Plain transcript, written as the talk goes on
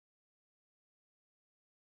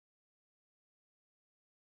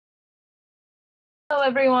Hello,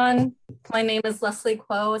 everyone. My name is Leslie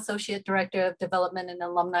Kuo, Associate Director of Development and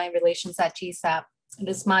Alumni Relations at GSAPP. It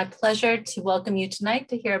is my pleasure to welcome you tonight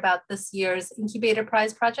to hear about this year's Incubator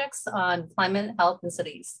Prize projects on climate, health, and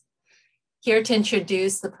cities. Here to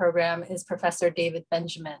introduce the program is Professor David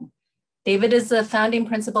Benjamin. David is the founding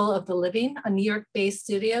principal of The Living, a New York-based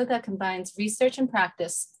studio that combines research and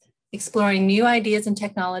practice, exploring new ideas and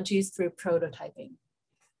technologies through prototyping.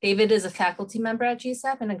 David is a faculty member at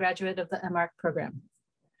GSAPP and a graduate of the MArch program.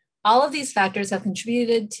 All of these factors have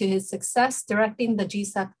contributed to his success directing the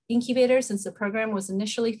GSAPP Incubator since the program was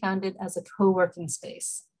initially founded as a co-working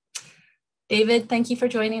space. David, thank you for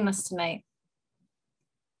joining us tonight.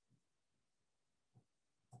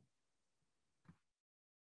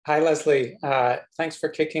 Hi, Leslie. Thanks for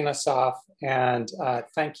kicking us off, and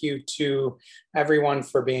thank you to everyone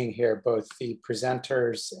for being here, both the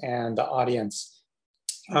presenters and the audience.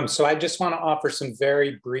 So I just want to offer some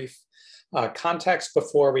very brief context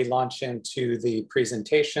before we launch into the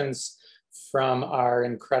presentations from our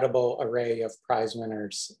incredible array of prize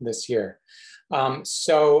winners this year.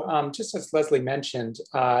 Just as Leslie mentioned,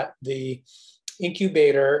 the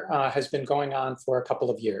incubator has been going on for a couple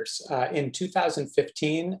of years. In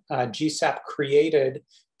 2015, GSAPP created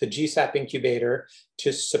the GSAPP Incubator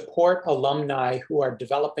to support alumni who are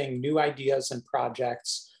developing new ideas and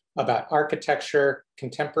projects about architecture,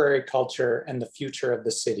 contemporary culture, and the future of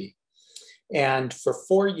the city. And for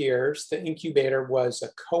 4 years, the incubator was a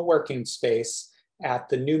co-working space at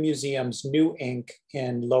the New Museum's New Inc.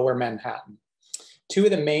 in Lower Manhattan. Two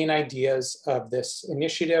of the main ideas of this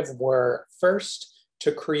initiative were, first,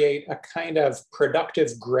 to create a kind of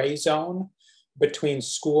productive gray zone between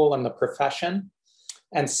school and the profession,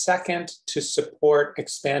 and second, to support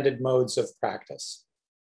expanded modes of practice.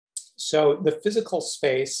 So the physical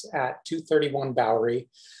space at 231 Bowery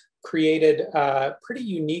created a pretty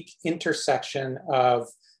unique intersection of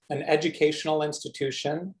an educational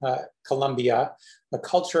institution, Columbia, a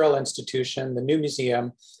cultural institution, the New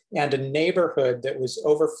Museum, and a neighborhood that was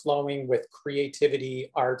overflowing with creativity,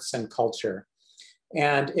 arts, and culture.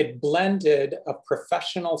 And it blended a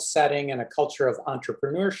professional setting and a culture of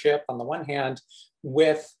entrepreneurship on the one hand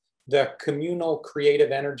with the communal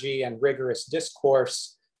creative energy and rigorous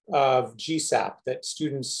discourse of GSAPP that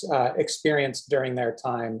students experienced during their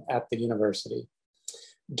time at the university.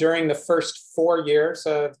 During the first 4 years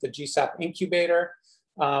of the GSAPP Incubator,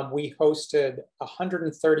 we hosted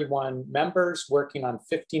 131 members working on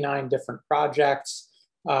 59 different projects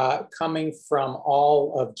coming from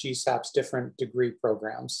all of GSAPP's different degree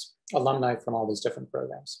programs, alumni from all these different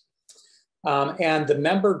programs. And the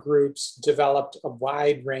member groups developed a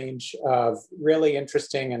wide range of really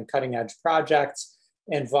interesting and cutting edge projects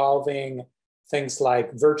involving things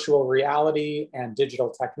like virtual reality and digital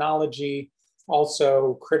technology,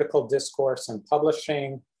 also critical discourse and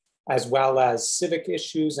publishing, as well as civic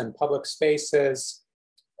issues and public spaces,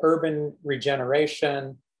 urban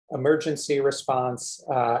regeneration, emergency response,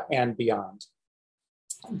 and beyond.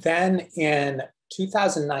 Then in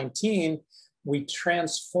 2019, we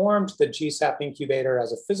transformed the GSAPP Incubator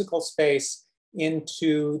as a physical space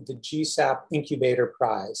into the GSAPP Incubator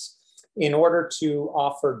Prize in order to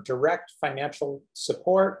offer direct financial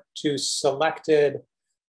support to selected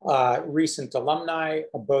recent alumni,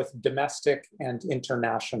 both domestic and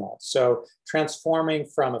international. So transforming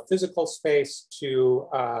from a physical space to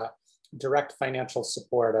direct financial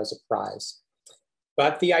support as a prize.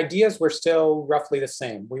 But the ideas were still roughly the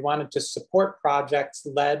same. We wanted to support projects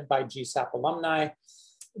led by GSAPP alumni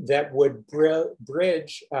that would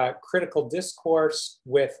bridge critical discourse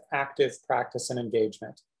with active practice and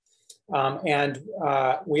engagement.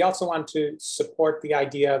 We also want to support the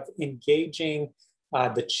idea of engaging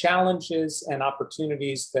the challenges and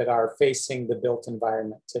opportunities that are facing the built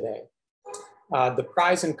environment today. The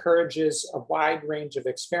prize encourages a wide range of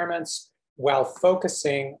experiments while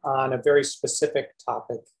focusing on a very specific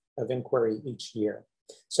topic of inquiry each year.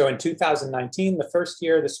 So in 2019, the first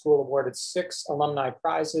year, the school awarded 6 alumni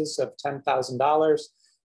prizes of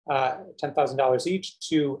 $10,000 each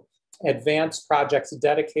to advance projects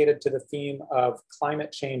dedicated to the theme of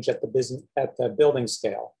climate change at the building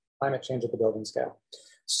scale, climate change at the building scale.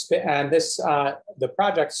 And the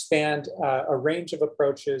project spanned a range of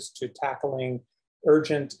approaches to tackling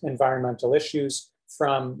urgent environmental issues,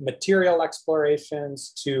 from material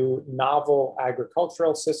explorations to novel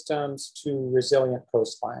agricultural systems to resilient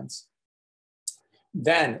coastlines.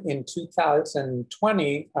 Then in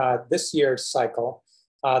 2020, this year's cycle,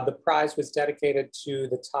 the prize was dedicated to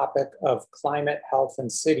the topic of climate, health, and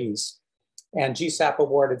cities. And GSAPP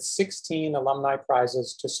awarded 16 alumni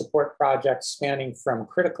prizes to support projects spanning from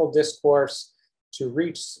critical discourse to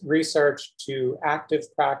research to active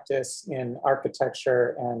practice in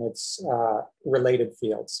architecture and its related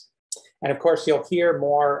fields. And of course, you'll hear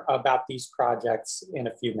more about these projects in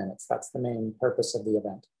a few minutes. That's the main purpose of the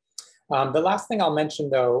event. The last thing I'll mention,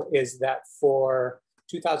 though, is that for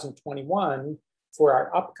 2021, for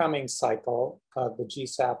our upcoming cycle of the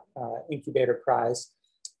GSAPP Incubator Prize,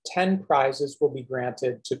 10 prizes will be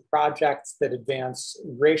granted to projects that advance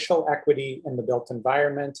racial equity in the built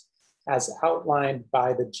environment as outlined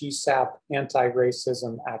by the GSAPP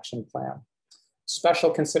Anti-Racism Action Plan. Special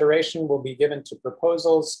consideration will be given to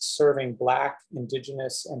proposals serving Black,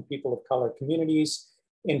 Indigenous, and people of color communities,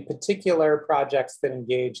 in particular projects that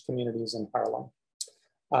engage communities in Harlem.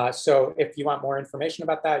 So if you want more information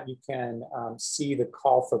about that, you can see the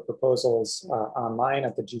call for proposals online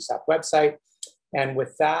at the GSAPP website. And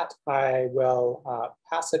with that, I will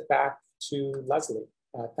pass it back to Leslie.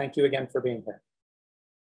 Thank you again for being here.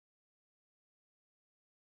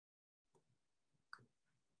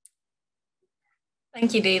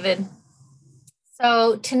 Thank you, David.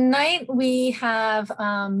 So tonight we have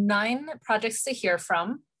 9 projects to hear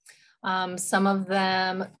from. Some of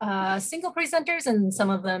them single presenters and some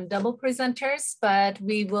of them double presenters, but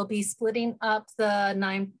we will be splitting up the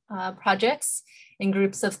 9 projects in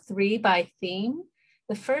groups of 3 by theme.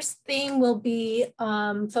 The first theme will be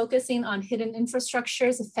focusing on hidden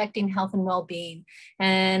infrastructures affecting health and well-being.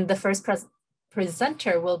 And the first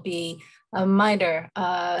presenter will be Maider.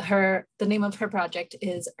 The name of her project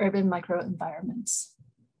is Urban Microenvironments.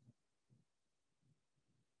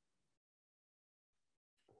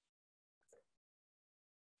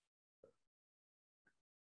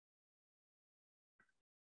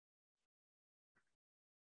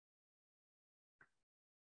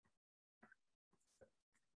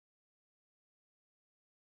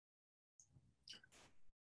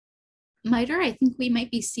 Maider, I think we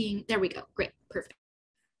might be seeing, there we go, great, perfect.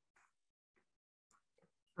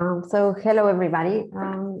 So hello everybody.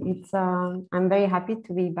 I'm very happy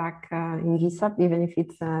to be back in GSAPP, even if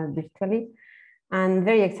it's virtually, and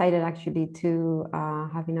very excited actually to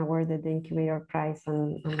have been awarded the Incubator Prize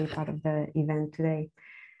and be part of the event today.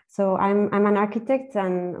 So I'm an architect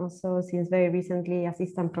and also since very recently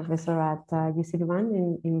assistant professor at UC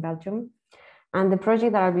in Belgium. And the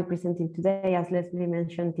project that I'll be presenting today, as Leslie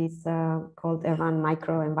mentioned, is called Urban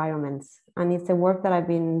Microenvironments. And it's a work that I've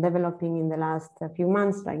been developing in the last few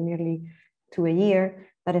months, like nearly to a year,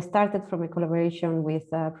 that started from a collaboration with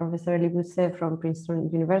Professor Nalebuff from Princeton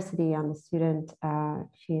University and the student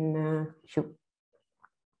Xin Xu.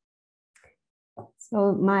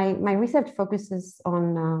 So my research focuses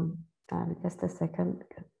on, just a second.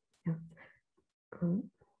 Yeah.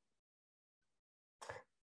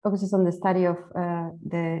 Focuses on the study of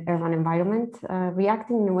the urban environment,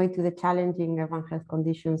 reacting in a way to the challenging urban health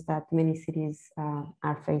conditions that many cities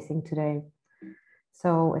are facing today.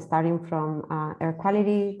 So starting from air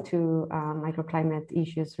quality to microclimate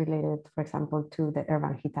issues related, for example, to the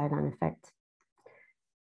urban heat island effect.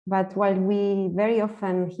 But while we very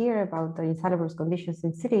often hear about the insalubre conditions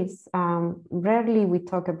in cities, rarely we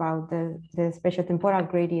talk about the spatiotemporal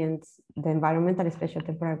gradients, the environmental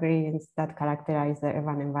spatiotemporal gradients that characterize the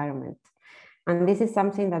urban environment. And this is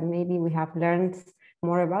something that maybe we have learned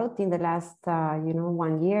more about in the last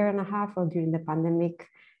 1.5 years or during the pandemic,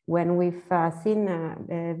 when we've seen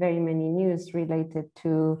very many news related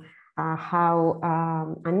to how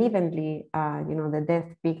unevenly the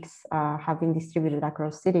death peaks have been distributed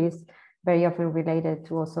across cities, very often related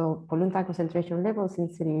to also pollutant concentration levels in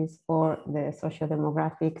cities or the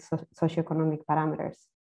socio-demographic, socioeconomic parameters.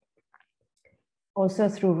 Also,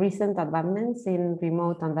 through recent advancements in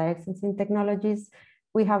remote and direct sensing technologies,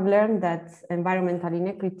 we have learned that environmental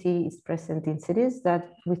inequity is present in cities, that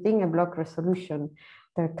within a block resolution,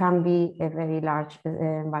 there can be a very large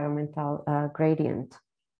environmental gradient.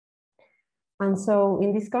 And so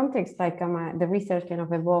in this context, like the research kind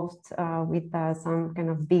of evolved with some kind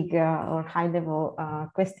of big or high level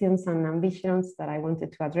questions and ambitions that I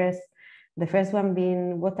wanted to address. The first one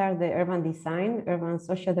being, what are the urban design, urban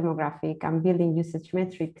socio-demographic and building usage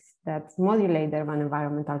metrics that modulate the urban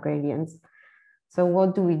environmental gradients? So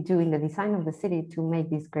what do we do in the design of the city to make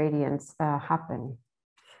these gradients happen?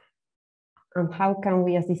 And how can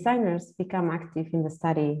we as designers become active in the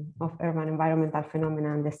study of urban environmental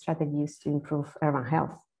phenomena and the strategies to improve urban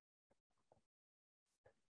health?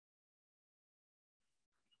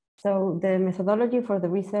 So the methodology for the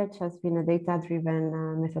research has been a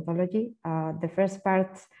data-driven methodology. The first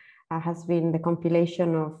part has been the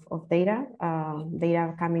compilation of data,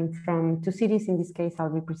 data coming from 2 cities. In this case,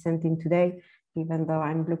 I'll be presenting today, even though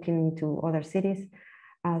I'm looking into other cities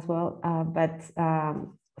as well.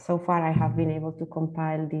 so far I have been able to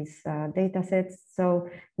compile these data sets. So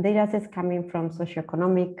data sets coming from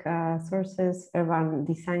socioeconomic sources, urban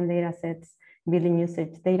design data sets, building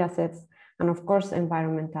usage data sets, and of course,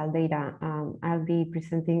 environmental data. I'll be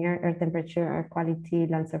presenting air temperature, air quality,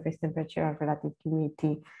 land surface temperature, and relative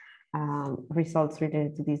humidity results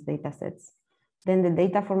related to these data sets. Then the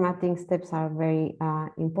data formatting steps are very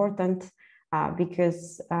important.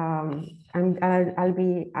 Because I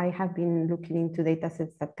have been looking into data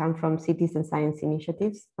sets that come from citizen science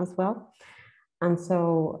initiatives as well. And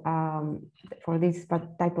so for this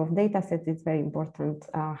type of data sets, it's very important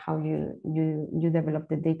how you develop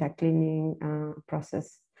the data cleaning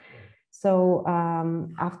process. So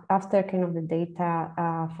after kind of the data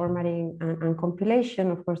formatting and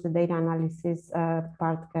compilation, of course, the data analysis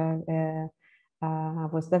part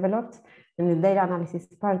was developed. In the data analysis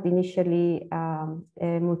part, initially, a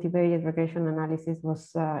multivariate regression analysis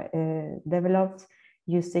was developed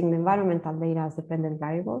using the environmental data as dependent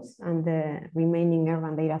variables and the remaining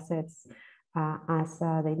urban data sets as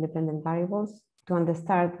the independent variables to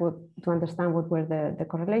understand what were the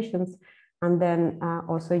correlations, and then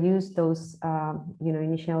also use those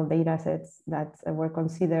initial data sets that were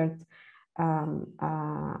considered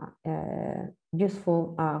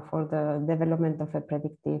useful for the development of a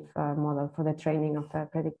predictive model, for the training of a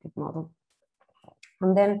predictive model.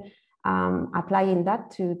 And then applying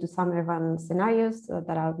that to some urban scenarios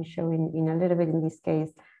that I'll be showing in a little bit, in this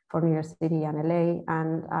case, for New York City and LA,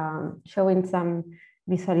 and showing some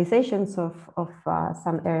visualizations of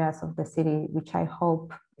some areas of the city, which I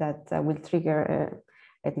hope that will trigger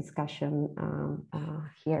a discussion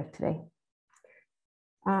here today.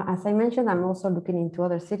 As I mentioned, I'm also looking into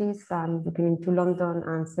other cities. I'm looking into London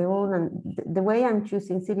and Seoul. And the way I'm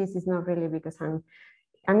choosing cities is not really because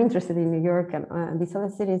I'm interested in New York and these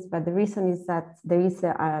other cities, but the reason is that there is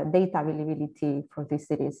a data availability for these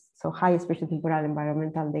cities. So high spatiotemporal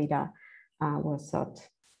environmental data was sought.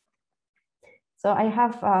 So I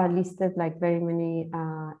have listed like very many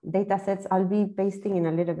data sets. I'll be pasting in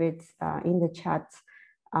a little bit in the chat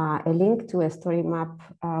a link to a story map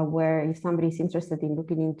where if somebody is interested in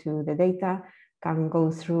looking into the data, can go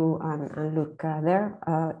through and look there.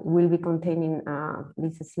 Will be containing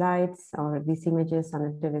these slides or these images and a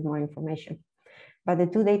little bit more information. But the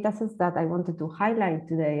two data sets that I wanted to highlight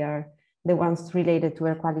today are the ones related to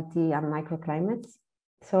air quality and microclimates.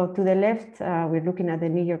 So to the left, we're looking at the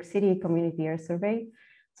New York City Community Air Survey.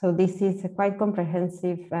 So this is a quite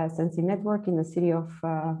comprehensive sensing network in the city of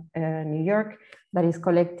New York that is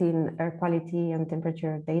collecting air quality and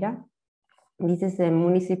temperature data. This is a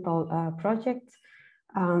municipal project.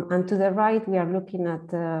 And to the right, we are looking at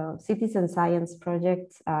the citizen science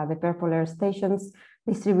project, the purple air stations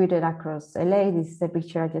distributed across LA. This is a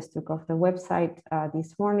picture I just took off the website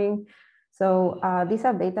this morning. So these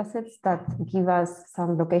are data sets that give us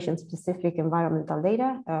some location-specific environmental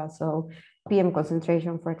data. So PM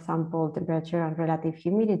concentration, for example, temperature and relative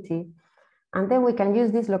humidity. And then we can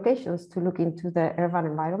use these locations to look into the urban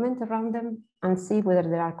environment around them and see whether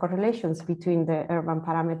there are correlations between the urban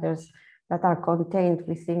parameters that are contained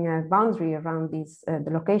within a boundary around these the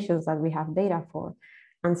locations that we have data for,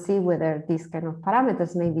 and see whether these kind of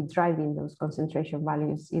parameters may be driving those concentration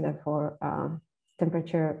values either for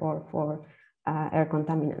temperature or for air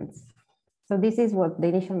contaminants. So this is what the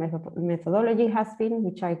initial methodology has been,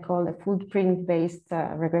 which I call a footprint-based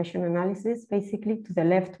regression analysis. Basically, to the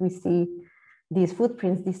left, we see these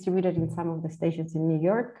footprints distributed in some of the stations in New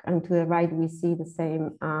York, and to the right, we see the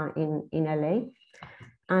same in LA.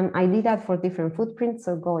 And I did that for different footprints,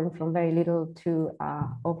 so going from very little to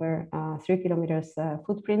over 3 kilometers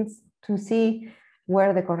footprints to see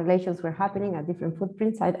where the correlations were happening at different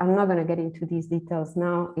footprints. I'm not going to get into these details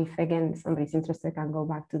now. If again somebody's interested, can go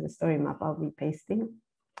back to the story map I'll be pasting.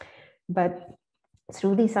 But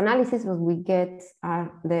through this analysis, what we get are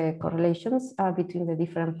the correlations between the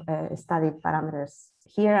different studied parameters.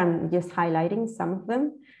 Here I'm just highlighting some of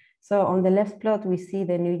them. So on the left plot, we see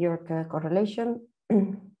the New York correlation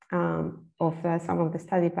of some of the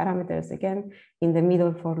studied parameters, again, in the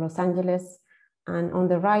middle for Los Angeles. And on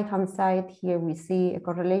the right-hand side here, we see a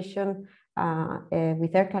correlation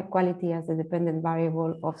with air quality as a dependent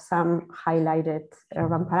variable of some highlighted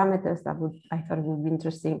urban parameters that I thought would be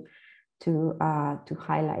interesting to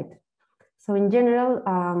highlight. So in general,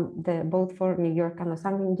 both for New York and Los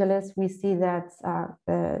Angeles, we see that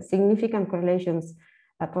significant correlations,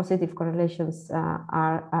 positive correlations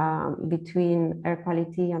are between air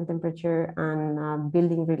quality and temperature and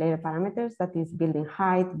building related parameters, that is building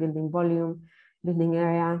height, building volume, building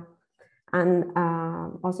area. and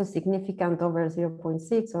also significant over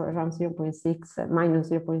 0.6 or around 0.6, minus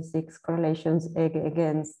 0.6 correlations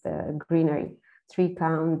against greenery, tree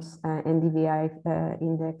counts, NDVI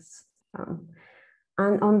index.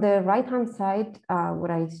 And on the right-hand side,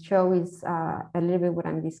 what I show is a little bit what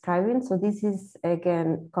I'm describing. So this is,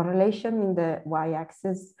 again, correlation in the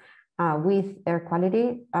y-axis with air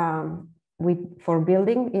quality for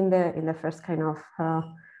building in the first kind of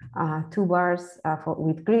 2 bars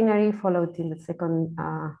with greenery, followed in the second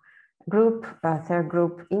group, third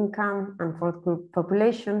group income, and fourth group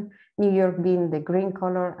population, New York being the green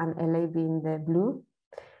color and LA being the blue.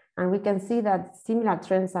 And we can see that similar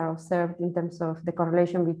trends are observed in terms of the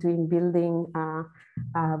correlation between building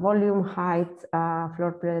volume, height,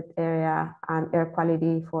 floor plate area, and air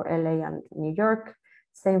quality for LA and New York.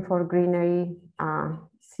 Same for greenery,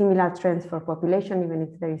 similar trends for population, even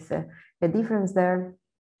if there is a difference there.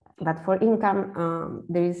 But for income,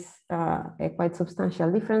 there is a quite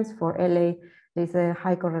substantial difference. For LA, there is a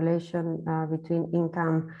high correlation between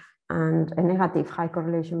income and a negative high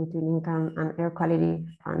correlation between income and air quality.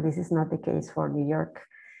 And this is not the case for New York.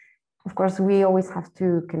 Of course, we always have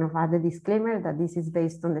to kind of add a disclaimer that this is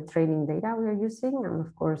based on the training data we are using. And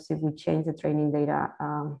of course, if we change the training data,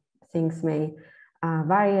 things may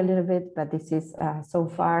vary a little bit, but this is so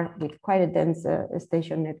far with quite a dense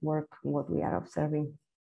station network, what we are observing.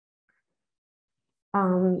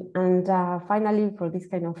 Finally, for this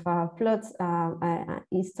kind of plots,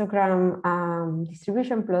 histogram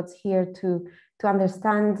distribution plots here to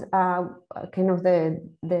understand kind of the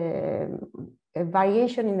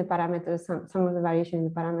variation in the parameters, some of the variation in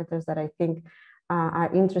the parameters that I think are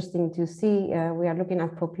interesting to see. We are looking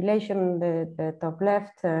at population, the top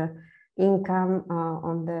left, income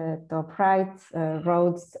on the top right,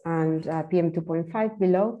 roads, and PM 2.5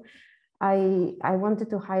 below. I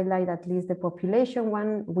wanted to highlight at least the population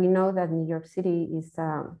one. We know that New York City is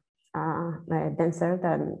denser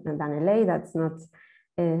than LA. That's not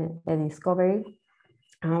a discovery.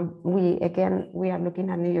 We are looking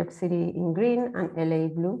at New York City in green and LA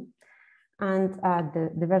blue. And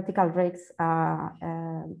the vertical rakes are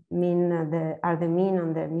the mean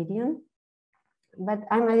and the median. But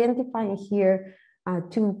I'm identifying here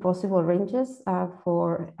 2 possible ranges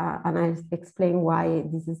and I'll explain why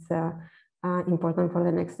this is important for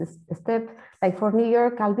the next step. Like for New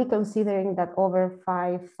York, I'll be considering that over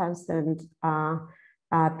 5,000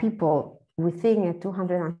 people within a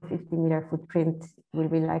 250-meter footprint will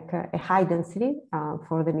be like a high density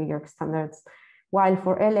for the New York standards, while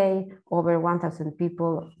for LA, over 1,000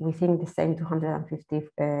 people within the same 250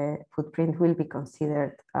 footprint will be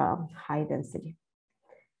considered high density.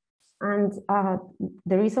 And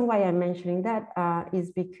the reason why I'm mentioning that is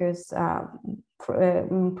because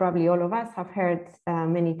probably all of us have heard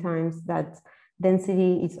many times that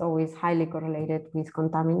density is always highly correlated with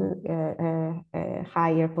contaminant,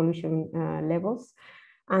 higher pollution levels.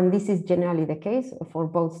 And this is generally the case for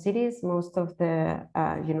both cities. Most of the,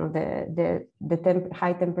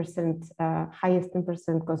 highest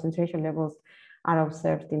 10% concentration levels are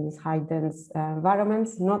observed in these high dense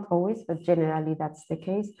environments. Not always, but generally that's the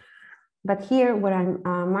case. But here, where I'm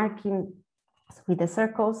marking with the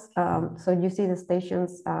circles, so you see the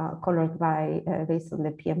stations colored by based on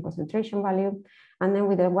the PM concentration value, and then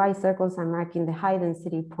with the white circles, I'm marking the high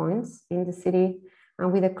density points in the city,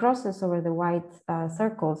 and with the crosses over the white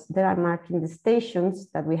circles, there I'm marking the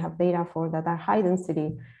stations that we have data for that are high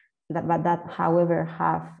density, but that, however,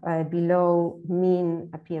 have below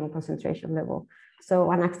mean PM concentration level,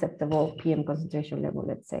 so unacceptable PM concentration level,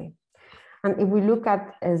 let's say. And if we look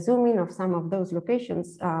at a zoom in of some of those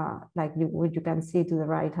locations, like what you can see to the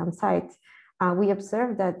right-hand side, we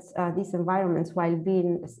observe that these environments, while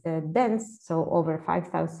being dense, so over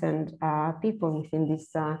 5,000 people within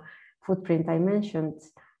this footprint I mentioned,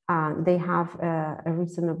 they have a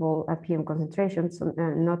reasonable PM concentration, so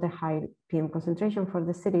not a high PM concentration for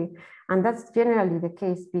the city. And that's generally the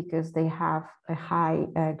case because they have a high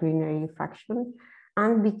greenery fraction,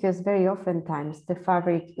 and because very oftentimes the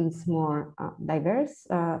fabric is more diverse,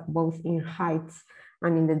 both in heights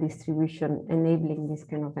and in the distribution, enabling this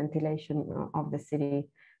kind of ventilation of the city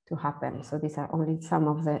to happen. So these are only some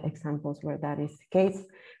of the examples where that is the case.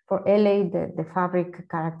 For LA, the fabric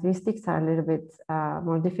characteristics are a little bit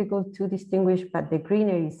more difficult to distinguish, but the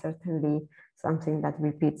greenery is certainly something that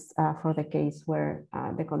repeats for the case where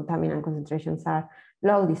the contaminant concentrations are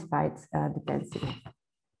low despite the density.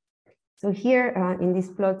 So here in these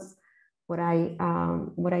plots, what I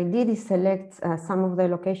did is select some of the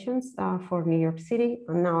locations for New York City,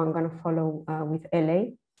 and now I'm going to follow with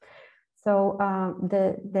LA. So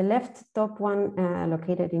the left top one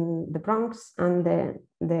located in the Bronx and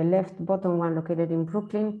the left bottom one located in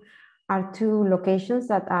Brooklyn are two locations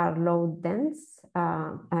that are low dense,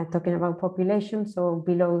 talking about population, so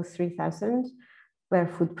below 3,000 per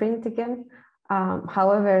footprint again.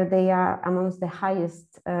 However, they are amongst the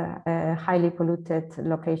highest highly polluted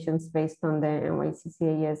locations based on the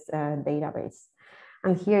NYCCAS database.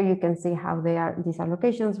 And here you can see how these are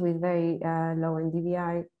locations with very low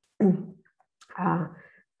NDVI,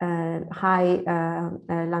 high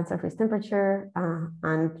land surface temperature,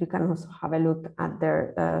 and you can also have a look at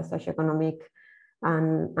their socioeconomic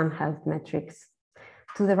and health metrics.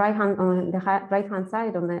 To the right hand, on the right hand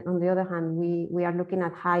side, on the other hand, we are looking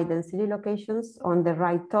at high density locations. On the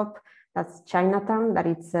right top, that's Chinatown, that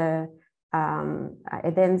it's a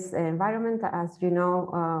dense environment, as you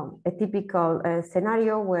know, a typical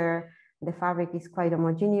scenario where the fabric is quite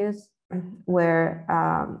homogeneous, where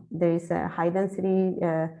there is a high density,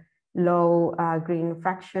 low green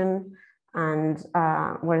fraction, and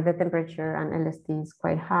where the temperature and LST is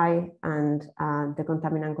quite high, and the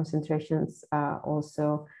contaminant concentrations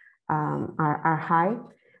also are high.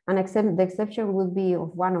 And the exception would be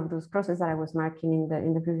of one of those crosses that I was marking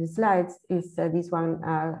in the previous slides is this one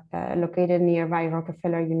located nearby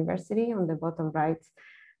Rockefeller University on the bottom right,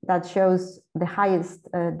 that shows the highest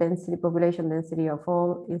population density of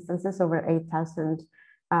all instances, over 8,000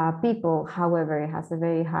 people. However, it has a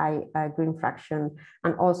very high green fraction,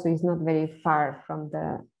 and also is not very far from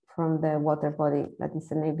the water body that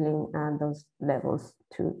is enabling those levels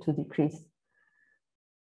to decrease.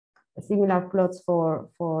 Similar plots for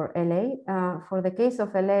LA. For the case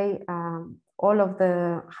of LA, all of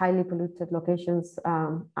the highly polluted locations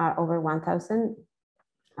are over 1,000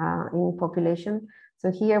 in population. So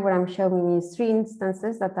here what I'm showing is 3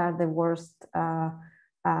 instances that are the worst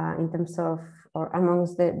in terms of, or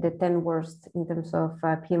amongst the 10 worst in terms of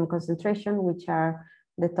PM concentration, which are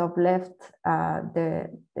the top left,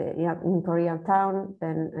 in Koreatown,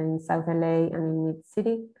 then in South LA and in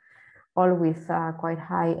Mid-City, all with quite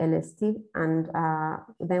high LST. And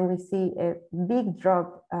then we see a big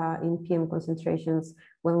drop in PM concentrations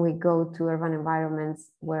when we go to urban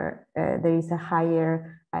environments where there is a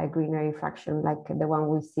higher greenery fraction, like the one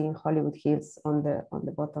we see in Hollywood Hills on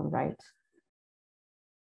the bottom right.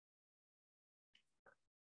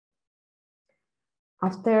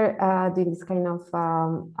 After doing this kind of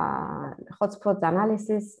hotspot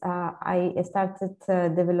analysis, I started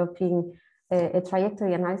developing a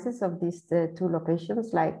trajectory analysis of these 2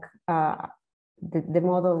 locations. Like the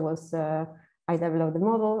model was, I developed the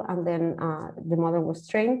model, and then the model was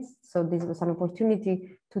trained. So this was an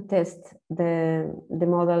opportunity to test the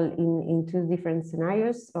model in 2 different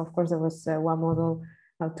scenarios. Of course, there was 2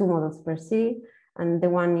 models per city. And the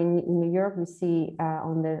one in New York, we see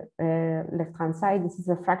on the left-hand side, this is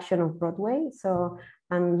a fraction of Broadway. So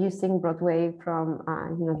I'm using Broadway from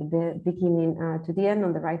the beginning to the end.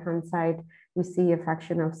 On the right-hand side, we see a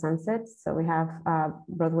fraction of Sunset. So we have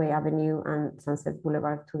Broadway Avenue and Sunset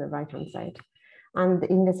Boulevard to the right-hand side. And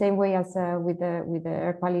in the same way as with the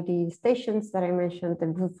air quality stations that I mentioned,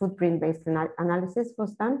 the footprint-based analysis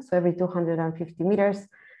was done. So every 250 meters,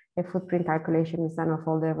 a footprint calculation is done of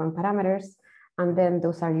all the urban parameters. And then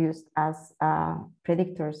those are used as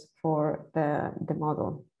predictors for the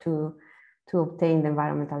model to obtain the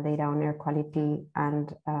environmental data on air quality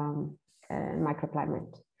and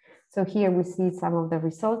microclimate. So here we see some of the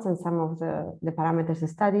results and some of the parameters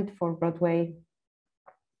studied for Broadway,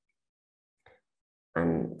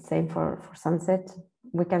 and same for Sunset.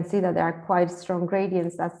 We can see that there are quite strong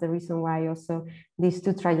gradients. That's the reason why also these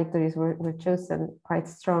 2 trajectories were chosen, quite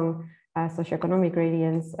strong socioeconomic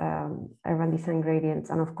gradients, urban design gradients,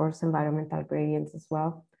 and of course environmental gradients as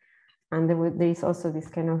well. And there is also this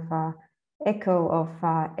kind of echo of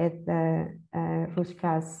Ed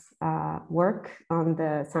Rushka's work on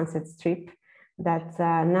the Sunset Strip, that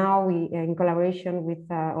now we, in collaboration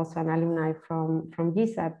with also an alumni from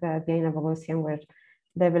GSAPP, Diana Bogosian, we're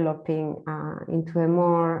developing into a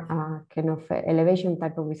more kind of elevation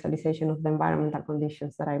type of visualization of the environmental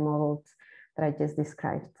conditions that I modeled, that I just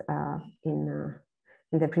described in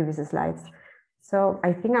the previous slides. So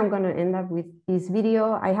I think I'm going to end up with this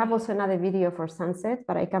video. I have also another video for Sunset,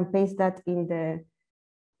 but I can paste that in the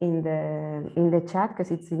chat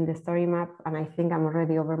because it's in the story map, and I think I'm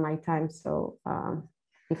already over my time. So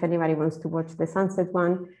if anybody wants to watch the Sunset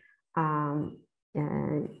one,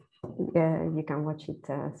 you can watch it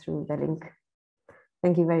through the link.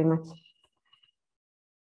 Thank you very much.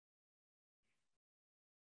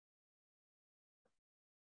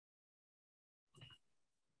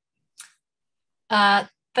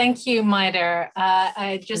 Thank you, Maider.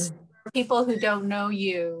 I just people who don't know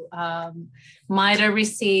you, Maida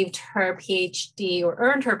received her PhD or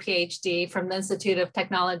earned her PhD from the Institute of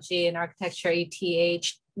Technology and Architecture,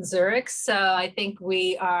 ETH Zurich. So I think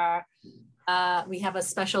we have a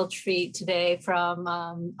special treat today from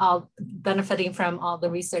all benefiting from all the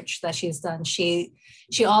research that she's done. She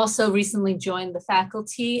also recently joined the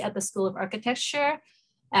faculty at the School of Architecture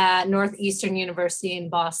at Northeastern University in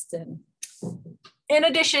Boston. In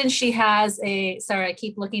addition, she has sorry, I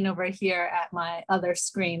keep looking over here at my other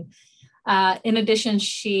screen. In addition,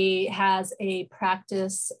 she has a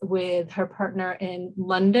practice with her partner in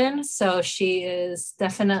London. So she is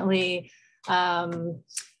definitely sort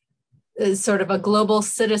of a global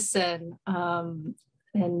citizen and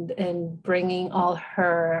bringing all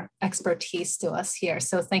her expertise to us here.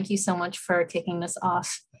 So thank you so much for kicking this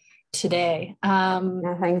off today.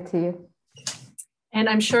 Thank you. And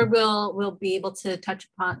I'm sure we'll be able to touch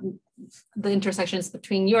upon the intersections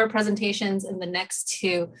between your presentations and the next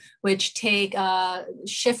two, which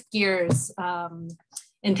shift gears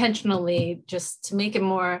intentionally just to make it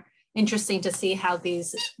more interesting to see how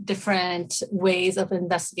these different ways of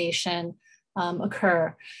investigation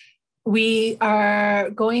occur. We are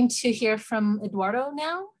going to hear from Eduardo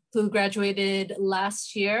now, who graduated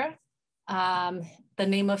last year. The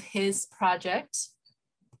name of his project,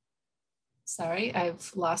 sorry, I've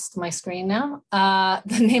lost my screen now.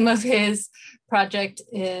 The name of his project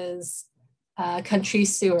is Country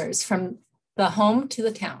Sewers, from the home to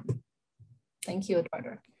the town. Thank you,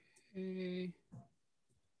 Eduardo.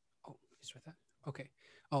 Okay.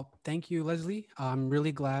 Oh, thank you, Leslie. I'm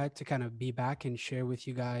really glad to kind of be back and share with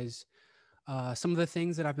you guys some of the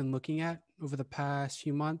things that I've been looking at over the past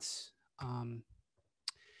few months.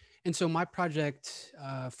 And so my project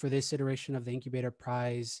for this iteration of the Incubator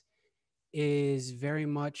Prize is very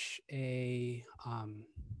much I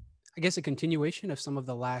guess a continuation of some of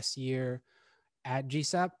the last year at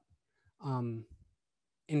GSAPP,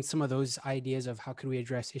 and some of those ideas of how can we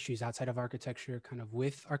address issues outside of architecture kind of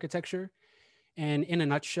with architecture. And in a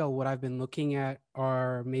nutshell, what I've been looking at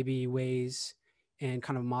are maybe ways and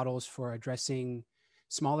kind of models for addressing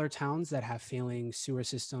smaller towns that have failing sewer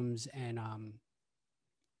systems, and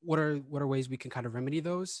what are ways we can kind of remedy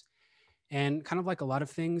those. And kind of like a lot of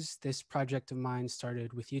things, this project of mine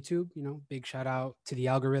started with YouTube, big shout out to the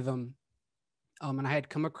algorithm. And I had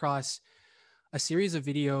come across a series of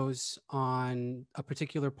videos on a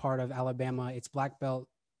particular part of Alabama, it's Black Belt,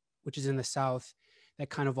 which is in the South, that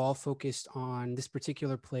kind of all focused on this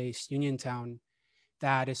particular place, Uniontown,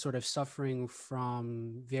 that is sort of suffering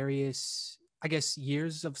from various, I guess,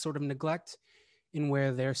 years of sort of neglect, in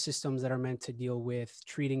where their systems that are meant to deal with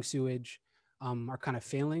treating sewage are kind of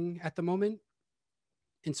failing at the moment.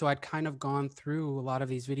 And so I'd kind of gone through a lot of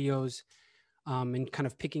these videos and kind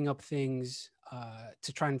of picking up things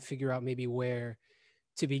to try and figure out maybe where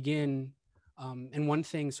to begin. And one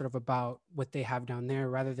thing sort of about what they have down there,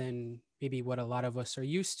 rather than maybe what a lot of us are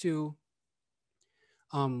used to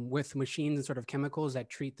with machines and sort of chemicals that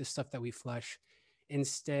treat the stuff that we flush,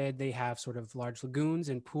 instead they have sort of large lagoons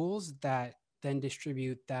and pools that then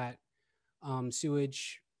distribute that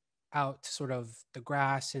sewage out to sort of the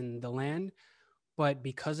grass and the land. But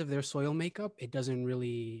because of their soil makeup, it doesn't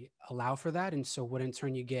really allow for that. And so what in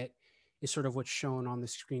turn you get is sort of what's shown on the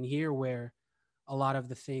screen here, where a lot of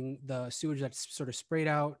the sewage that's sort of sprayed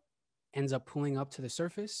out ends up pulling up to the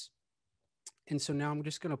surface. And so now I'm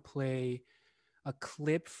just going to play a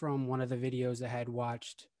clip from one of the videos I had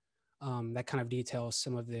watched that kind of details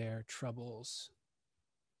some of their troubles.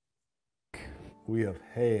 We have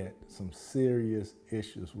had some serious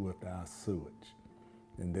issues with our sewage,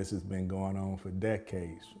 and this has been going on for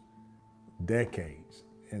decades,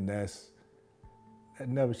 and that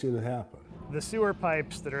never should have happened. The sewer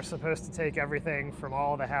pipes that are supposed to take everything from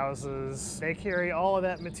all the houses, they carry all of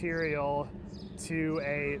that material to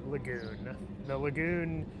a lagoon. The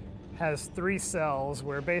lagoon has 3 cells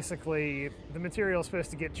where basically the material is supposed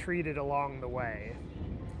to get treated along the way.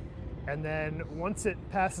 And then once it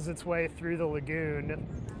passes its way through the lagoon,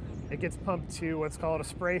 it gets pumped to what's called a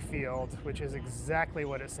spray field, which is exactly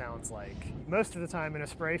what it sounds like. Most of the time in a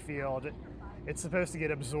spray field, it's supposed to get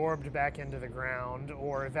absorbed back into the ground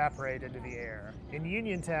or evaporate into the air. In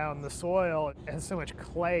Uniontown, the soil has so much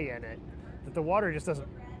clay in it that the water just doesn't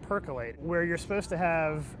percolate. Where you're supposed to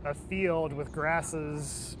have a field with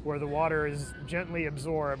grasses where the water is gently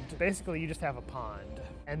absorbed, basically you just have a pond.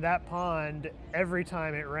 And that pond, every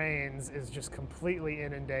time it rains, is just completely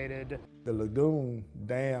inundated. The lagoon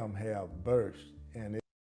dam have burst, and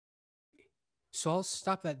So I'll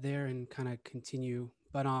stop that there and kind of continue.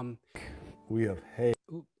 But we have had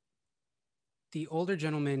the older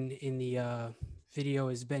gentleman in the video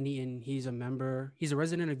is Ben Eaton. He's a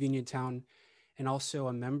resident of Uniontown and also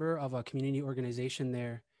a member of a community organization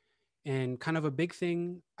there. And kind of a big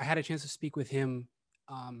thing, I had a chance to speak with him,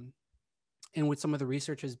 and with some of the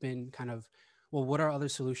research has been kind of, well, what are other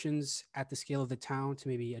solutions at the scale of the town to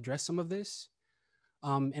maybe address some of this?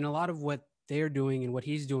 And a lot of what they're doing and what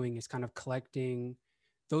he's doing is kind of collecting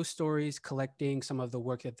those stories, collecting some of the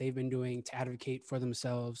work that they've been doing to advocate for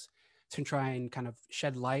themselves, to try and kind of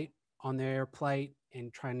shed light on their plight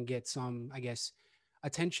and try and get some, I guess,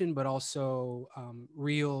 attention, but also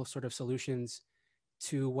real sort of solutions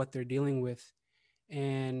to what they're dealing with.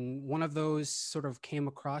 And one of those sort of came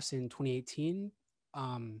across in 2018,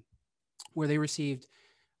 where they received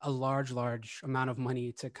a large amount of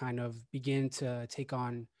money to kind of begin to take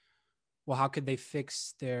on, well, how could they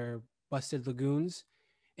fix their busted lagoons?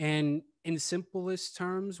 And in simplest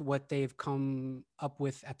terms, what they've come up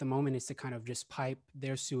with at the moment is to kind of just pipe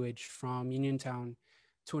their sewage from Uniontown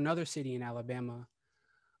to another city in Alabama.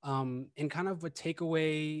 And kind of a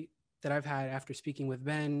takeaway that I've had after speaking with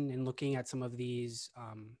Ben and looking at some of these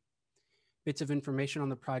bits of information on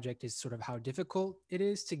the project is sort of how difficult it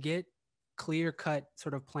is to get clear cut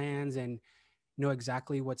sort of plans and know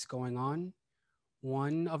exactly what's going on.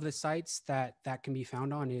 One of the sites that can be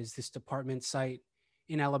found on is this department site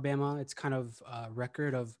in Alabama. It's kind of a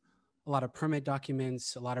record of a lot of permit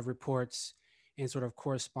documents, a lot of reports, and sort of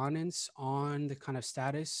correspondence on the kind of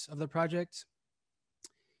status of the project.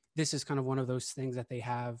 This is kind of one of those things that they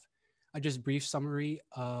have a just brief summary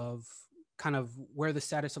of kind of where the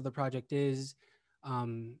status of the project is.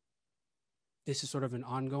 This is sort of an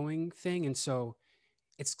ongoing thing. And so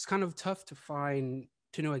it's kind of tough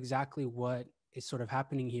to know exactly what is sort of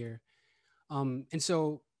happening here. And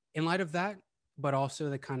so in light of that, but also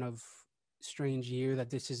the kind of strange year that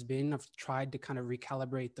this has been, I've tried to kind of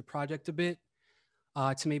recalibrate the project a bit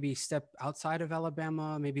to maybe step outside of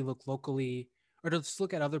Alabama, maybe look locally, or to just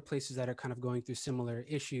look at other places that are kind of going through similar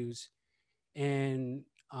issues. And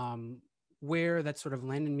where that sort of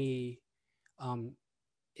landed me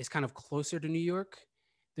is kind of closer to New York.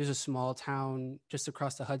 There's a small town just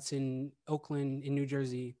across the Hudson, Oakland in New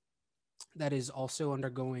Jersey, that is also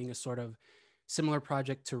undergoing a sort of similar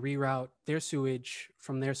project to reroute their sewage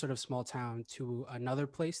from their sort of small town to another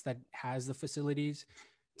place that has the facilities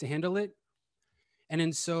to handle it.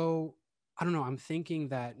 And so, I don't know, I'm thinking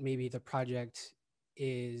that maybe the project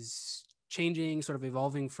is changing, sort of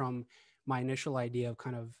evolving from my initial idea of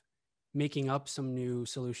kind of making up some new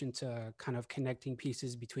solution to kind of connecting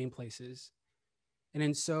pieces between places.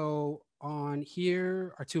 And so on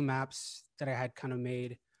here are two maps that I had kind of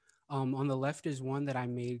made. On the left is one that I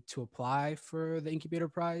made to apply for the Incubator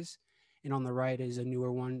Prize. And on the right is a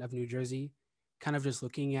newer one of New Jersey, kind of just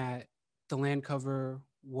looking at the land cover,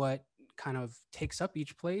 what kind of takes up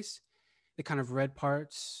each place. The kind of red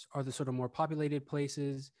parts are the sort of more populated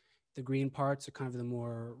places. The green parts are kind of the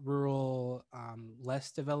more rural,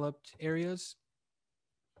 less developed areas.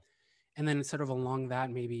 And then sort of along that,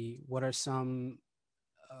 maybe what are some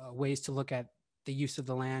ways to look at the use of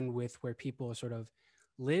the land with where people sort of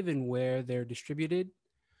live and where they're distributed.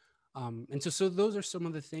 And so those are some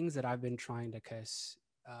of the things that I've been trying to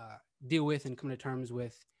deal with and come to terms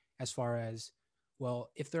with, as far as,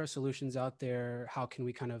 well, if there are solutions out there, how can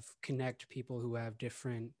we kind of connect people who have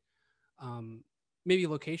different maybe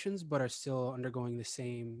locations, but are still undergoing the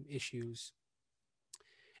same issues?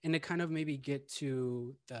 And to kind of maybe get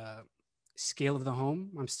to the scale of the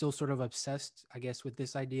home, I'm still sort of obsessed, I guess, with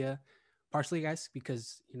this idea, partially, guys,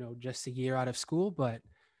 because, you know, just a year out of school, but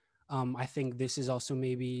I think this is also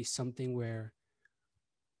maybe something where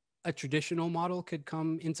a traditional model could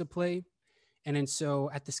come into play. And so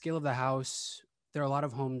at the scale of the house, there are a lot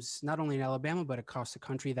of homes, not only in Alabama, but across the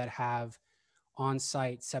country, that have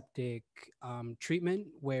on-site septic treatment,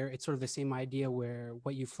 where it's sort of the same idea where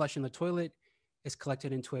what you flush in the toilet is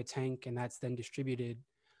collected into a tank and that's then distributed.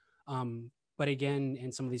 But again,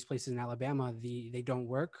 in some of these places in Alabama, they don't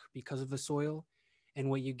work because of the soil. And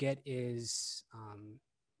what you get is,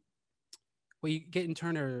 what you get in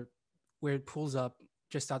turn are where it pulls up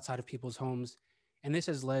just outside of people's homes. And this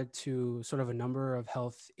has led to sort of a number of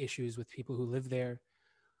health issues with people who live there.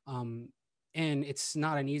 And it's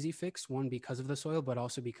not an easy fix, one, because of the soil, but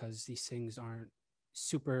also because these things aren't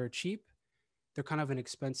super cheap. They're kind of an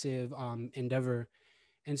expensive endeavor.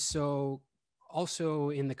 And so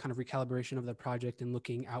also in the kind of recalibration of the project and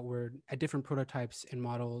looking outward at different prototypes and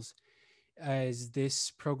models, as this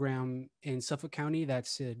program in Suffolk County,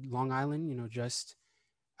 that's in Long Island, you know, just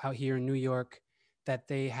out here in New York, that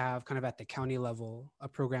they have kind of at the county level a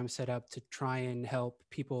program set up to try and help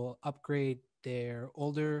people upgrade their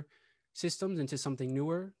older systems into something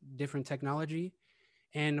newer, different technology.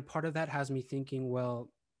 And a part of that has me thinking, well,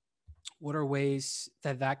 what are ways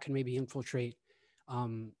that that could maybe infiltrate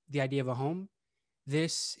the idea of a home?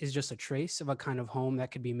 This is just a trace of a kind of home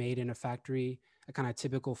that could be made in a factory, a kind of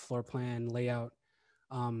typical floor plan layout.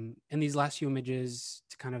 And these last few images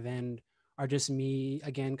to kind of end are just me,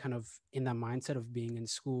 again, kind of in that mindset of being in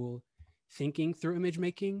school, thinking through image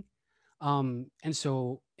making. And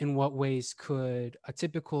so in what ways could a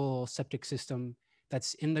typical septic system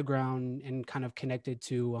that's in the ground and kind of connected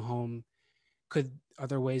to a home, are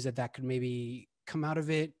there ways that that could maybe come out of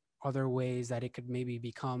it? Are there ways that it could maybe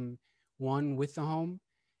become one with the home,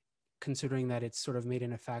 considering that it's sort of made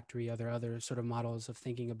in a factory? Are there other sort of models of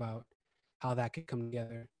thinking about how that could come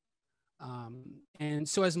together? And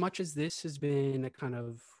so as much as this has been a kind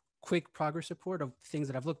of quick progress report of things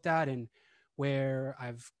that I've looked at and where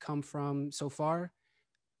I've come from so far,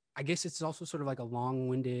 I guess it's also sort of like a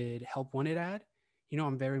long-winded help wanted ad. You know,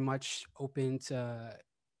 I'm very much open to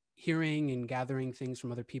hearing and gathering things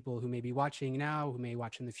from other people who may be watching now, who may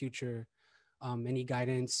watch in the future, any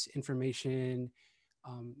guidance, information,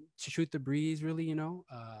 to shoot the breeze, really, you know.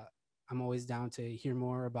 I'm always down to hear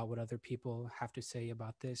more about what other people have to say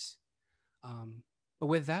about this. But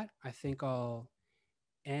with that, I think I'll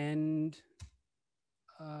end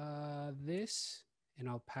this and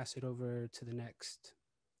I'll pass it over to the next.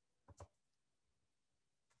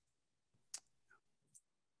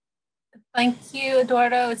 Thank you,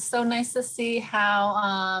 Eduardo. It's so nice to see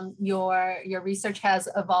how your research has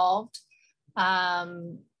evolved.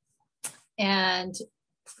 And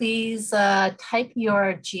please type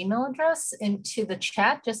your Gmail address into the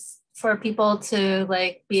chat just for people to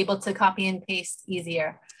like be able to copy and paste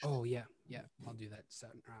easier. Oh yeah, I'll do that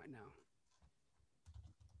right now.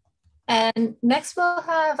 And next we'll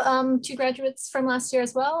have two graduates from last year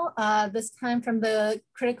as well, this time from the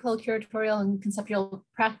Critical Curatorial and Conceptual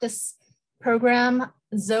Practice program,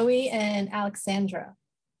 Zoe and Alexandra.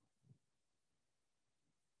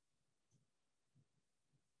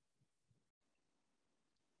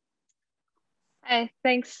 Hi,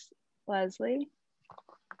 thanks, Leslie.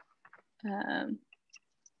 I'm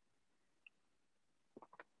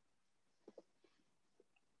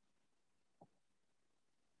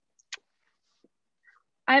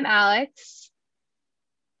Alex.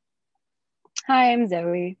 Hi, I'm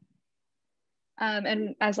Zoe.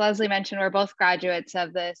 And as Leslie mentioned, we're both graduates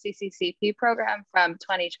of the CCCP program from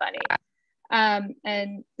 2020.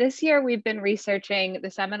 And this year we've been researching the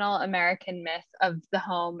seminal American myth of the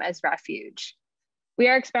home as refuge. We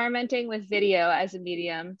are experimenting with video as a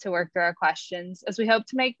medium to work through our questions, as we hope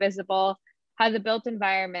to make visible how the built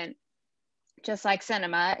environment, just like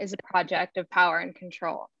cinema, is a project of power and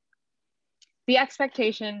control. The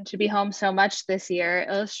expectation to be home so much this year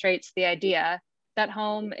illustrates the idea that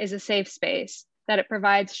home is a safe space, that it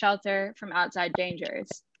provides shelter from outside dangers.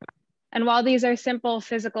 And while these are simple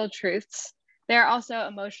physical truths, they are also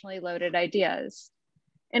emotionally loaded ideas.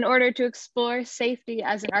 In order to explore safety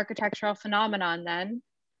as an architectural phenomenon, then,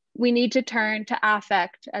 we need to turn to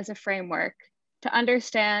affect as a framework to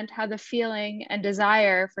understand how the feeling and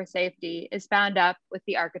desire for safety is bound up with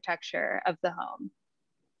the architecture of the home.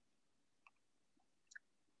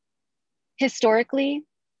 Historically,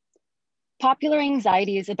 popular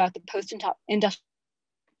anxieties about the post-industrial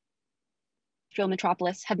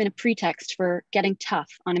metropolis have been a pretext for getting tough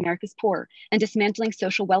on America's poor and dismantling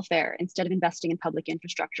social welfare instead of investing in public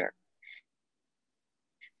infrastructure.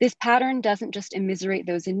 This pattern doesn't just immiserate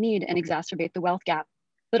those in need and exacerbate the wealth gap,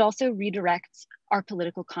 but also redirects our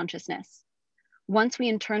political consciousness. Once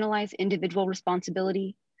we internalize individual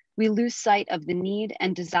responsibility, we lose sight of the need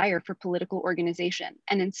and desire for political organization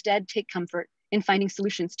and instead take comfort in finding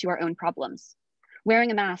solutions to our own problems.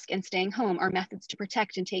 Wearing a mask and staying home are methods to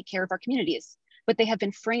protect and take care of our communities, but they have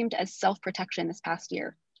been framed as self-protection this past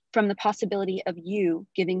year, from the possibility of you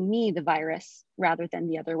giving me the virus rather than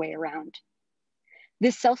the other way around.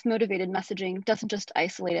 This self-motivated messaging doesn't just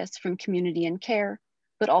isolate us from community and care,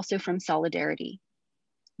 but also from solidarity.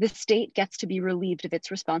 The state gets to be relieved of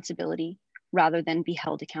its responsibility rather than be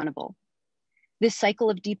held accountable. This cycle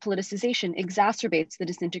of depoliticization exacerbates the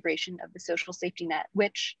disintegration of the social safety net,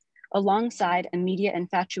 which, alongside a media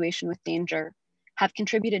infatuation with danger, have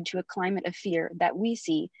contributed to a climate of fear that we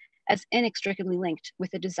see as inextricably linked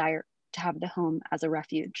with a desire to have the home as a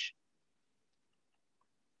refuge.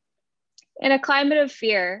 In a climate of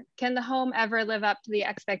fear, can the home ever live up to the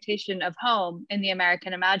expectation of home in the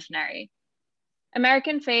American imaginary?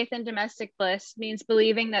 American faith in domestic bliss means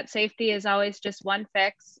believing that safety is always just one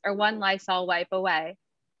fix or one Lysol wipe away.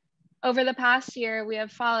 Over the past year, we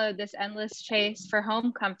have followed this endless chase for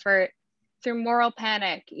home comfort through moral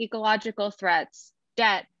panic, ecological threats,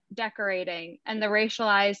 debt, decorating, and the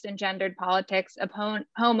racialized and gendered politics of home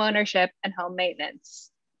ownership and home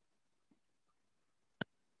maintenance.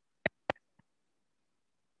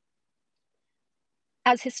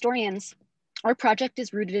 As historians, our project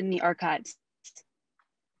is rooted in the archives.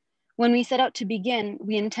 When we set out to begin,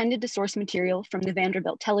 we intended to source material from the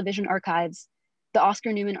Vanderbilt Television Archives, the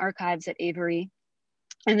Oscar Newman Archives at Avery,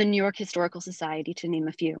 and the New York Historical Society, to name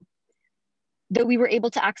a few. Though we were able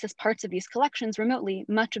to access parts of these collections remotely,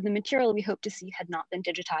 much of the material we hoped to see had not been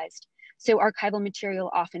digitized, so archival material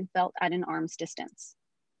often felt at an arm's distance.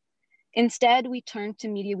 Instead, we turned to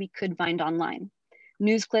media we could find online: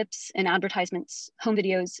 news clips and advertisements, home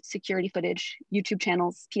videos, security footage, YouTube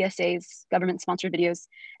channels, PSAs, government-sponsored videos,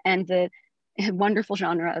 and the wonderful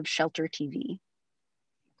genre of shelter TV.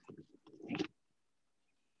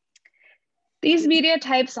 These media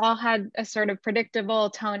types all had a sort of predictable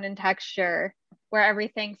tone and texture where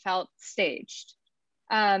everything felt staged.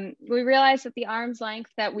 We realized that the arm's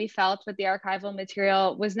length that we felt with the archival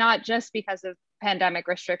material was not just because of pandemic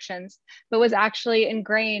restrictions, but was actually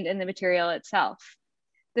ingrained in the material itself.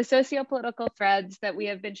 The socio-political threads that we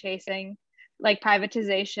have been chasing, like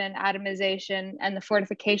privatization, atomization, and the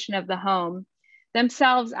fortification of the home,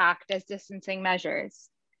 themselves act as distancing measures.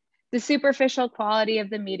 The superficial quality of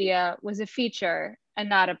the media was a feature and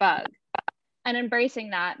not a bug. And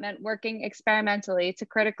embracing that meant working experimentally to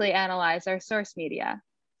critically analyze our source media.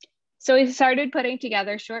 So we started putting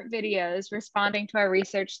together short videos responding to our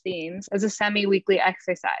research themes as a semi-weekly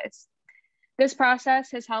exercise. This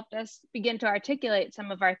process has helped us begin to articulate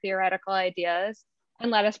some of our theoretical ideas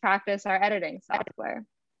and let us practice our editing software.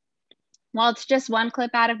 While it's just one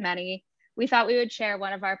clip out of many, we thought we would share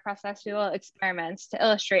one of our processual experiments to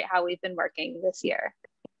illustrate how we've been working this year.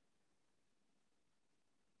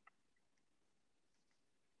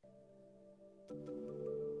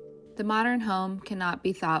 The modern home cannot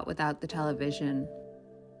be thought without the television.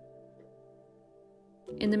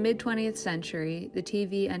 In the mid-20th century, the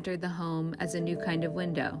TV entered the home as a new kind of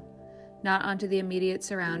window, not onto the immediate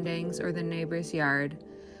surroundings or the neighbor's yard,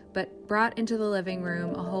 but brought into the living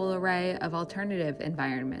room a whole array of alternative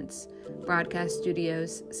environments, broadcast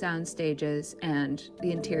studios, sound stages, and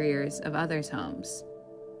the interiors of others' homes.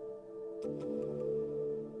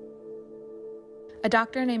 A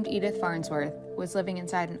doctor named Edith Farnsworth was living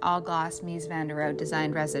inside an all-glass Mies van der Rohe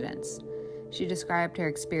designed residence. She described her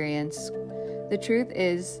experience. "The truth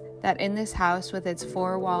is that in this house with its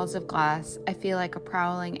 4 walls of glass, I feel like a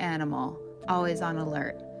prowling animal, always on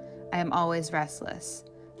alert. I am always restless.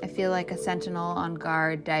 I feel like a sentinel on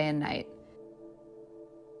guard day and night."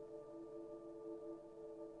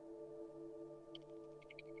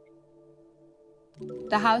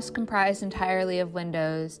 The house, comprised entirely of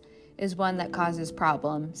windows, is one that causes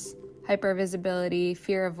problems. Hypervisibility,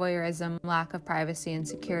 fear of voyeurism, lack of privacy and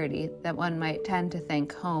security that one might tend to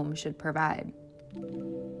think home should provide.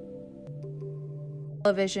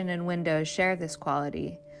 Television and windows share this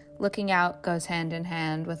quality. Looking out goes hand in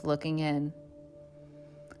hand with looking in.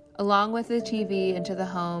 Along with the TV into the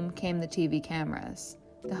home came the TV cameras.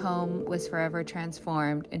 The home was forever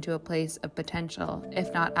transformed into a place of potential,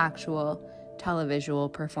 if not actual,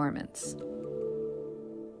 televisual performance.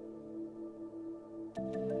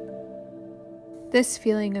 This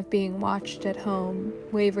feeling of being watched at home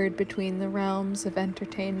wavered between the realms of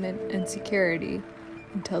entertainment and security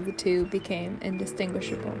until the two became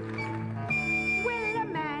indistinguishable. Well, a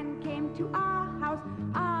man came to our house,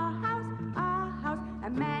 our house, our house. A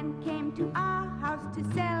man came to our house to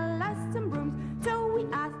sell us some brooms. So we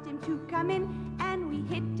asked him to come in, and we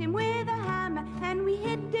hit him with a hammer, and we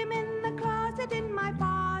hid him in the closet in my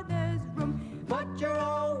father's room. But you're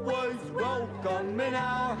always welcome in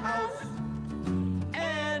our house,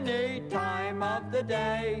 any time of the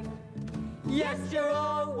day. Yes, you're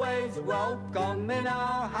always welcome in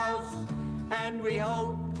our house, and we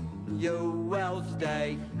hope you will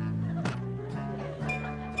stay.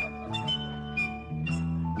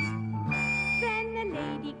 Then a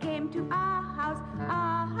lady came to our house,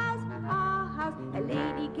 our house, our house. A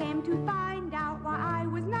lady came to find out why I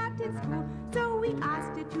was not in school. So we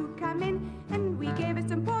asked her to come in, and we gave her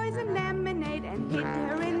some poison lemonade and hid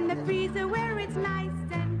her in the freezer where it's nice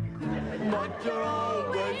and cool. But you're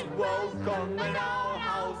always welcome in our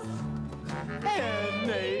house,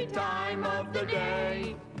 any time of the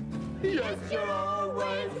day. Yes, you're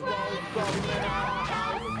always welcome in our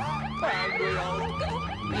house, and we hope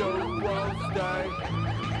you will stay.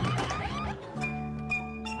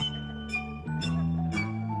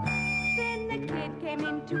 Then the kid came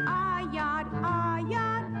into our yard, our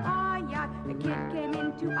yard, our yard. The kid came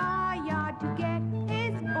into our yard to get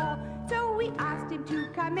his ball. So we asked him to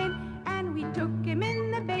come in, and we took him in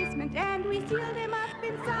the basement, and we sealed him up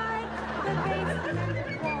inside the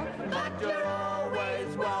basement wall. But you're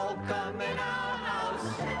always welcome in our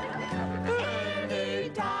house, any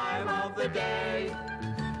time of the day.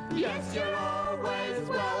 Yes, you're always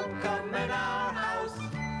welcome in our house,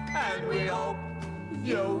 and we hope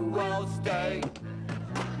you will stay.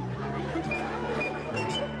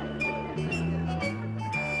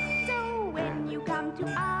 So when you come to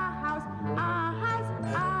our house, our house,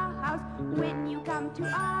 our house, when you come to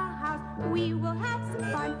our house, we will have some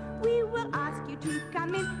fun. We will ask you to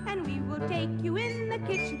come in, and we will take you in the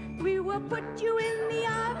kitchen. We will put you in the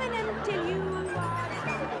oven until you are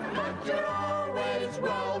done. But you're always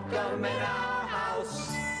welcome in our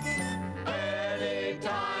house, any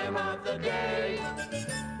time of the day.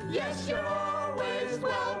 Yes, you're always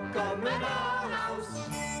welcome in our house,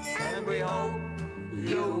 and we hope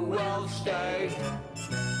you will stay.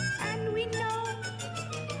 And we know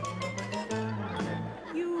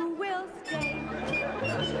you will stay.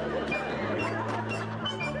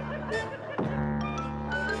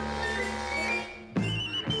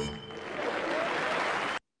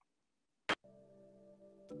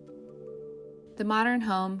 The modern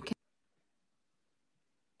home can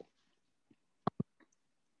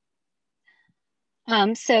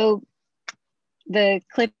So the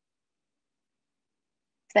clip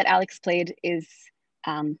that Alex played is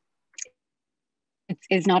not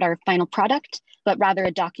our final product, but rather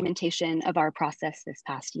a documentation of our process this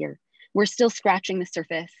past year. We're still scratching the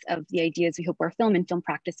surface of the ideas we hope our film and film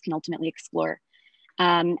practice can ultimately explore.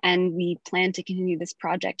 And we plan to continue this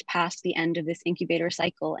project past the end of this incubator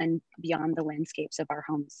cycle and beyond the landscapes of our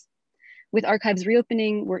homes. With archives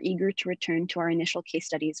reopening, we're eager to return to our initial case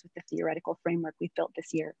studies with the theoretical framework we've built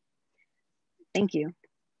this year. Thank you.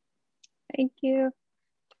 Thank you.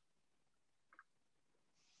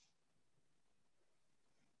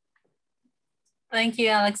 Thank you,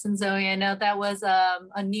 Alex and Zoe. I know that was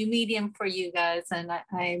a new medium for you guys, and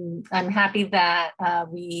I'm happy that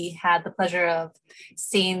we had the pleasure of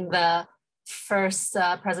seeing the first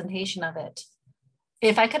presentation of it.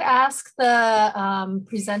 If I could ask the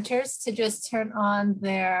presenters to just turn on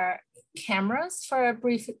their cameras for a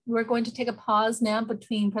brief, we're going to take a pause now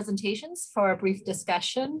between presentations for a brief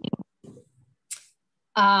discussion.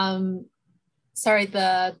 Sorry,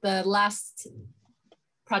 the last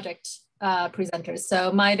project presenters.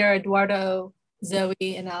 So Maida, Eduardo, Zoe,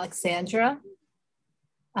 and Alexandra.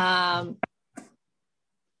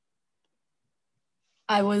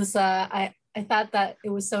 I thought that it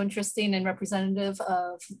was so interesting and representative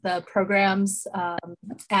of the programs at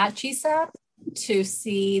GSAPP to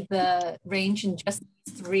see the range in just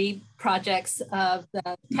 3 projects of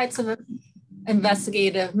the types of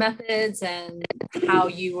investigative methods and how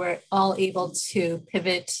you were all able to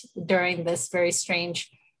pivot during this very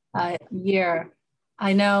strange year.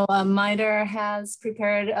 I know Maida has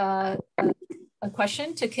prepared a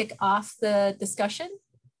question to kick off the discussion.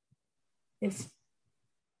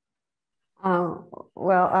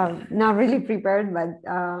 Not really prepared, but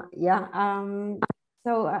yeah.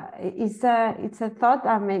 It's a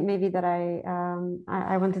thought maybe that I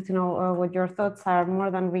wanted to know what your thoughts are,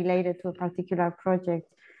 more than related to a particular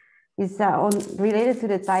project. It's related to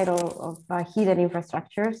the title of hidden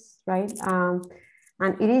infrastructures, right?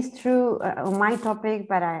 And it is true on my topic,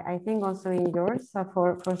 but I think also in yours,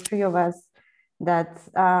 for 3 of us, that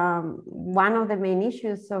one of the main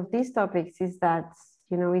issues of these topics is that,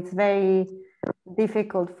 you know, it's very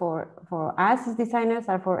difficult for us as designers,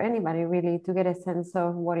 or for anybody really, to get a sense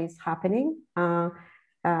of what is happening.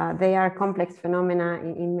 They are complex phenomena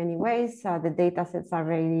in many ways. The data sets are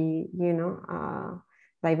very, you know,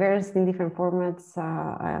 diverse in different formats.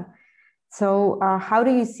 So how do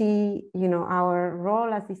you see, you know, our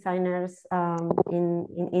role as designers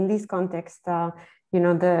in this context? You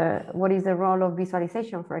know, what is the role of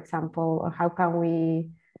visualization, for example? Or how can we,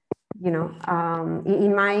 you know,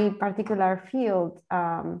 in my particular field,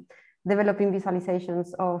 developing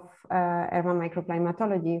visualizations of urban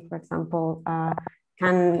microclimatology, for example,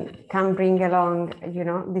 can bring along, you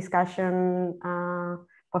know, discussion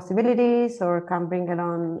possibilities, or can bring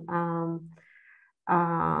along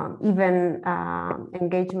even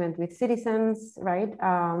engagement with citizens, right?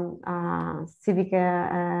 Civic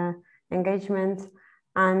engagement.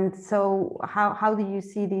 And so how do you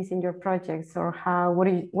see this in your projects, or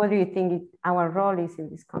what do you think our role is in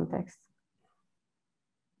this context?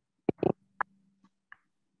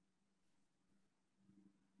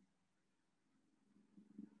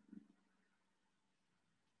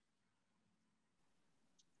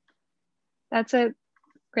 That's a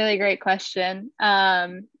really great question.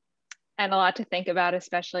 a lot to think about,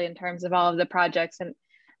 especially in terms of all of the projects.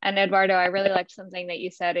 And Eduardo, I really liked something that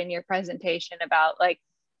you said in your presentation about like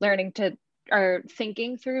learning to, or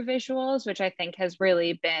thinking through visuals, which I think has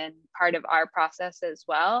really been part of our process as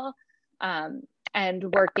well.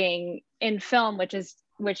 And working in film, which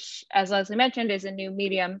as Leslie mentioned, is a new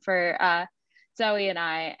medium for Zoe and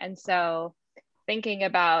I. And so thinking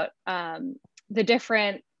about the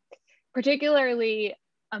different, particularly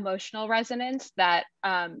emotional resonance that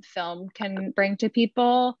film can bring to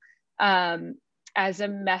people as a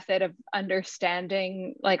method of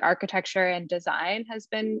understanding like architecture and design has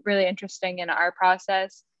been really interesting in our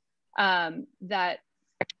process. That,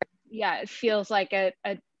 yeah, it feels like a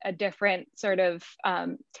different sort of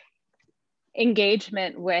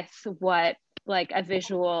engagement with what like a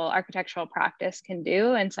visual architectural practice can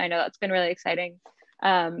do. And so I know that's been really exciting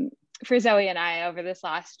for Zoe and I over this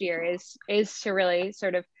last year is to really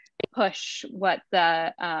sort of push what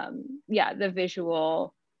the the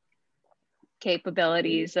visual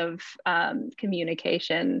capabilities of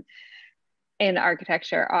communication in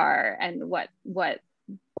architecture are, and what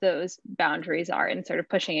those boundaries are, and sort of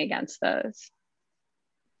pushing against those.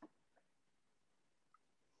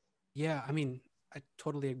 Yeah, I mean, I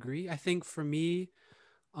totally agree. I think for me,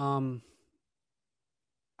 I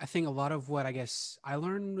think a lot of what I guess I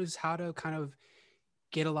learned was how to kind of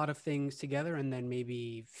get a lot of things together and then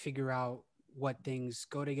maybe figure out what things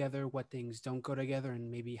go together, what things don't go together, and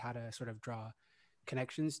maybe how to sort of draw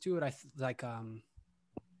connections to it. I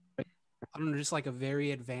don't know, just like a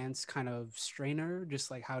very advanced kind of strainer, just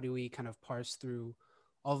like how do we kind of parse through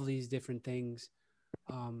all of these different things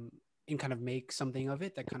and kind of make something of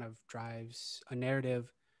it that kind of drives a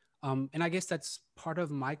narrative. And I guess that's part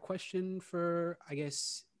of my question for, I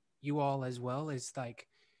guess, you all as well, is like,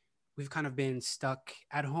 we've kind of been stuck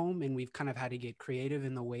at home and we've kind of had to get creative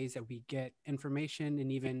in the ways that we get information,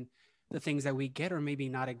 and even the things that we get are maybe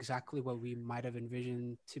not exactly what we might have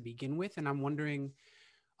envisioned to begin with. And I'm wondering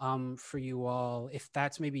for you all, if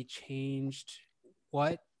that's maybe changed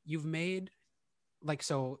what you've made. Like,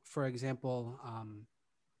 so for example,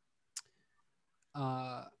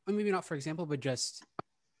 maybe not for example, but just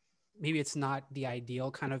maybe it's not the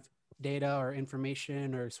ideal kind of data or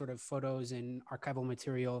information or sort of photos and archival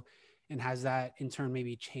material, and has that in turn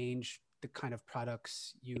maybe changed the kind of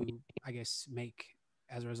products you, I guess, make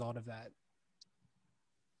as a result of that?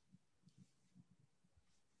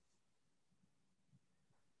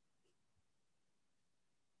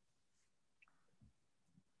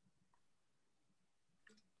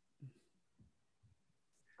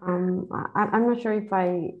 I'm not sure if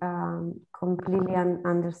I completely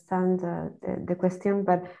understand the question,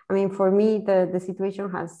 but I mean, for me, the situation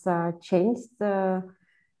has changed the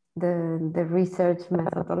research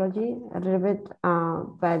methodology a little bit,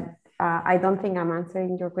 but I don't think I'm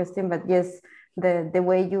answering your question. But yes, the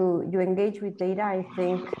way you engage with data, I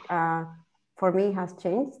think for me has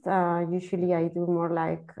changed. Usually, I do more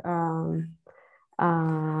like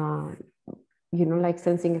like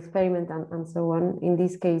sensing experiment and so on. In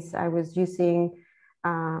this case, I was using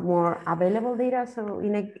more available data. So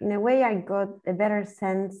in a way, I got a better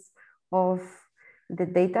sense of the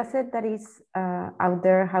data set that is out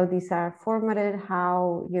there, how these are formatted,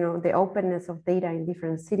 how, the openness of data in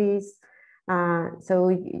different cities. So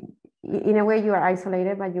in a way, you are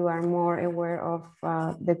isolated, but you are more aware of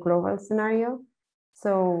the global scenario.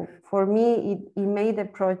 So for me, it made the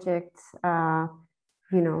project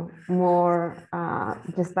more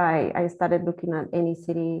just by I started looking at any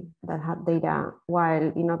city that had data,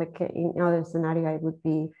 while in other scenario I would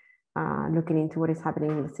be looking into what is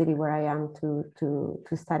happening in the city where I am to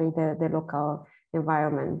study the local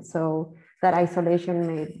environment. So that isolation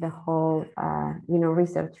made the whole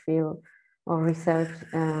research field or research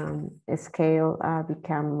scale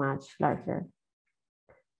become much larger.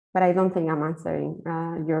 But I don't think I'm answering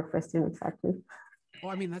your question exactly.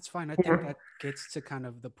 Well, I mean, that's fine. I think that gets to kind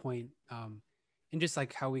of the point, and just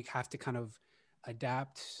like how we have to kind of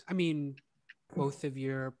adapt. I mean, both of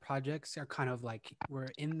your projects are kind of like we're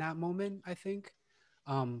in that moment, I think.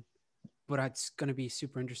 But it's going to be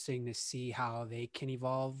super interesting to see how they can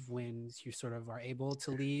evolve when you sort of are able to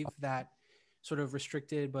leave that sort of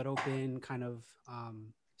restricted but open kind of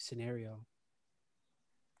scenario.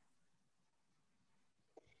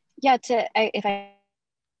 Yeah, if I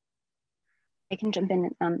can jump in,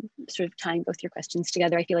 sort of tying both your questions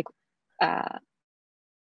together. I feel like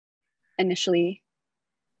initially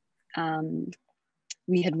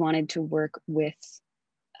we had wanted to work with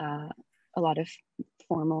a lot of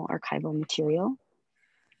formal archival material,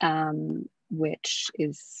 which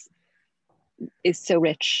is so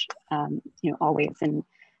rich, always, and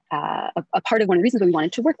a part of one of the reasons why we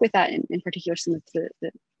wanted to work with that, in particular some of the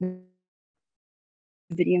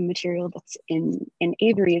video material that's in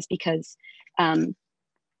Avery, is because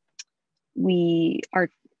our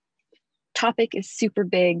topic is super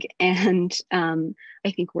big, and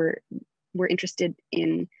I think we're interested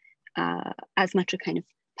in as much a kind of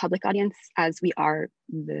public audience as we are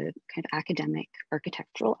the kind of academic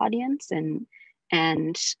architectural audience,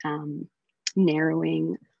 and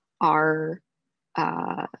narrowing our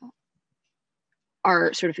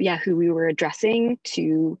sort of, who we were addressing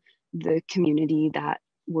to the community that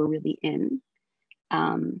we're really in.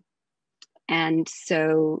 And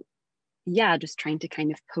so, just trying to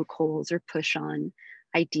kind of poke holes or push on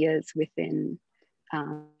ideas within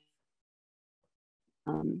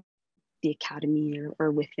the academy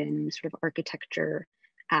or within sort of architecture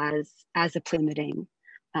as a limiting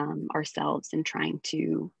ourselves, and trying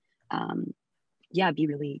to be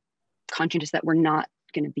really conscientious that we're not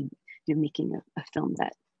going to be making a film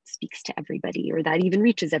that speaks to everybody or that even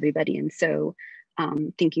reaches everybody. And so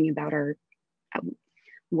thinking about our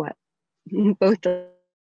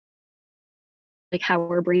how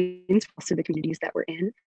our brains, also the communities that we're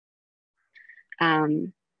in,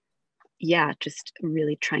 just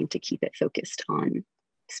really trying to keep it focused on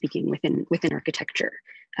speaking within architecture.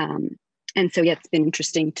 And so it's been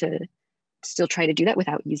interesting to still try to do that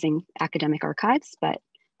without using academic archives, but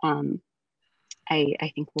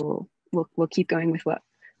I think we'll keep going with what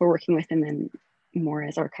we're working with, and then more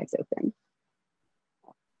as archives open.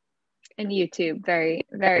 And YouTube, very,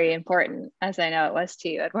 very important, as I know it was to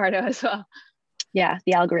you, Eduardo, as well. Yeah,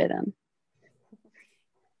 the algorithm.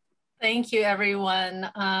 Thank you, everyone.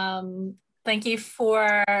 Thank you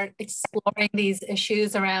for exploring these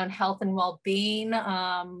issues around health and well-being.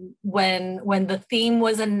 When the theme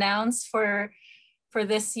was announced for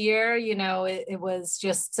this year, it was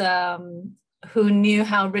just who knew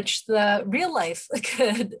how rich the real life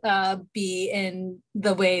could be in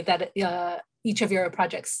the way that each of your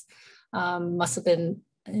projects must have been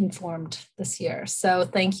informed this year. So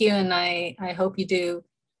thank you, and I hope you do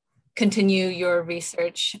continue your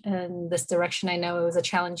research in this direction. I know it was a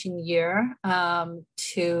challenging year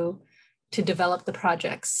to develop the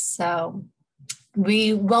projects. So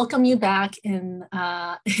we welcome you back in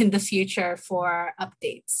the future for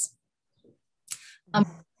updates.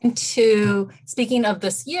 Speaking of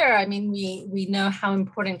this year, I mean, we know how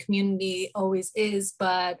important community always is,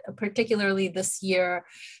 but particularly this year,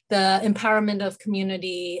 the empowerment of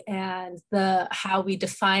community and how we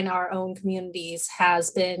define our own communities has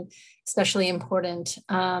been especially important.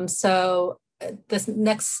 So this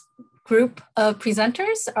next group of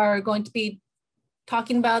presenters are going to be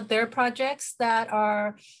talking about their projects that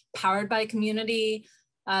are powered by community,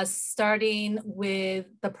 starting with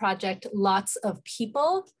the project Lots of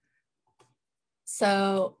People.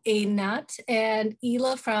 So Einat and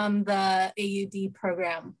Yile from the AUD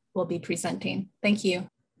program will be presenting. Thank you.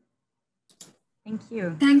 Thank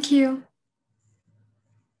you. Thank you.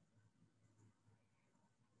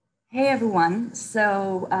 Hey everyone,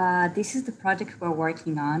 so this is the project we're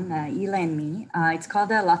working on, Yile and me. It's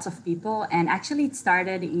called Lots of People, and actually it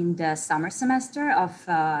started in the summer semester of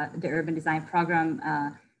the urban design program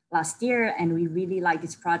last year, and we really like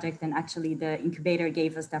this project, and actually the incubator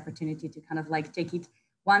gave us the opportunity to kind of like take it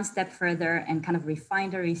one step further and kind of refine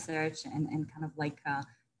the research and kind of like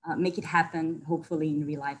make it happen, hopefully in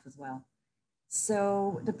real life as well.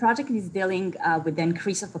 So the project is dealing with the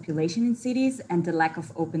increase of population in cities and the lack of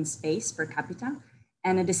open space per capita.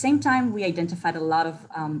 And at the same time, we identified a lot of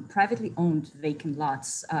privately owned vacant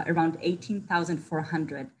lots, around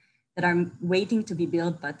 18,400 that are waiting to be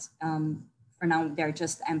built, but for now they're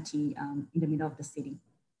just empty in the middle of the city.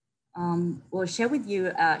 We'll share with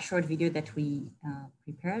you a short video that we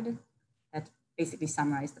prepared that basically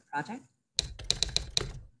summarized the project.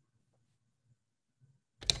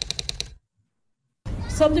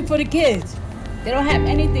 Something for the kids. They don't have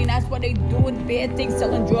anything. That's why they doing bad things,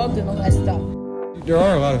 selling drugs and all that stuff. There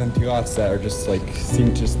are a lot of empty lots that are just like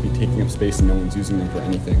seem to just be taking up space and no one's using them for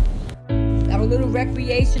anything. Have a little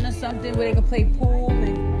recreation or something where they can play pool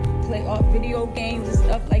and play video games and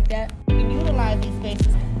stuff like that. We can utilize these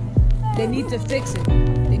spaces. They need to fix it.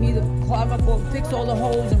 They need to clog up or fix all the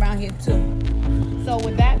holes around here too. So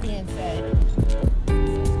with that being said,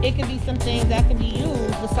 it could be some things that can be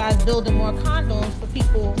used besides building more condos for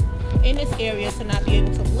people in this area to not be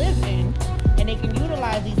able to live in. And they can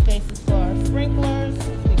utilize these spaces for sprinklers,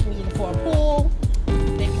 they can use it for a pool,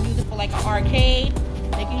 they can use it for like an arcade,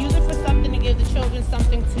 they can use it for something to give the children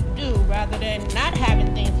something to do rather than not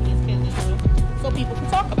having things for these kids to do so people can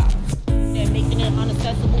talk about them. They're making it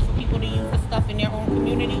unaccessible for people to use the stuff in their own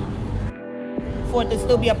community. for it to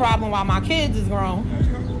still be a problem while my kids is grown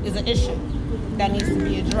is an issue that needs to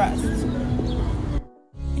be addressed.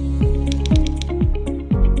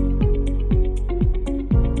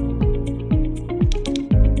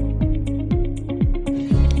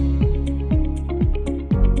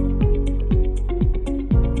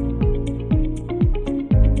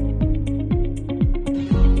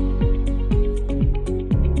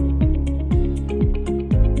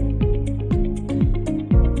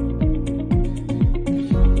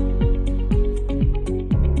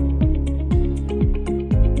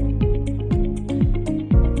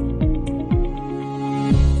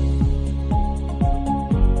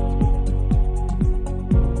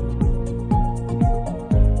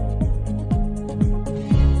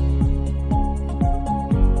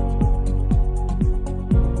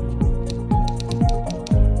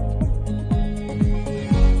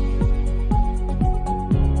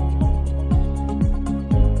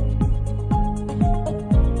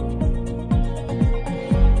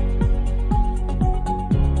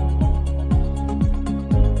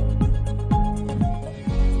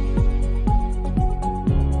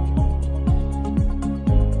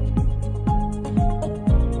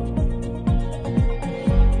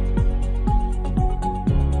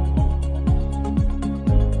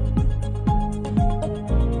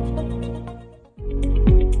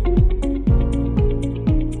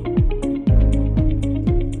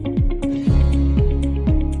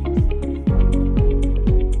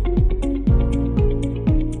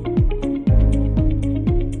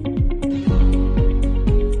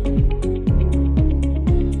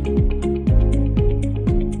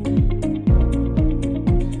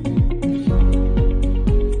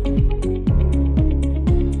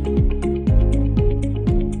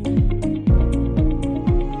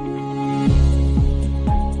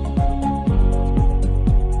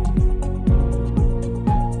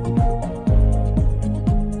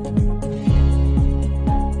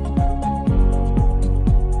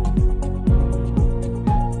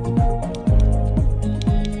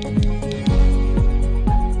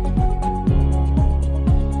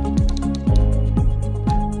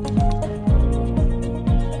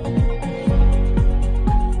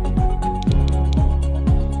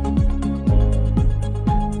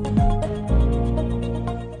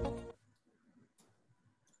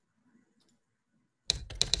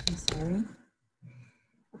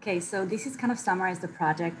 Okay, so this is kind of summarize the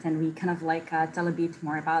project, and we kind of like tell a bit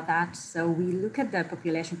more about that. So we look at the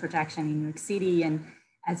population projection in New York City, and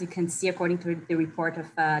as you can see, according to the report of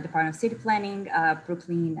Department of City Planning,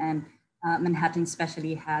 Brooklyn and Manhattan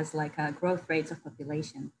especially has like growth rates of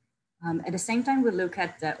population. At the same time, we look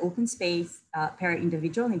at the open space per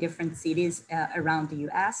individual in different cities around the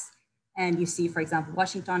US. And you see, for example,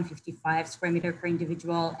 Washington, 55 square meter per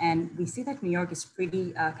individual. And we see that New York is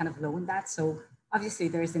pretty kind of low in that. So obviously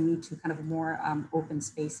there is a need to kind of more open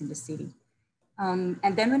space in the city.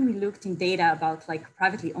 And then when we looked in data about like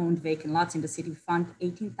privately owned vacant lots in the city, we found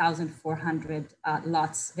 18,400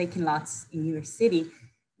 lots, vacant lots in New York City,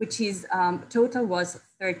 which is total was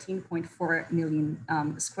 13.4 million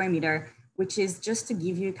square meter, which is, just to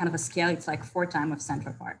give you kind of a scale, it's like 4 times of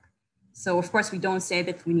Central Park. So of course we don't say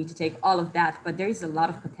that we need to take all of that, but there is a lot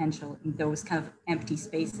of potential in those kind of empty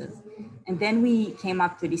spaces. And then we came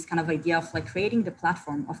up to this kind of idea of like creating the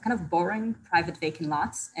platform of kind of borrowing private vacant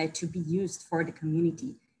lots to be used for the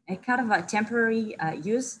community, and kind of a temporary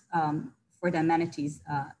use for the amenities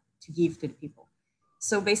to give to the people.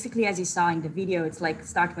 So basically, as you saw in the video, it's like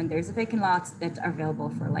start when there's a vacant lots that are available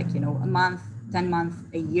for like, you know, a month, 10 months,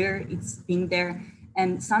 a year, it's being there.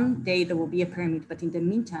 And someday there will be a permit, but in the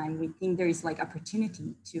meantime, we think there is like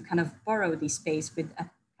opportunity to kind of borrow this space with a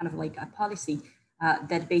kind of like a policy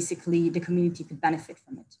that basically the community could benefit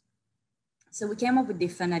from it. So we came up with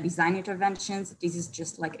different design interventions. This is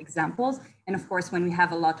just like examples. And of course, when we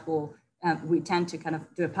have a lot, we tend to kind of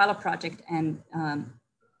do a pilot project and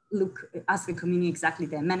ask the community exactly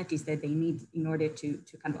the amenities that they need in order to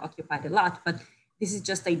kind of occupy the lot. But this is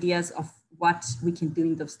just ideas of what we can do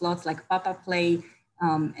in those lots, like pop-up play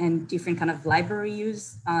and different kind of library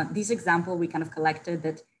use. This example we kind of collected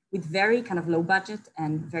that with very kind of low budget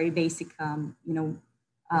and very basic,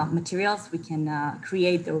 materials, we can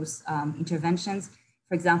create those interventions.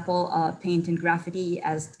 For example, paint and graffiti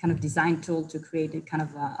as kind of design tool to create a kind of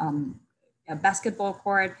a basketball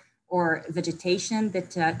court, or vegetation that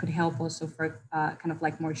could help also for kind of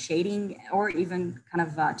like more shading, or even kind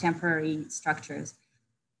of temporary structures.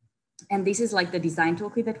 And this is like the design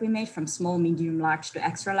toolkit that we made, from small, medium, large to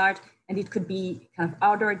extra large. And it could be kind of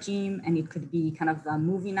outdoor gym, and it could be kind of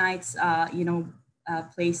movie nights,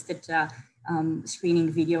 place that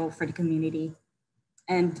screening video for the community.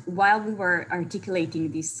 And while we were articulating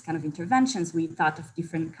these kind of interventions, we thought of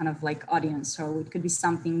different kind of like audience. So it could be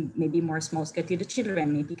something maybe more small scale to the children,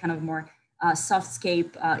 maybe kind of more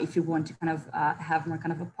softscape if you want to kind of have more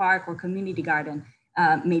kind of a park or community garden,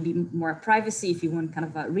 maybe more privacy if you want kind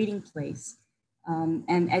of a reading place.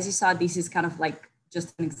 And as you saw, this is kind of like just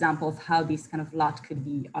an example of how this kind of lot could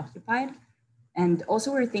be occupied. And also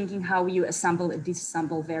we're thinking how you assemble and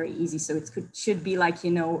disassemble very easy. So it should be like,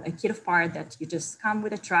 you know, a kit of part that you just come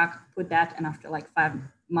with a truck, put that, and after like 5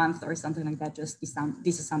 months or something like that, just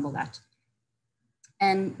disassemble that.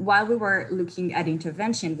 And while we were looking at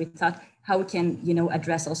intervention, we thought how we can, you know,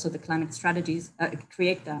 address also the climate strategies,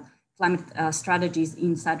 create the climate strategies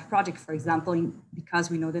inside the project, for example, because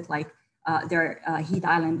we know that like their heat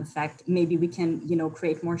island effect, maybe we can, you know,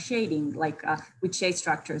 create more shading, like with shade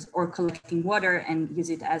structures, or collecting water and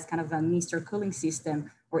use it as kind of a mist or cooling system,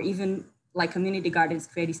 or even like community gardens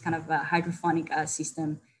create this kind of a hydroponic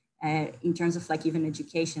system in terms of like even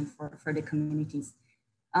education for the communities.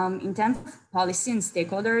 In terms of policy and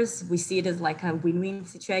stakeholders, we see it as like a win-win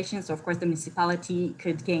situation. So of course the municipality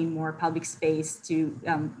could gain more public space to,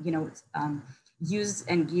 you know, use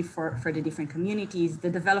and give for the different communities. The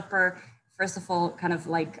developer, first of all, kind of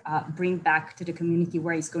like bring back to the community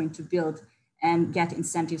where he's going to build and get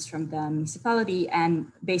incentives from the municipality,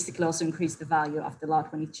 and basically also increase the value of the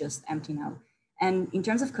lot when it's just empty now. And in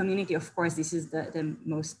terms of community, of course, this is the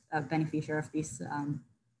most beneficiary of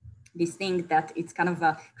this thing, that it's kind of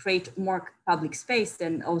create more public space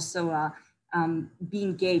and also be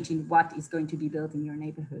engaged in what is going to be built in your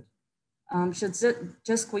neighborhood. So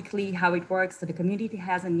just quickly how it works. So the community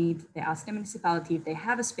has a need, they ask the municipality if they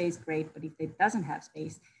have a space, great, but if they doesn't have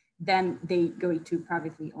space, then they go to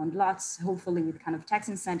privately owned lots, hopefully with kind of tax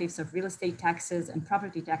incentives of real estate taxes and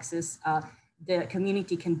property taxes. The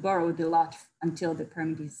community can borrow the lot until the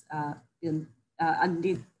permit is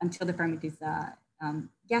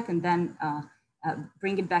get, and then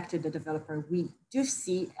bring it back to the developer. We do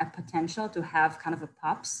see a potential to have kind of a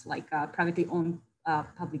POPs, like privately owned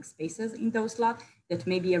public spaces in those lots, that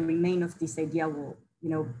maybe a remain of this idea will, you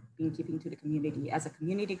know, be in keeping to the community as a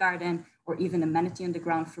community garden or even amenity on the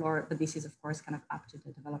ground floor, but this is of course kind of up to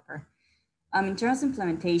the developer. In terms of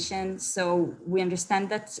implementation, so we understand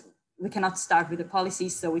that we cannot start with the policy,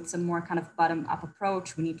 so it's a more kind of bottom-up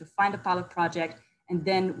approach. We need to find a pilot project, and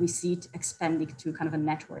then we see it expanding to kind of a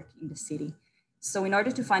network in the city. So in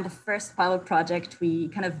order to find the first pilot project, we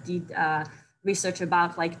kind of did research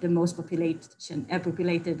about like the most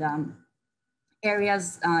populated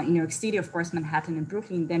areas in New York City, of course, Manhattan and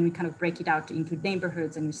Brooklyn. Then we kind of break it out into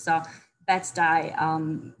neighborhoods, and we saw Bed-Stuy,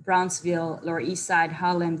 Brownsville, Lower East Side,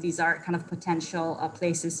 Harlem. These are kind of potential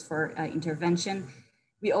places for intervention.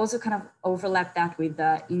 We also kind of overlap that with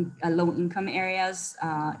low-income areas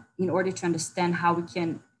in order to understand how we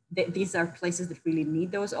can, these are places that really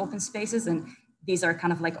need those open spaces, and these are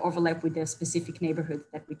kind of like overlap with the specific neighborhoods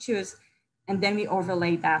that we choose. And then we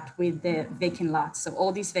overlay that with the vacant lots. So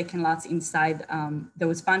all these vacant lots inside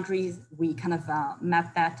those boundaries, we kind of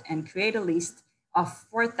map that and create a list of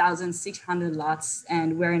 4,600 lots.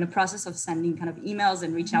 And we're in a process of sending kind of emails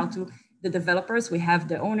and reach out to the developers. We have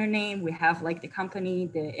the owner name, we have like the company,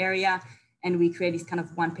 the area, and we create this kind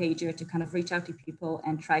of one pager to kind of reach out to people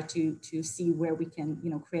and try to see where we can, you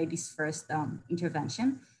know, create this first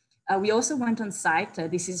intervention. We also went on site.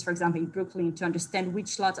 This is, for example, in Brooklyn, to understand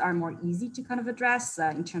which lots are more easy to kind of address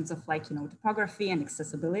in terms of like, you know, topography and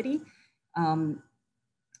accessibility. And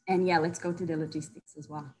yeah, let's go to the logistics as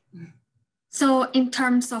well. So in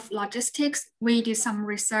terms of logistics, we did some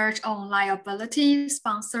research on liability,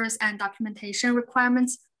 sponsors, and documentation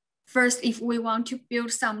requirements. First, if we want to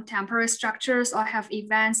build some temporary structures or have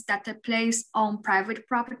events that take place on private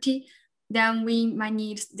property, then we might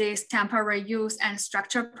need this temporary use and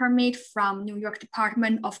structure permit from New York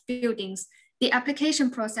Department of Buildings. The application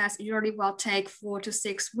process usually will take 4 to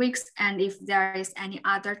 6 weeks. And if there is any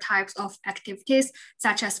other types of activities,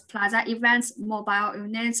 such as plaza events, mobile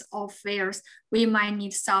units, or fairs, we might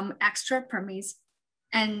need some extra permits.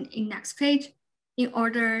 And in next page, in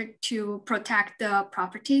order to protect the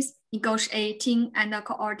properties, negotiating and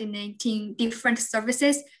coordinating different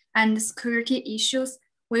services and security issues,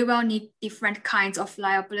 we will need different kinds of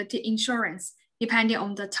liability insurance, depending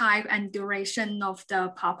on the type and duration of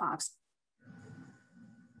the pop-ups.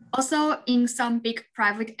 Also, in some big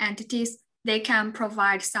private entities, they can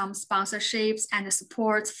provide some sponsorships and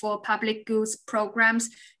supports for public goods programs.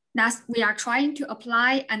 Thus, we are trying to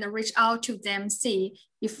apply and reach out to them, see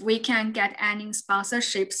if we can get any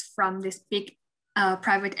sponsorships from these big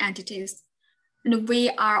private entities. And we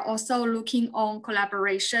are also looking on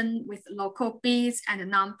collaboration with local bees and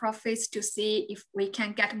nonprofits to see if we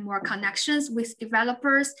can get more connections with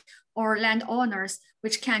developers or landowners,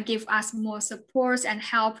 which can give us more support and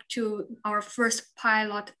help to our first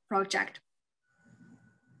pilot project.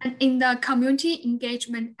 And in the community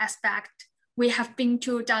engagement aspect, we have been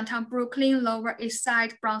to downtown Brooklyn, Lower East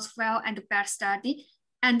Side, Brownsville, and Bed-Stuy,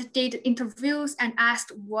 and did interviews and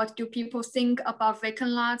asked what do people think about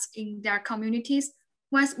vacant lots in their communities.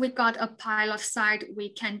 Once we got a pilot site, we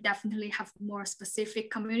can definitely have more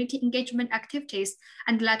specific community engagement activities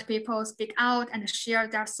and let people speak out and share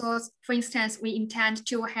their thoughts. For instance, we intend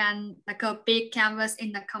to hang like a big canvas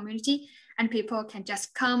in the community, and people can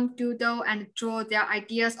just come, doodle, and draw their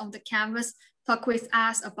ideas on the canvas, talk with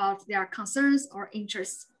us about their concerns or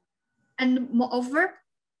interests. And moreover,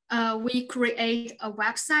 we create a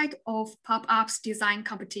website of pop-ups design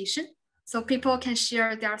competition. So people can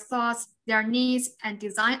share their thoughts, their needs, and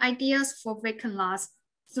design ideas for vacant lots.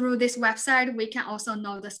 Through this website, we can also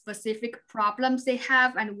know the specific problems they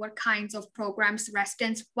have and what kinds of programs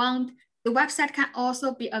residents want. The website can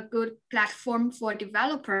also be a good platform for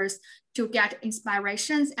developers to get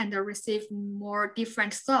inspirations and receive more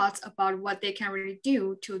different thoughts about what they can really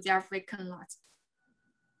do to their vacant lots.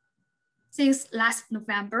 Since last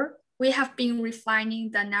November, we have been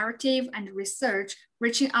refining the narrative and research,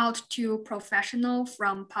 reaching out to professionals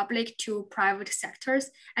from public to private sectors.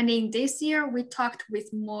 And in this year, we talked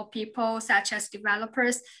with more people such as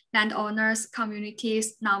developers, landowners,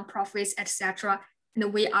 communities, nonprofits, etc.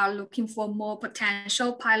 And we are looking for more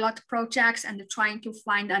potential pilot projects and trying to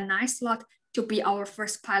find a nice lot to be our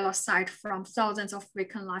first pilot site from thousands of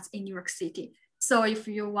vacant lots in New York City. So if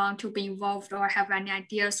you want to be involved or have any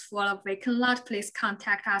ideas for a vacant lot, please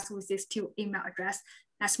contact us with these two email addresses.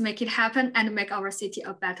 Let's make it happen and make our city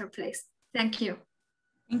a better place. Thank you.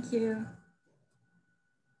 Thank you.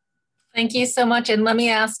 Thank you so much. And let me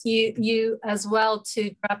ask you as well to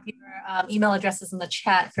drop your email addresses in the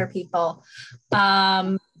chat for people.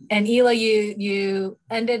 And Yile, you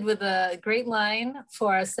ended with a great line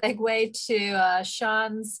for a segue to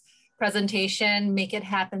Sean's presentation,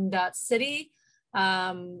 makeithappen.city.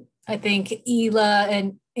 I think Yile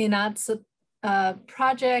and Einat's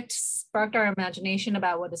project sparked our imagination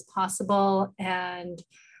about what is possible. And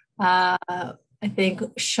I think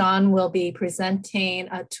Sean will be presenting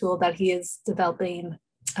a tool that he is developing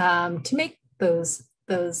to make those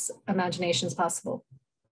imaginations possible.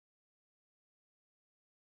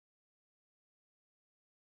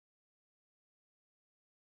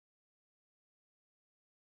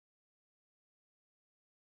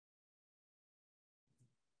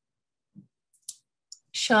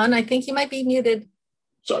 Sean, I think you might be muted.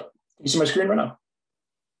 Sorry, can you see my screen right now?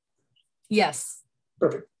 Yes.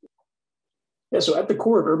 Perfect. Yeah, so at the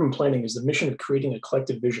core of urban planning is the mission of creating a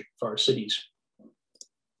collective vision for our cities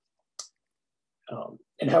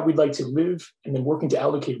and how we'd like to live, and then working to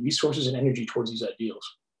allocate resources and energy towards these ideals.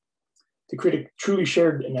 To create a truly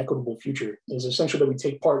shared and equitable future, it is essential that we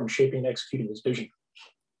take part in shaping and executing this vision.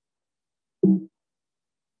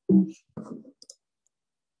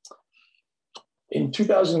 In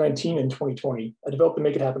 2019 and 2020, I developed the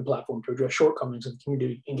Make It Happen platform to address shortcomings in the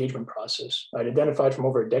community engagement process I'd identified from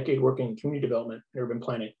over a decade working in community development and urban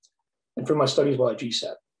planning, and from my studies while at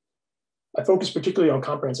GSAPP. I focused particularly on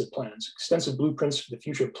comprehensive plans, extensive blueprints for the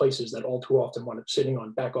future of places that all too often wind up sitting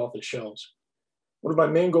on back office shelves. One of my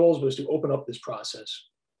main goals was to open up this process,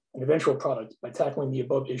 an eventual product, by tackling the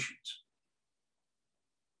above issues.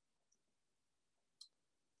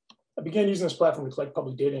 I began using this platform to collect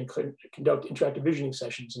public data and conduct interactive visioning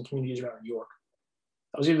sessions in communities around New York.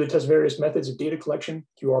 I was able to test various methods of data collection,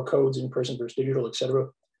 QR codes, in-person versus digital, et cetera,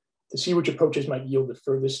 to see which approaches might yield the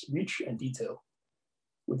furthest reach and detail.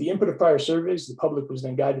 With the input of prior surveys, the public was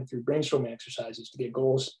then guided through brainstorming exercises to get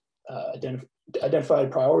goals, identified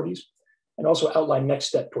priorities, and also outline next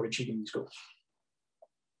step toward achieving these goals.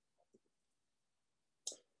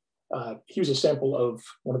 Here's a sample of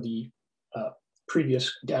one of the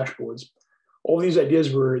previous dashboards. All these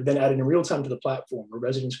ideas were then added in real time to the platform, where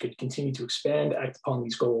residents could continue to expand, act upon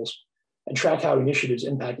these goals, and track how initiatives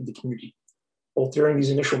impacted the community, both during these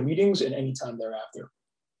initial meetings and any time thereafter.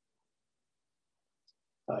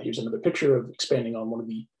 Here's another picture of expanding on one of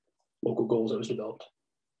the local goals that was developed.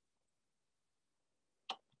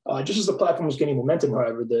 Just as the platform was gaining momentum,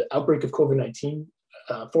 however, the outbreak of COVID-19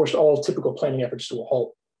 forced all typical planning efforts to a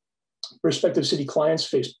halt. Prospective city clients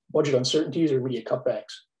faced budget uncertainties or immediate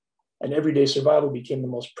cutbacks, and everyday survival became the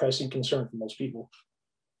most pressing concern for most people.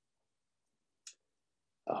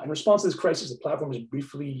 In response to this crisis, the platform was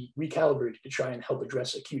briefly recalibrated to try and help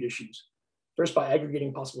address acute issues. First, by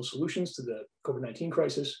aggregating possible solutions to the COVID-19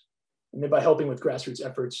 crisis, and then by helping with grassroots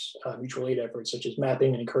efforts, mutual aid efforts, such as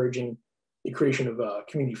mapping and encouraging the creation of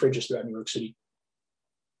community fridges throughout New York City.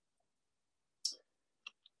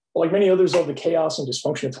 Like many others, all the chaos and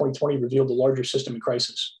dysfunction of 2020 revealed a larger system in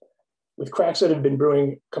crisis, with cracks that have been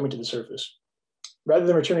brewing coming to the surface. Rather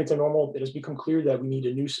than returning to normal, it has become clear that we need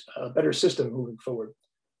a new, better system moving forward,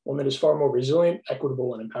 one that is far more resilient,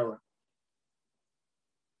 equitable, and empowering.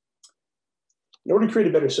 In order to create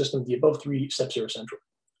a better system, the above 3 steps are essential.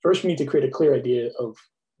 First, we need to create a clear idea of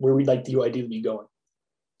where we'd like the ideally be going.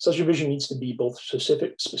 Such a vision needs to be both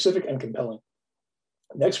specific and compelling.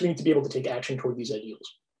 Next, we need to be able to take action toward these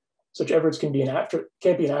ideals. Such efforts can't be an afterthought,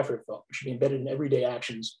 but should be embedded in everyday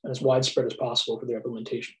actions and as widespread as possible for their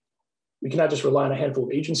implementation. We cannot just rely on a handful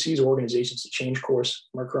of agencies or organizations to change course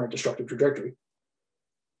from our current destructive trajectory.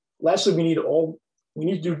 Lastly, we need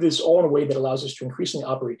to do this all in a way that allows us to increasingly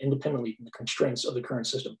operate independently from the constraints of the current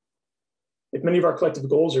system. If many of our collective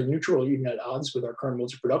goals are neutral or even at odds with our current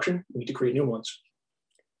modes of production, we need to create new ones.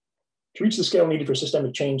 To reach the scale needed for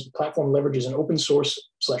systemic change, the platform leverages an open source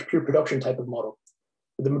 / peer production type of model,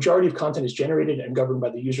 where the majority of content is generated and governed by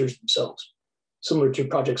the users themselves, similar to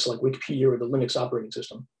projects like Wikipedia or the Linux operating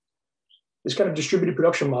system. This kind of distributed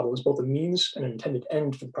production model is both a means and an intended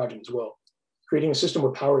end for the project as well, creating a system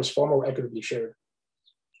where power is far more equitably shared.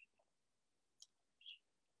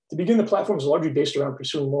 To begin, the platform is largely based around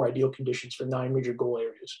pursuing more ideal conditions for 9 major goal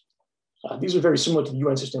areas. These are very similar to the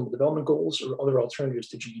UN Sustainable Development Goals or other alternatives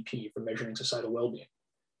to GDP for measuring societal well-being.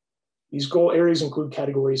 These goal areas include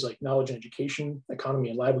categories like knowledge and education, economy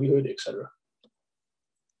and livelihood, etc.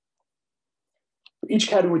 For each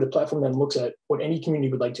category, the platform then looks at what any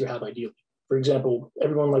community would like to have ideally. For example,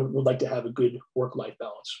 everyone would like to have a good work-life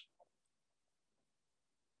balance.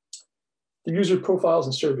 The user profiles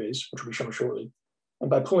and surveys, which will be shown shortly, and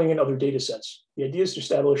by pulling in other data sets, the idea is to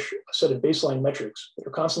establish a set of baseline metrics that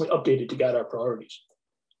are constantly updated to guide our priorities,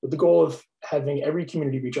 with the goal of having every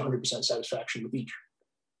community reach 100% satisfaction with each.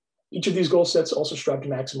 Each of these goal sets also strive to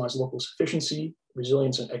maximize local sufficiency,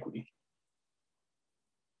 resilience, and equity.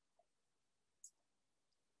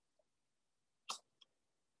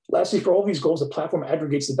 Lastly, for all these goals, the platform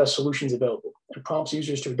aggregates the best solutions available and prompts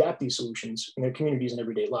users to adapt these solutions in their communities and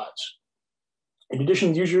everyday lives. In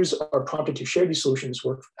addition, users are prompted to share these solutions,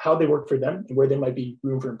 how they work for them, and where there might be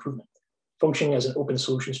room for improvement, functioning as an open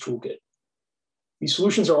solutions toolkit. These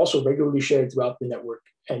solutions are also regularly shared throughout the network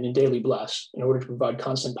and in daily blasts in order to provide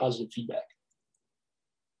constant positive feedback.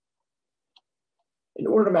 In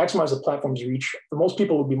order to maximize the platform's reach, for most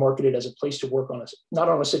people, it would be marketed as a place to work on, not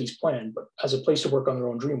on a city's plan, but as a place to work on their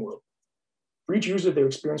own dream world. For each user, their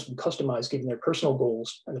experience will be customized given their personal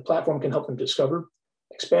goals, and the platform can help them discover,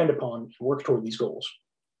 expand upon, and work toward these goals.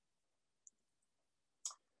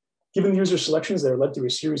 Given the user selections, they are led through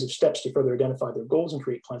a series of steps to further identify their goals and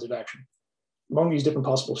create plans of action. Among these different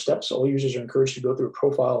possible steps, all users are encouraged to go through a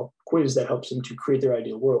profile quiz that helps them to create their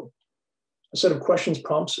ideal world. A set of questions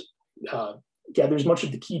prompts gathers much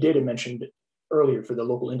of the key data mentioned earlier for the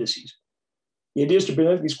local indices. The idea is to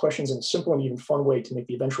present these questions in a simple and even fun way to make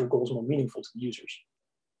the eventual goals more meaningful to the users.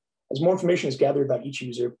 As more information is gathered about each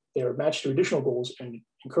user, they are matched to additional goals and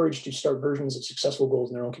encouraged to start versions of successful goals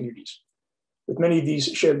in their own communities, with many of these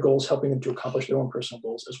shared goals helping them to accomplish their own personal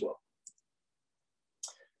goals as well.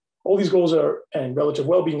 All these goals and relative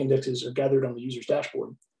well-being indexes are gathered on the user's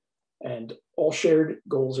dashboard, and all shared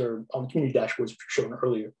goals are on the community dashboards shown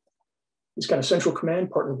earlier. This kind of central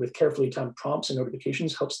command, partnered with carefully timed prompts and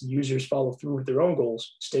notifications, helps the users follow through with their own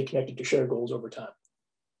goals, stay connected to shared goals over time.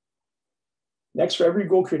 Next, for every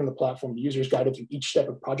goal created on the platform, the user is guided through each step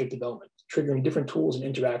of project development, triggering different tools and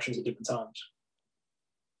interactions at different times.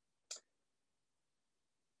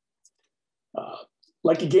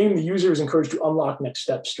 Like a game, the user is encouraged to unlock next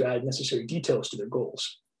steps to add necessary details to their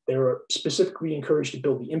goals. They are specifically encouraged to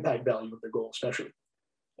build the impact value of their goal,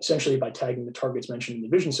 essentially by tagging the targets mentioned in the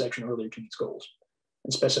vision section earlier to these goals,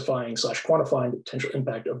 and specifying / quantifying the potential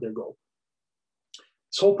impact of their goal.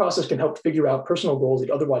 This whole process can help figure out personal goals they'd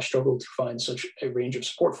otherwise struggle to find such a range of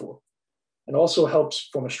support for, and also helps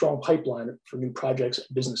form a strong pipeline for new projects and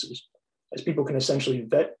businesses, as people can essentially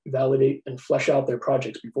vet, validate, and flesh out their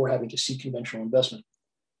projects before having to seek conventional investment.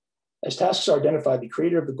 As tasks are identified, the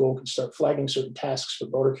creator of the goal can start flagging certain tasks for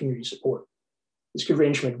broader community support. This could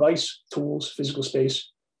range from advice, tools, physical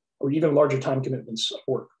space, or even larger time commitments of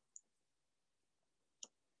work.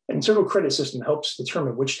 An internal credit system helps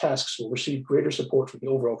determine which tasks will receive greater support from the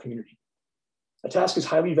overall community. A task is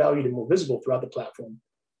highly valued and more visible throughout the platform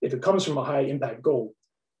if it comes from a high impact goal,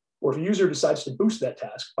 or if a user decides to boost that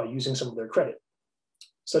task by using some of their credit.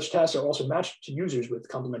 Such tasks are also matched to users with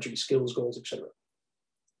complementary skills, goals, etc.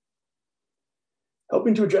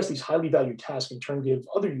 Helping to address these highly valued tasks in turn give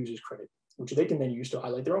other users credit, which they can then use to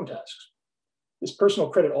highlight their own tasks. This personal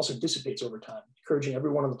credit also dissipates over time, encouraging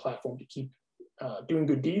everyone on the platform to keep doing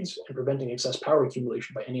good deeds and preventing excess power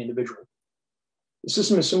accumulation by any individual. The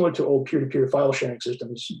system is similar to old peer-to-peer file sharing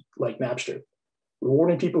systems like Napster,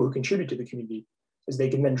 rewarding people who contribute to the community as they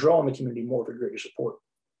can then draw on the community more for greater support.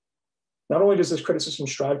 Not only does this credit system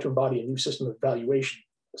strive to embody a new system of valuation,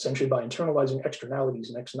 essentially by internalizing externalities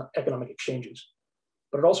and economic exchanges,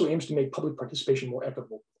 but it also aims to make public participation more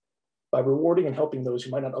equitable by rewarding and helping those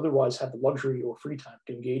who might not otherwise have the luxury or free time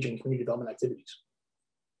to engage in community development activities.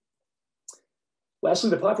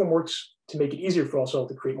 Lastly, the platform works to make it easier for us all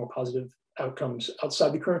to create more positive outcomes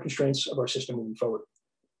outside the current constraints of our system moving forward.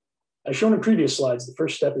 As shown in previous slides, the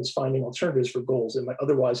first step is finding alternatives for goals that might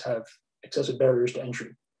otherwise have excessive barriers to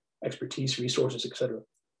entry, expertise, resources, etc.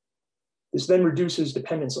 This then reduces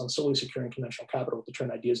dependence on solely securing conventional capital to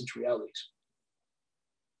turn ideas into realities.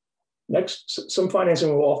 Next, some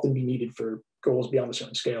financing will often be needed for goals beyond a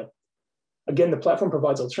certain scale. Again, the platform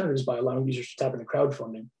provides alternatives by allowing users to tap into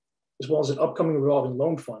crowdfunding, as well as an upcoming revolving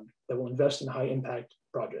loan fund that will invest in high impact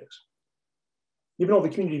projects. Given all the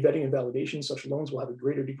community vetting and validation, such loans will have a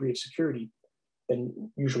greater degree of security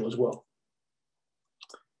than usual as well.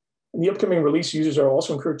 In the upcoming release, users are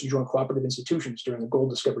also encouraged to join cooperative institutions during the goal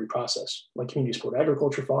discovery process, like community support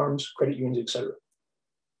agriculture farms, credit unions, etc.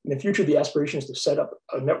 In the future, the aspiration is to set up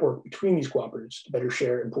a network between these cooperatives to better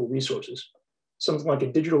share and pool resources, something like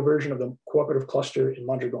a digital version of the cooperative cluster in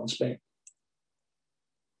Mondragon, Spain.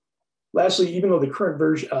 Lastly, even though the current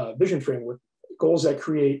vision framework, goals that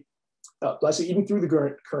create, even through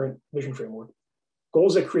the current vision framework,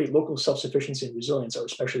 goals that create local self-sufficiency and resilience are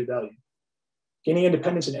especially valued. Gaining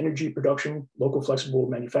independence in energy production, local flexible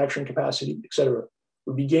manufacturing capacity, etc.,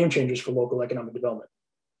 would be game changers for local economic development.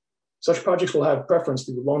 Such projects will have preference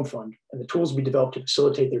through the loan fund, and the tools will be developed to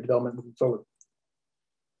facilitate their development moving forward.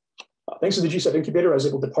 Thanks to the GSAPP Incubator, I was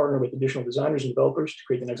able to partner with additional designers and developers to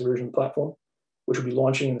create the next version of the platform, which will be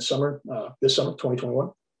launching in the summer, this summer, 2021.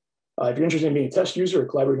 If you're interested in being a test user or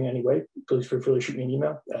collaborating in any way, please feel free to shoot me an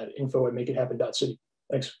email at info@makeithappen.city.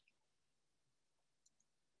 Thanks.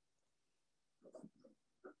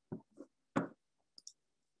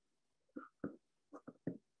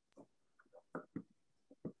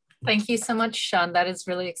 Thank you so much, Sean. That is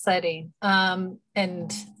really exciting.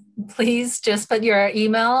 And please just put your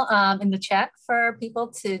email in the chat for people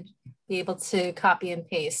to be able to copy and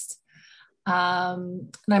paste.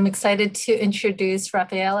 And I'm excited to introduce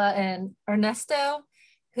Rafaela and Ernesto,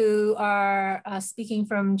 who are speaking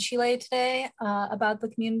from Chile today about the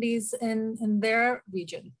communities in their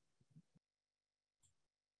region.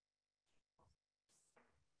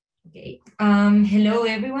 Okay, hello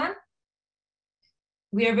everyone.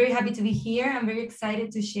 We are very happy to be here. I'm very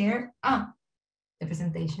excited to share the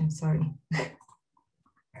presentation, sorry.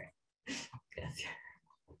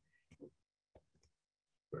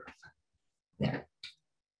 Yeah.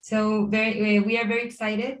 So we are very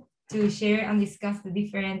excited to share and discuss the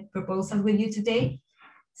different proposals with you today.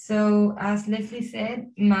 So as Leslie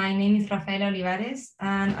said, my name is Rafaela Olivares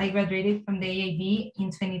and I graduated from the AAD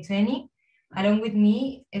in 2020. Along with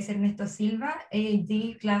me is Ernesto Silva,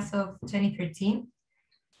 AAD class of 2013.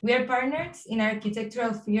 We are partners in an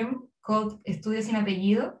architectural firm called Estudios Sin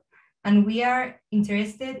Apellido, and we are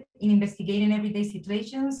interested in investigating everyday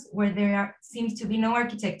situations where there seems to be no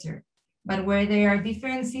architecture, but where there are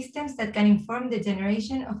different systems that can inform the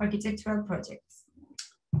generation of architectural projects.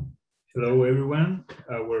 Hello, everyone.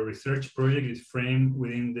 Our research project is framed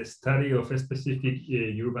within the study of specific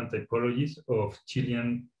urban typologies of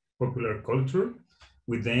Chilean popular culture,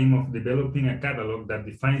 with the aim of developing a catalog that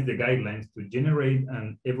defines the guidelines to generate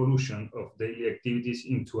an evolution of daily activities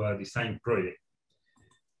into a design project.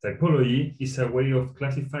 Typology is a way of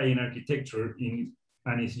classifying architecture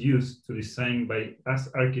and is used to design by us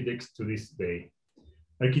architects to this day.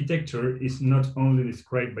 Architecture is not only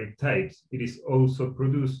described by types, it is also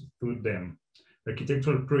produced through them.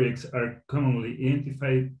 Architectural projects are commonly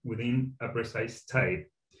identified within a precise type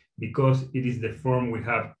because it is the form we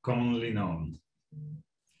have commonly known.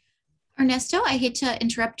 Ernesto, I hate to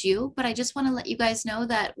interrupt you, but I just want to let you guys know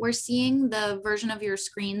that we're seeing the version of your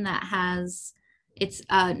screen that has, it's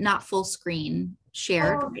not full screen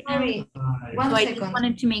shared. Oh, sorry. So I just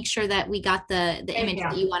wanted to make sure that we got the image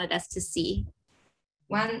that you wanted us to see.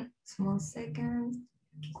 One small second.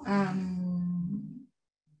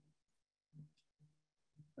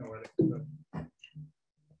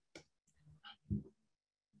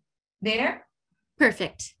 There?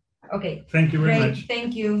 Perfect. Okay. Thank you very Great. much.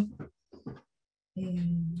 Thank you.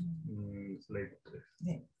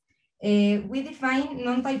 We define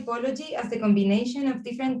non-typology as the combination of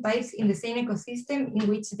different types in the same ecosystem in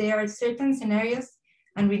which there are certain scenarios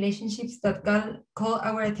and relationships that call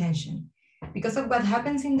our attention because of what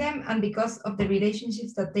happens in them and because of the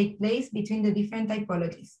relationships that take place between the different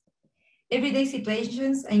typologies. Everyday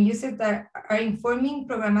situations and uses that are informing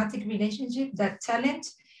programmatic relationships that challenge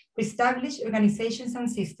established organizations and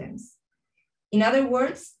systems. In other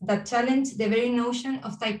words, that challenge the very notion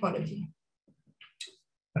of typology.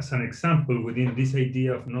 As an example, within this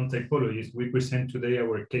idea of non-typologies, we present today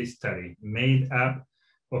our case study made up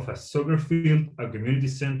of a soccer field, a community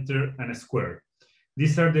center, and a square.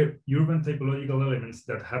 These are the urban typological elements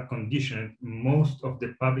that have conditioned most of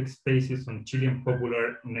the public spaces on Chilean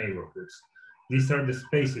popular neighborhoods. These are the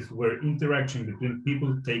spaces where interaction between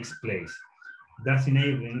people takes place, thus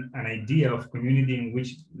enabling an idea of community in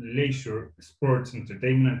which leisure, sports,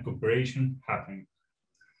 entertainment, and cooperation happen.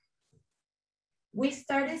 We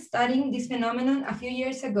started studying this phenomenon a few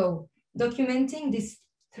years ago, documenting these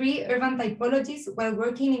 3 urban typologies while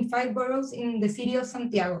working in 5 boroughs in the city of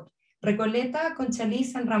Santiago: Recoleta, Conchalí,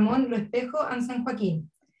 San Ramón, Lo Espejo, and San Joaquín.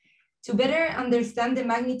 To better understand the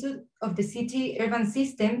magnitude of the city urban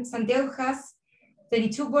system, Santiago has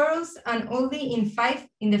 32 boroughs, and only in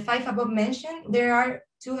the 5 above mentioned, there are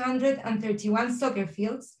 231 soccer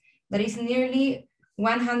fields, that is nearly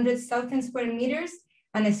 100,000 square meters,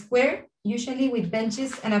 and a square, usually with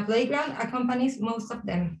benches and a playground, accompanies most of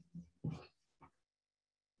them.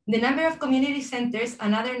 The number of community centers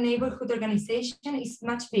and other neighborhood organizations is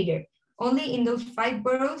much bigger. Only in those 5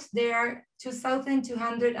 boroughs, there are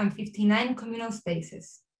 2,259 communal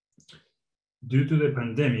spaces. Due to the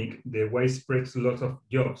pandemic, the widespread loss of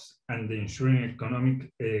jobs and the ensuing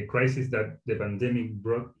economic crisis that the pandemic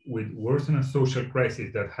brought with worsened social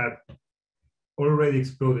crisis that had already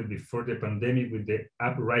exploded before the pandemic with the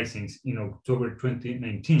uprisings in October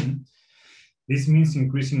 2019, this means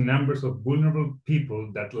increasing numbers of vulnerable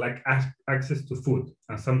people that lack access to food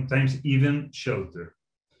and sometimes even shelter.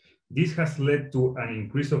 This has led to an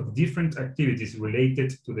increase of different activities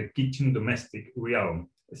related to the kitchen domestic realm,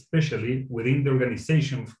 especially within the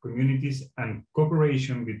organization of communities and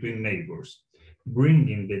cooperation between neighbors,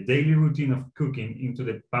 bringing the daily routine of cooking into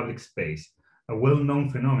the public space, a well-known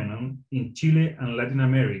phenomenon in Chile and Latin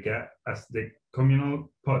America as the communal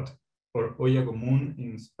pot, or olla común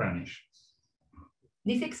in Spanish.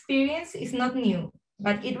 This experience is not new,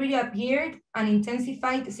 but it reappeared and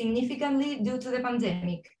intensified significantly due to the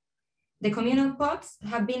pandemic. The communal pots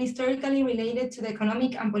have been historically related to the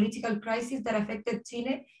economic and political crisis that affected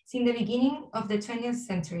Chile since the beginning of the 20th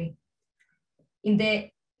century. In the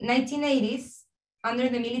 1980s, under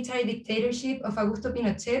the military dictatorship of Augusto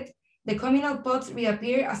Pinochet, the communal pots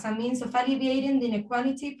reappear as a means of alleviating the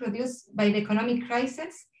inequality produced by the economic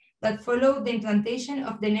crisis that followed the implantation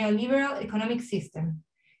of the neoliberal economic system.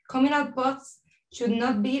 Communal pots should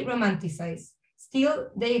not be romanticized. Still,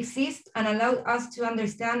 they exist and allow us to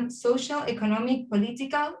understand social, economic,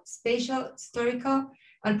 political, spatial, historical,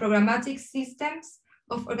 and programmatic systems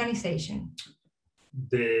of organization.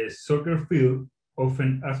 The soccer field,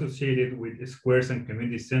 often associated with squares and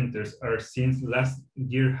community centers, are since last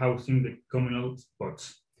year housing the communal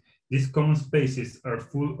spots. These common spaces are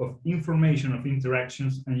full of information of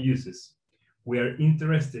interactions and uses. We are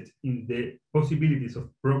interested in the possibilities of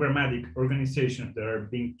programmatic organizations that are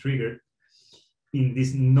being triggered in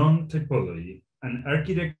this non-typology, an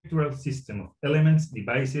architectural system of elements,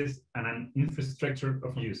 devices, and an infrastructure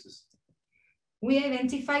of uses. We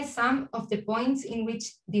identify some of the points in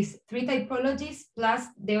which these 3 typologies plus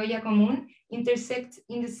the olla común intersect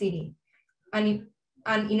in the city. And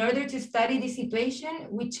in order to study this situation,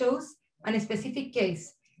 we chose a specific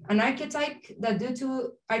case, an archetype that due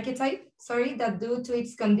to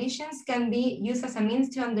its conditions can be used as a means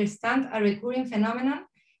to understand a recurring phenomenon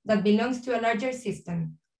that belongs to a larger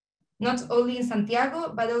system, not only in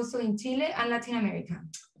Santiago, but also in Chile and Latin America.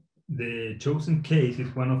 The chosen case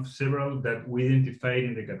is one of several that we identified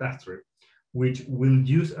in the catastrophe, which we'll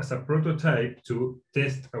use as a prototype to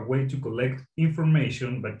test a way to collect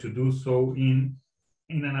information, but to do so in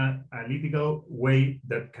an analytical way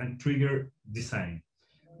that can trigger design.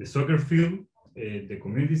 The soccer field, the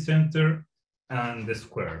community center, and the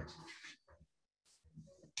square.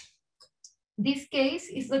 This case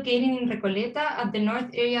is located in Recoleta at the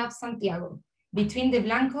north area of Santiago, between the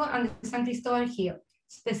Blanco and the San Cristobal Hill,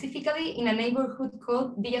 specifically in a neighborhood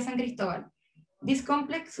called Villa San Cristobal. This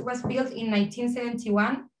complex was built in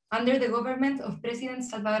 1971 under the government of President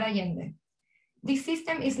Salvador Allende. This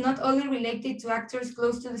system is not only related to actors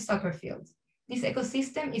close to the soccer field. This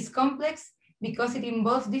ecosystem is complex because it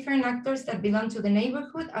involves different actors that belong to the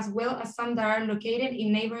neighborhood, as well as some that are located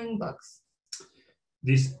in neighboring blocks.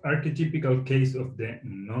 This archetypical case of the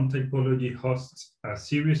non-typology hosts a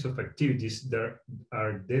series of activities that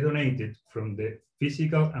are detonated from the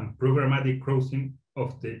physical and programmatic crossing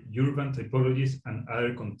of the urban typologies and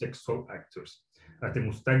other contextual actors, at the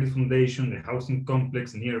Mustaqil Foundation, the housing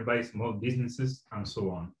complex, nearby small businesses, and so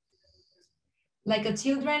on. Like a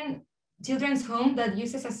children's home that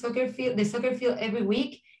uses the soccer field every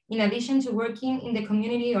week, in addition to working in the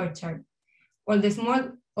community orchard, or the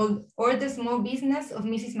small business of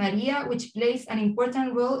Mrs. Maria, which plays an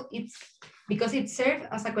important role because it serves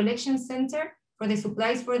as a collection center for the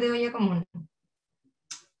supplies for the Olla Común.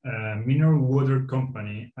 Mineral Water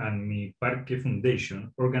Company and Mi Parque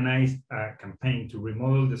Foundation organized a campaign to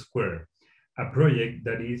remodel the square, a project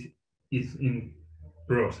that is in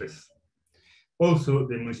process. Also,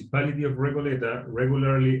 the municipality of Recoleta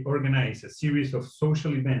regularly organizes a series of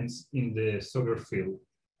social events in the soccer field.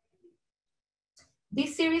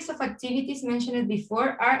 This series of activities mentioned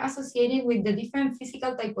before are associated with the different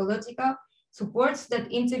physical typological supports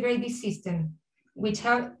that integrate this system, which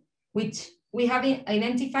we have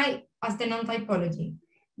identified as the non-typology.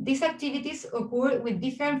 These activities occur with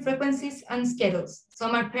different frequencies and schedules.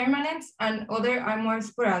 Some are permanent and others are more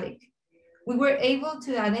sporadic. We were able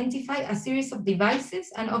to identify a series of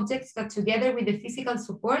devices and objects that, together with the physical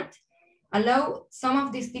support, allow some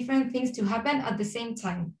of these different things to happen at the same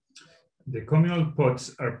time. The communal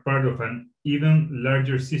pots are part of an even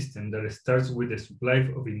larger system that starts with the supply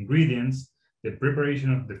of ingredients, the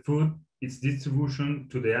preparation of the food, its distribution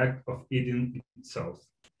to the act of eating itself.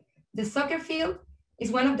 The soccer field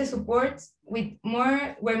is one of the supports where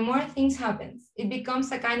more things happen. It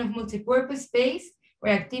becomes a kind of multi-purpose space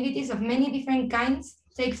where activities of many different kinds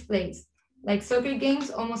takes place, like soccer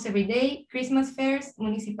games almost every day, Christmas fairs,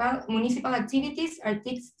 municipal activities,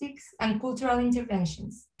 artistic and cultural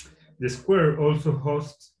interventions. The square also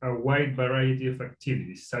hosts a wide variety of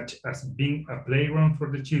activities, such as being a playground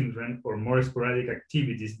for the children or more sporadic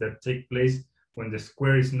activities that take place when the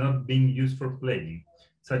square is not being used for playing,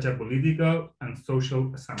 such as political and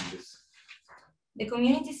social assemblies. The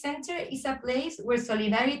community center is a place where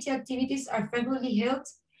solidarity activities are frequently held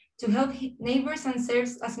to help neighbors and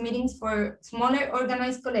serves as meetings for smaller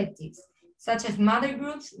organized collectives, such as mother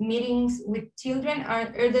groups, meetings with children,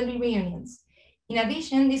 or elderly reunions. In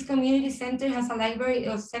addition, this community center has a library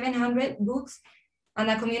of 700 books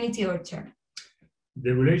and a community orchard.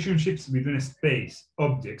 The relationships between space,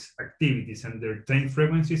 objects, activities, and their time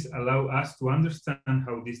frequencies allow us to understand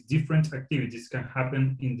how these different activities can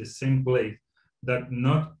happen in the same place, that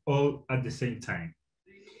not all at the same time.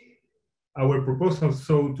 Our proposal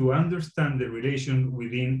sought to understand the relation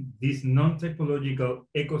within this non-typological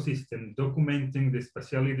ecosystem, documenting the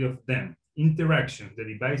spatiality of them, interactions, the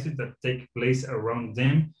devices that take place around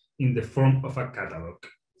them in the form of a catalog.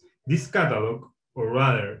 This catalog, or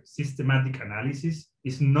rather systematic analysis,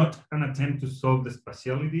 is not an attempt to solve the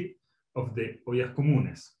spatiality of the ollas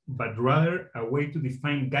comunes, but rather a way to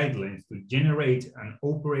define guidelines to generate an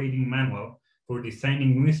operating manual for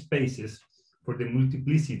designing new spaces for the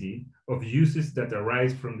multiplicity of uses that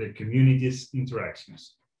arise from the community's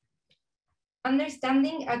interactions.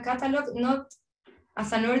 Understanding a catalog not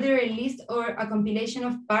as an orderly list or a compilation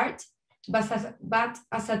of parts, but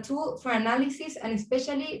as a tool for analysis, and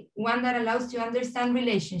especially one that allows to understand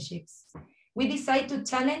relationships. We decide to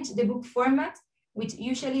challenge the book format, which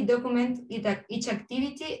usually documents each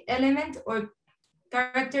activity, element, or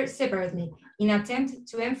character separately, in an attempt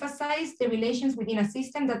to emphasize the relations within a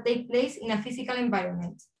system that take place in a physical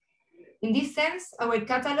environment. In this sense, our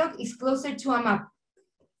catalog is closer to a map,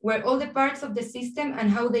 where all the parts of the system and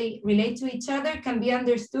how they relate to each other can be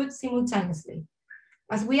understood simultaneously.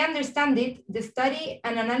 As we understand it, the study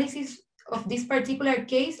and analysis of this particular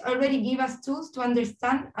case already give us tools to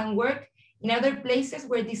understand and work in other places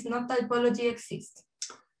where this non-typology exists.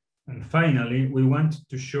 And finally, we want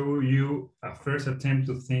to show you a first attempt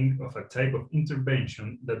to think of a type of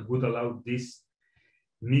intervention that would allow this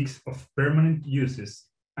mix of permanent uses,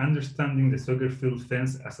 understanding the soccer field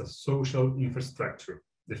fence as a social infrastructure,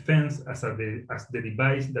 the fence as the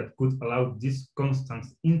device that could allow this constant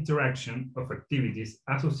interaction of activities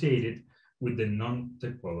associated with the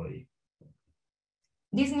non-typology.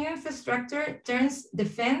 This new infrastructure turns the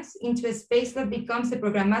fence into a space that becomes a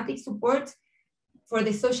programmatic support for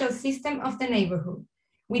the social system of the neighborhood.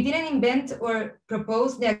 We didn't invent or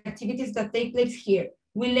propose the activities that take place here.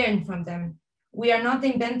 We learn from them. We are not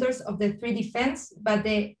the inventors of the 3D fence, but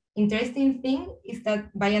the interesting thing is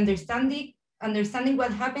that by understanding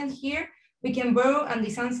what happened here, we can borrow and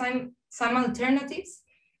design some alternatives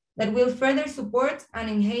that will further support and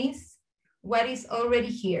enhance what is already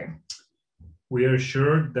here. We are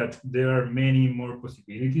sure that there are many more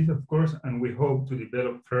possibilities, of course, and we hope to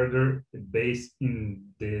develop further based in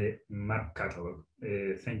the map catalog.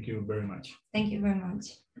 Thank you very much. Thank you very much.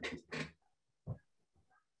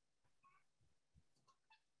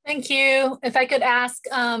 Thank you. If I could ask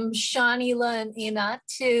Sean, Yile, and Einat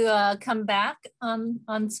to come back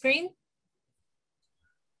on screen.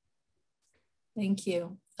 Thank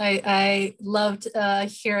you. I loved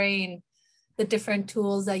hearing the different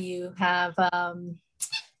tools that you have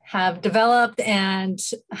developed and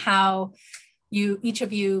how each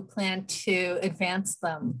of you plan to advance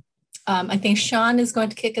them. I think Sean is going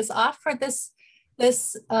to kick us off for this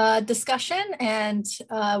discussion, and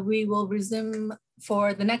we will resume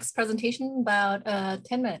for the next presentation in about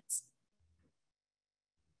 10 minutes.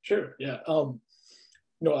 Sure, yeah. I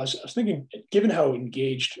was thinking, given how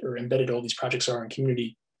engaged or embedded all these projects are in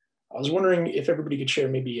community, I was wondering if everybody could share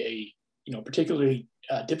maybe a particularly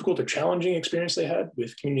difficult or challenging experience they had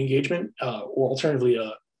with community engagement, or alternatively,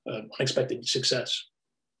 an unexpected success.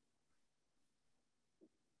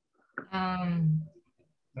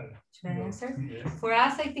 Should I answer? For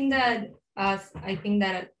us, I think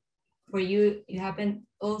that for you, it happened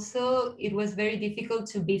also. It was very difficult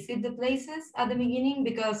to visit the places at the beginning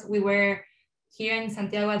because we were here in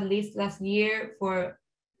Santiago at least last year for,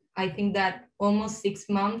 I think that almost 6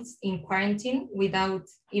 months in quarantine without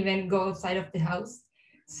even go outside of the house.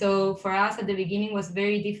 So for us at the beginning was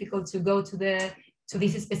very difficult to go to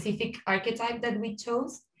this specific archetype that we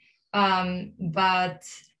chose. But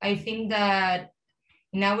I think that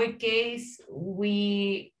in our case,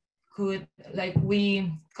 we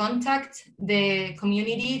contact the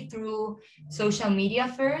community through social media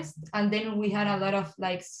first, and then we had a lot of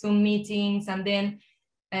Zoom meetings, and then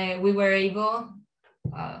we were able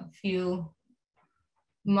a few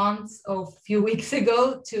months or few weeks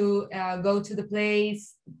ago to go to the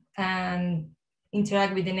place and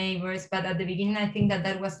interact with the neighbors. But at the beginning, I think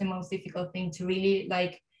that was the most difficult thing, to really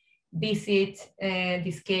visit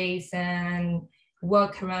this case and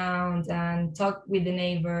walk around and talk with the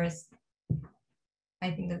neighbors.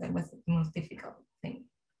 I think that was the most difficult thing.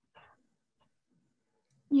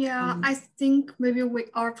 Yeah, I think maybe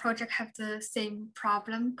our project have the same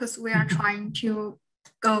problem because we are trying to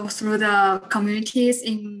go through the communities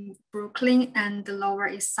in Brooklyn and the Lower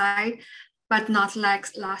East Side, but not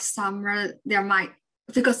like last summer. There might,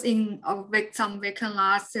 because in some vacant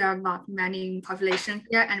lots, there are not many population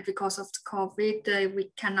here, and because of the COVID,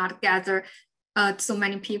 we cannot gather so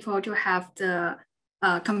many people to have the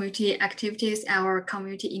community activities, our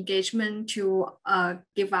community engagement to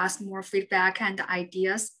give us more feedback and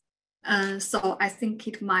ideas. So I think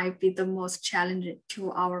it might be the most challenging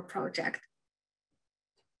to our project.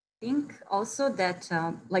 I think also that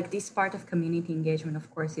this part of community engagement, of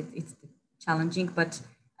course, it's challenging, but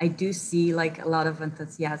I do see a lot of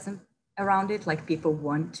enthusiasm around it. People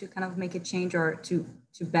want to kind of make a change or to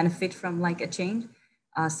benefit from a change.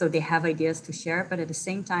 So they have ideas to share, but at the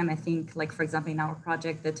same time, I think for example, in our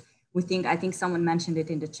project that I think someone mentioned it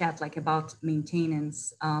in the chat, about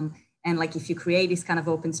maintenance. And if you create this kind of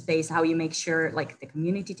open space, how you make sure the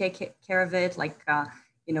community take care of it,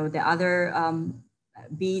 the other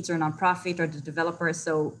beads or nonprofit or the developer.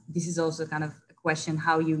 So this is also kind of a question,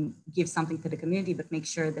 how you give something to the community, but make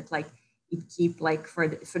sure that it keep for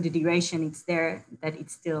the duration it's there, that it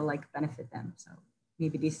still benefit them. So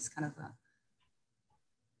maybe this is kind of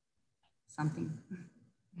something.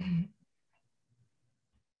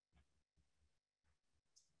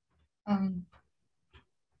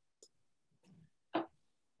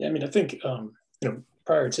 Yeah, I mean, I think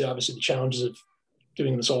prior to obviously the challenges of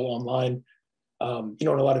doing this all online, in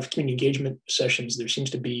a lot of community engagement sessions, there seems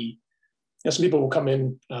to be some people will come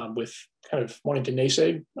in with kind of wanting to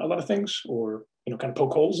naysay a lot of things, or kind of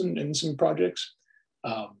poke holes in some projects.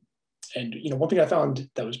 And one thing I found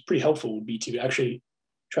that was pretty helpful would be to actually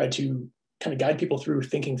try to kind of guide people through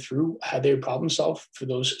thinking through how they would problem solve for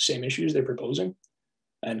those same issues they're proposing,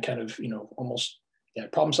 and kind of almost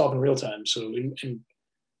problem solve in real time. So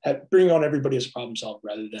bring on everybody as a problem solver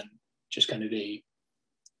rather than just kind of a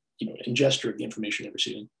ingester of the information they're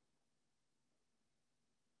receiving.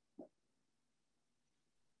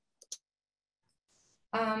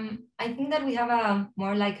 I think that we have a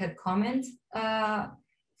more a comment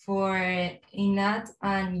for Einat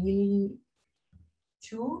and Yile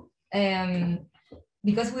too,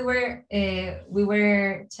 because we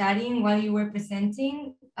were chatting while you were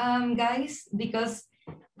presenting, guys, because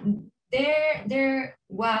there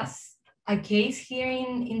was a case here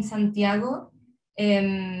in Santiago,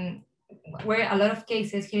 where a lot of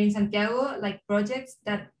cases here in Santiago, projects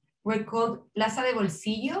that were called Plaza de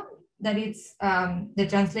Bolsillo, that it's, the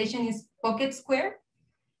translation is pocket square,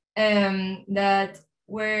 that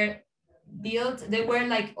were built. They were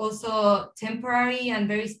like also temporary and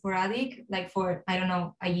very sporadic, like for, I don't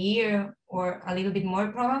know, a year or a little bit more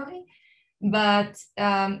probably. But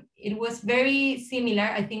it was very similar,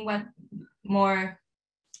 I think, what more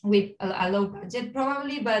with a low budget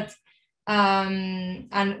probably, but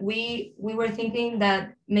and we were thinking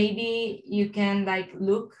that maybe you can like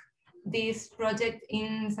look this project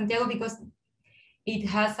in Santiago, because it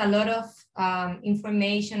has a lot of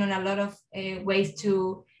information and a lot of ways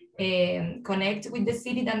to connect with the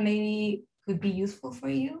city that maybe could be useful for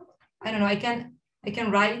you. I don't know, I can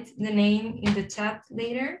write the name in the chat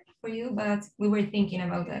later for you, but we were thinking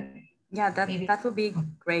about that. Yeah, that would be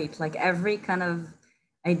great. Like every kind of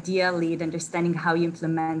idea lead, understanding how you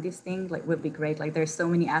implement this thing, like would be great. Like there's so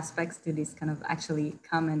many aspects to this kind of actually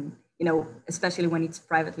come and, you know, especially when it's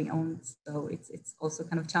privately owned. So it's also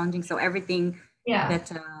kind of challenging. So everything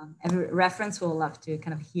that every reference we'll love to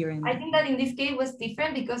kind of hear. I think that in this case was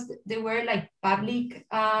different because they were like public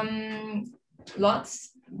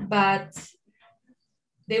lots, but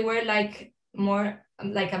they were like more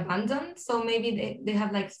like abandoned. So maybe they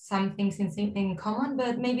have like some things in common,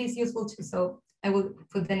 but maybe it's useful too. So I will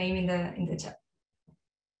put the name in the chat.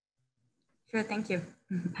 Sure, thank you.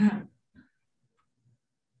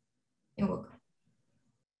 You're welcome.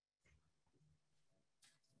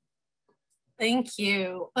 Thank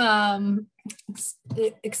you. It's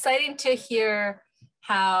exciting to hear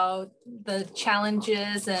how the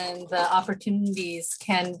challenges and the opportunities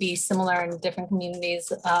can be similar in different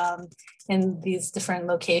communities in these different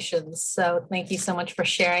locations. So thank you so much for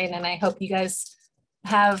sharing, and I hope you guys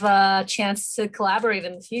have a chance to collaborate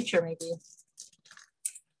in the future maybe.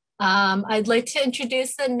 I'd like to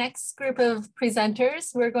introduce the next group of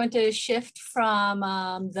presenters. We're going to shift from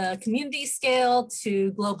the community scale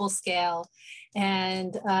to global scale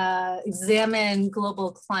and examine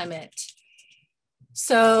global climate.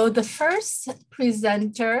 So the first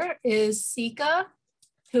presenter is Sika,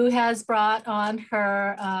 who has brought on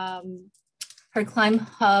her, her Climb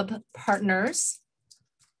Hub partners.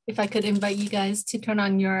 If I could invite you guys to turn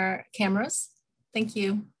on your cameras. Thank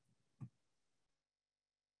you.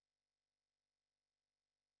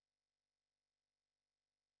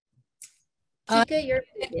 Sika, you're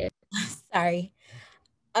muted. Sorry.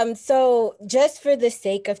 So just for the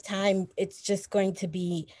sake of time, it's just going to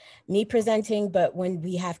be me presenting, but when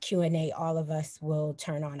we have Q&A, all of us will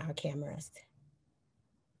turn on our cameras.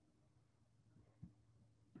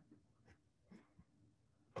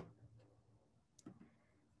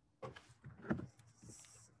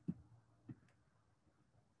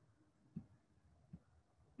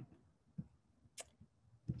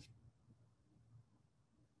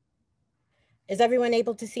 Is everyone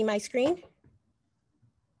able to see my screen?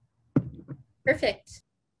 Perfect.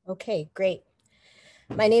 Okay, great.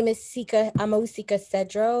 My name is Sika, Amo Sika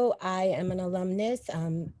Cedro. I am an alumnus,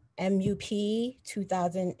 MUP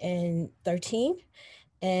 2013.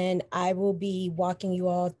 And I will be walking you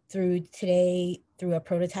all through today through a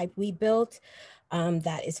prototype we built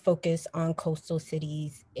that is focused on coastal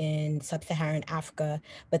cities in sub-Saharan Africa.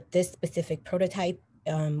 But this specific prototype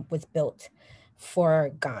was built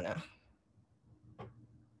for Ghana.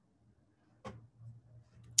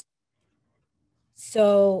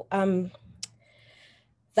 So the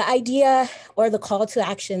idea or the call to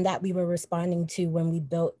action that we were responding to when we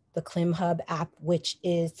built the Clim Hub app, which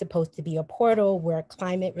is supposed to be a portal where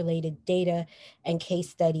climate-related data and case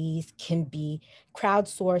studies can be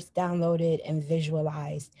crowdsourced, downloaded, and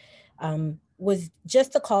visualized, was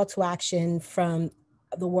just a call to action from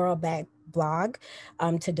the World Bank blog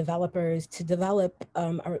to developers to develop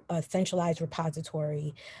a centralized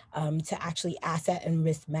repository to actually asset and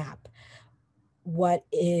risk map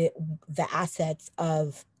the assets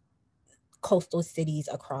of coastal cities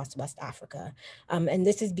across West Africa. And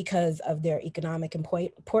this is because of their economic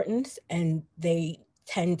importance, and they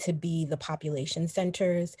tend to be the population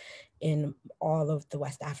centers in all of the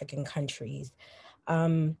West African countries.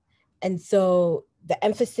 And so the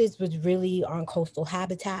emphasis was really on coastal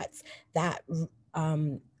habitats that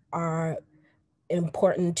are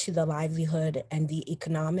important to the livelihood and the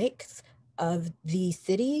economics of these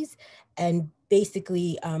cities. And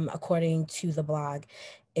basically, according to the blog,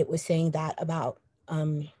 it was saying that about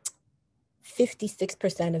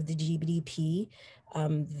 56% of the GDP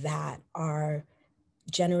that are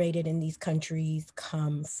generated in these countries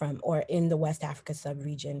come from, or in the West Africa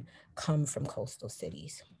subregion, come from coastal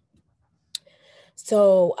cities.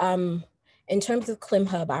 So in terms of Clim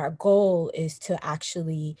Hub, our goal is to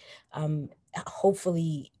actually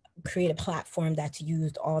hopefully create a platform that's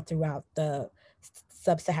used all throughout the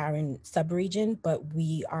sub-Saharan subregion, but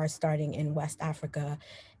we are starting in West Africa,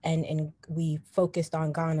 and we focused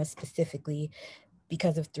on Ghana specifically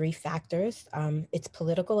because of 3 factors. Its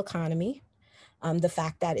political economy, the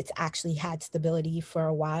fact that it's actually had stability for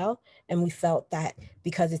a while, and we felt that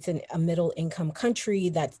because it's a middle income country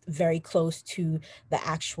that's very close to the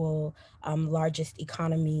actual largest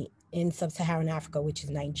economy in sub-Saharan Africa, which is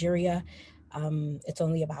Nigeria. It's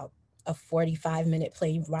only about a 45-minute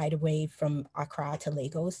plane ride away from Accra to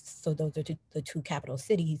Lagos. So those are the 2 capital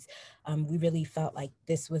cities. We really felt like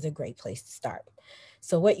this was a great place to start.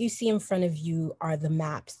 So what you see in front of you are the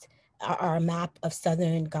maps, are a map of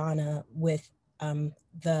southern Ghana with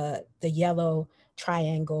the yellow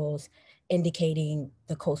triangles indicating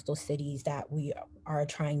the coastal cities that we are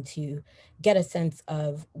trying to get a sense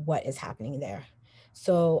of what is happening there.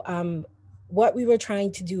 So what we were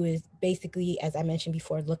trying to do is basically, as I mentioned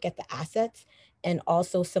before, look at the assets and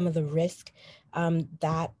also some of the risk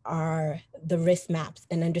that are the risk maps,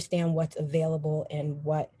 and understand what's available and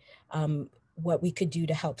what we could do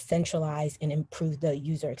to help centralize and improve the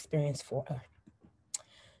user experience for her.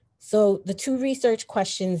 So the 2 research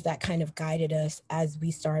questions that kind of guided us as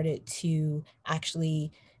we started to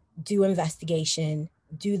actually do investigation,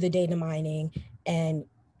 do the data mining, and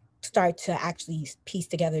start to actually piece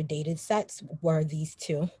together data sets were these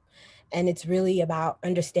 2. And it's really about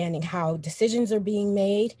understanding how decisions are being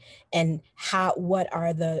made and what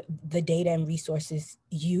are the data and resources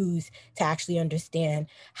used to actually understand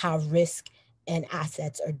how risk and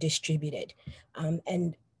assets are distributed.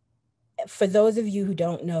 And for those of you who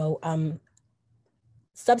don't know,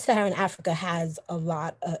 sub-Saharan Africa has a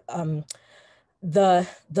lot of the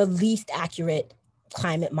least accurate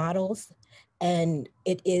climate models. And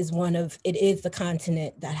it is the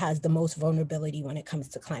continent that has the most vulnerability when it comes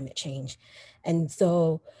to climate change. And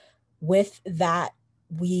so with that,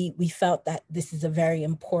 we felt that this is a very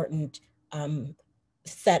important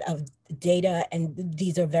set of data, and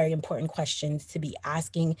these are very important questions to be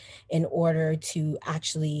asking in order to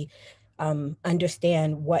actually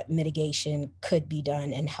understand what mitigation could be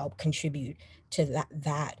done and help contribute to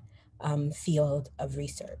that field of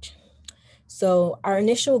research. So our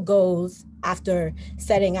initial goals after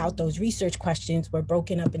setting out those research questions were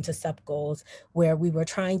broken up into sub-goals, where we were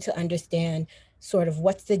trying to understand sort of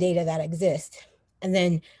what's the data that exists, and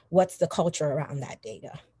then what's the culture around that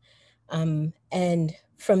data. And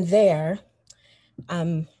from there,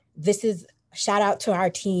 this is shout out to our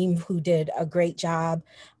team who did a great job.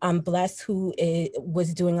 Bless, who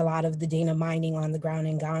was doing a lot of the data mining on the ground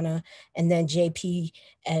in Ghana, and then JP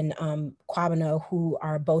and Kwabena, who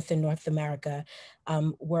are both in North America,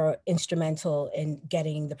 were instrumental in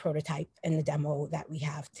getting the prototype and the demo that we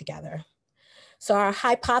have together. So our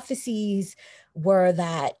hypotheses were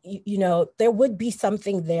that, you know, there would be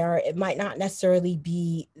something there. It might not necessarily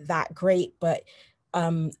be that great, but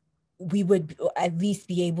we would at least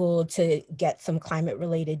be able to get some climate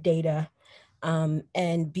related data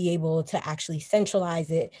and be able to actually centralize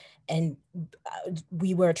it. And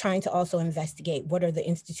we were trying to also investigate what are the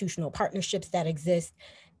institutional partnerships that exist,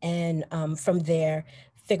 and from there,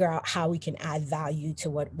 figure out how we can add value to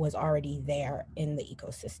what was already there in the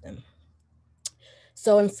ecosystem.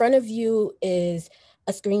 So in front of you is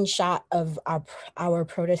a screenshot of our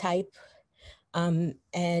prototype.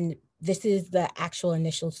 And this is the actual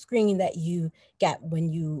initial screen that you get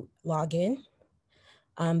when you log in.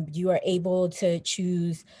 You are able to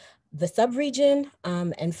choose the subregion,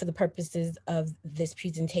 and for the purposes of this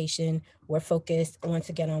presentation, we're focused once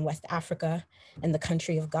again on West Africa and the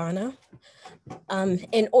country of Ghana.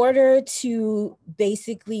 In order to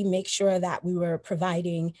basically make sure that we were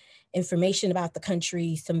providing information about the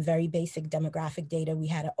country, some very basic demographic data, we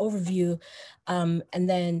had an overview, and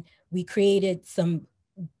then we created some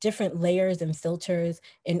different layers and filters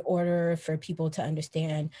in order for people to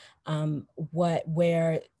understand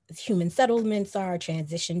where human settlements are,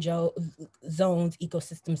 transition zones,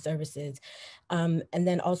 ecosystem services, and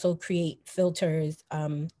then also create filters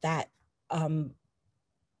that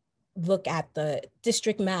look at the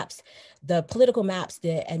district maps, the political maps,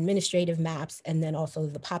 the administrative maps, and then also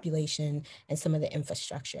the population and some of the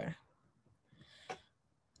infrastructure.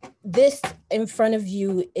 This in front of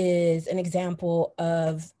you is an example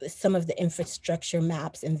of some of the infrastructure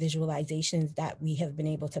maps and visualizations that we have been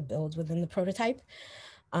able to build within the prototype.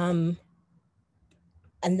 And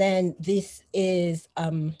then this is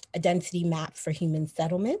a density map for human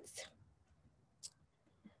settlements.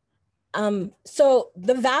 So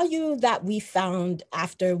the value that we found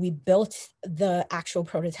after we built the actual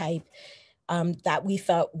prototype that we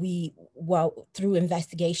felt through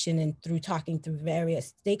investigation and through talking through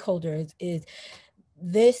various stakeholders is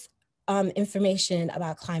this information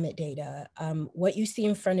about climate data. What you see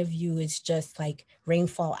in front of you is just like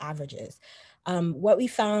rainfall averages. What we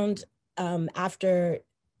found after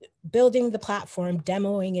building the platform,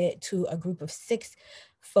 demoing it to a group of 6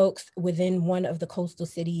 folks within one of the coastal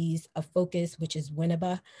cities of focus, which is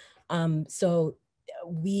Winneba. So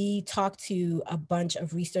we talked to a bunch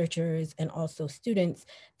of researchers and also students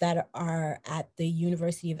that are at the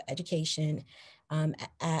University of Education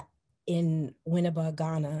in Winneba,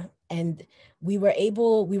 Ghana. And we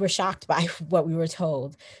were shocked by what we were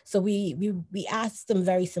told. So we asked some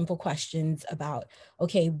very simple questions about,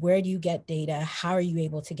 okay, where do you get data? How are you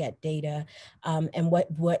able to get data? And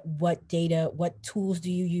what data, what tools do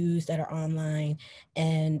you use that are online?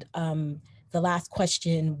 And the last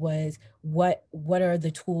question was, what are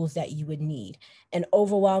the tools that you would need? And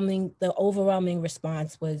the overwhelming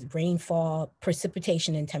response was rainfall,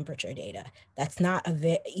 precipitation, and temperature data. That's not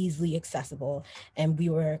easily accessible. And we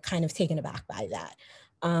were kind of taken aback by that.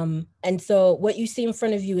 And so what you see in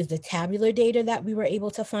front of you is the tabular data that we were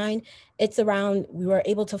able to find. We were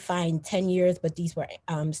able to find 10 years, but these were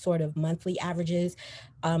sort of monthly averages.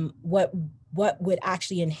 What would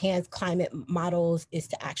actually enhance climate models is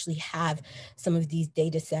to actually have some of these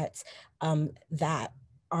data sets that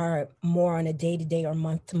are more on a day-to-day or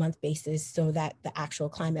month-to-month basis, so that the actual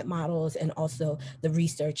climate models and also the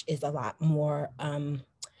research is a lot more,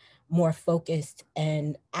 more focused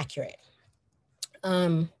and accurate.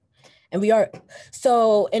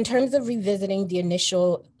 So in terms of revisiting the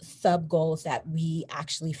initial sub goals that we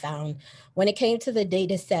actually found, when it came to the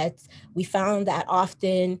data sets, we found that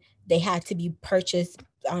often they had to be purchased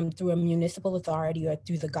through a municipal authority or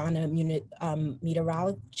through the Ghana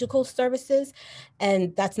meteorological services.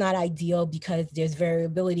 And that's not ideal because there's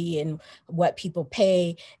variability in what people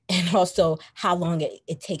pay and also how long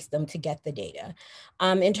it takes them to get the data.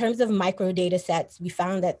 In terms of micro data sets, we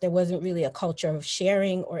found that there wasn't really a culture of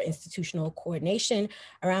sharing or institutional coordination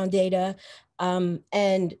around data.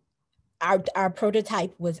 And our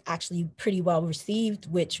prototype was actually pretty well received,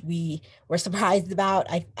 which we were surprised about.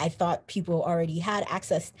 I thought people already had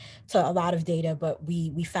access to a lot of data, but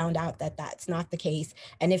we found out that that's not the case.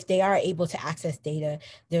 And if they are able to access data,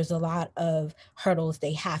 there's a lot of hurdles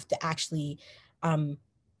they have to actually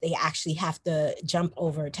have to jump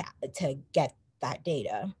over to get that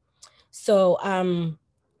data. So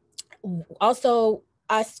also,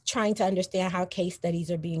 us trying to understand how case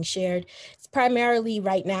studies are being shared. It's primarily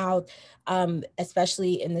right now,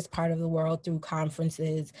 especially in this part of the world, through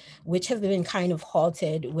conferences, which have been kind of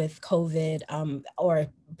halted with COVID or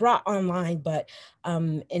brought online, but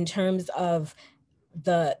in terms of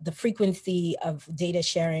the frequency of data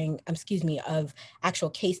sharing, of actual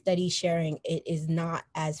case study sharing, it is not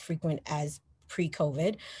as frequent as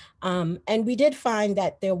pre-COVID. And we did find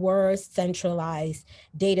that there were centralized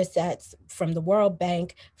data sets from the World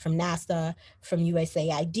Bank, from NASA, from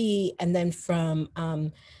USAID, and then from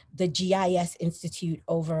the GIS Institute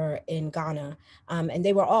over in Ghana. And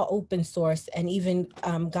they were all open source, and even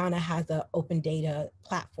Ghana has an open data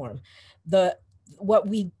platform. What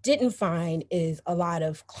we didn't find is a lot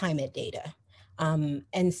of climate data.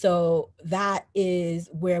 And so that is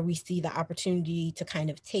where we see the opportunity to kind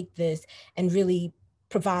of take this and really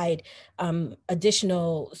provide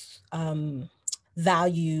additional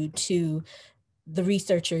value to the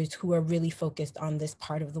researchers who are really focused on this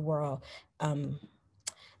part of the world. And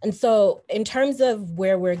so in terms of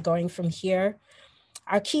where we're going from here,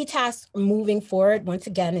 our key task moving forward, once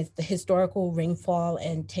again, is the historical rainfall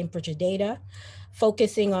and temperature data,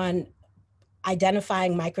 focusing on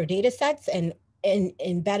identifying micro data sets, and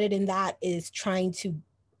embedded in that is trying to,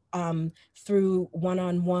 through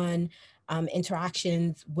one-on-one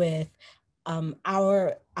interactions with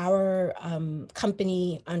our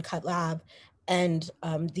company, Uncut Lab, and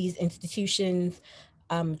these institutions,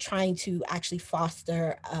 trying to actually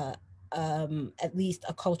foster at least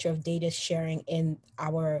a culture of data sharing in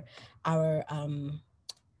our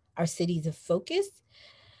cities of focus.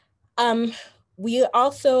 We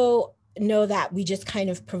also know that we just kind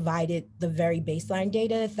of provided the very baseline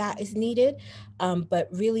data that is needed, but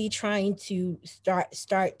really trying to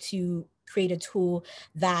start to create a tool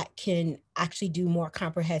that can actually do more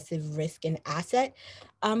comprehensive risk and asset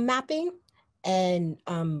mapping. And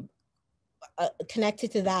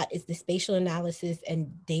connected to that is the spatial analysis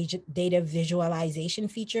and data visualization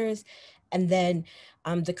features, and then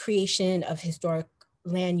the creation of historic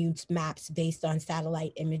land use maps based on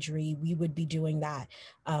satellite imagery. We would be doing that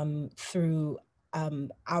through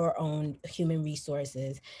our own human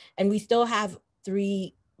resources. And we still have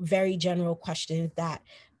 3 very general questions that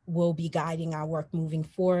will be guiding our work moving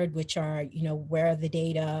forward, which are, where are the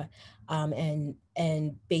data, and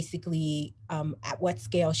basically at what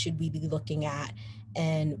scale should we be looking at,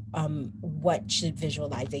 and what should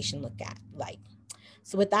visualization look at like.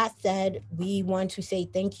 So with that said, we want to say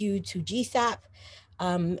thank you to GSAPP.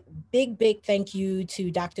 Big thank you to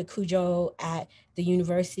Dr. Cujo at the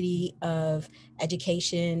University of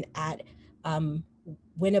Education at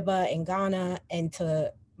Winneba in Ghana, and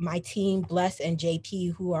to my team, Bless and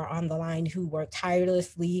JP, who are on the line, who worked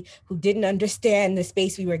tirelessly, who didn't understand the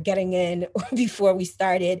space we were getting in before we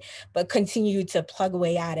started, but continued to plug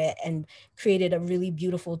away at it and created a really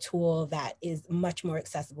beautiful tool that is much more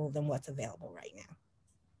accessible than what's available right now.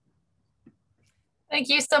 Thank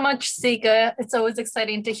you so much, Sika. It's always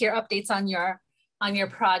exciting to hear updates on your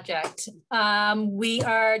project. We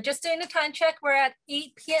are just doing a time check. We're at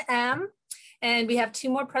 8 p.m. and we have 2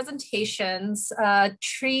 more presentations.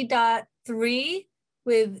 Tree.3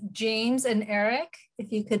 with James and Eric, if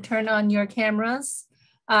you could turn on your cameras.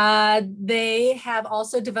 They have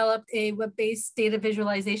also developed a web-based data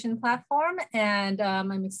visualization platform, and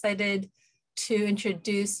I'm excited to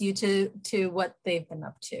introduce you to what they've been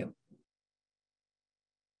up to.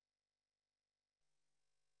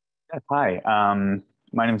 Hi,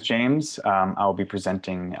 my name is James. I'll be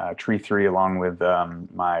presenting Tree 3 along with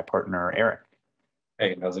my partner, Eric.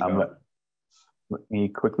 Hey, how's it going? Let me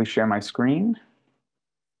quickly share my screen.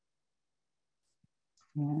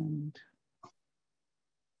 And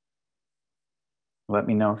let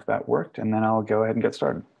me know if that worked, and then I'll go ahead and get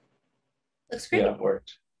started. Looks great. Yeah, it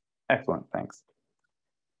worked. Excellent, thanks.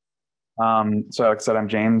 So like I said, I'm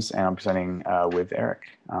James, and I'm presenting with Eric.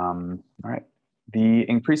 All right. The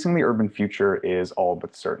increasingly urban future is all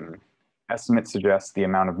but certain. Estimates suggest the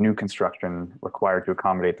amount of new construction required to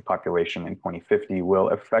accommodate the population in 2050 will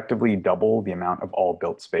effectively double the amount of all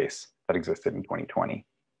built space that existed in 2020.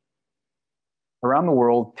 Around the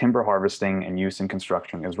world, timber harvesting and use in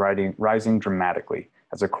construction is rising dramatically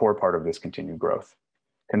as a core part of this continued growth.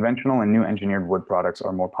 Conventional and new engineered wood products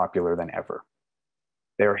are more popular than ever.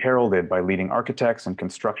 They are heralded by leading architects and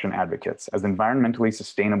construction advocates as environmentally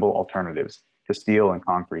sustainable alternatives to steel and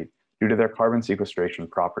concrete due to their carbon sequestration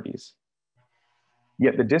properties.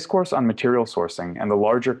 Yet the discourse on material sourcing and the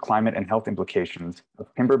larger climate and health implications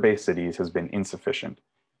of timber-based cities has been insufficient,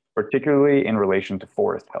 particularly in relation to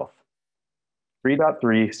forest health.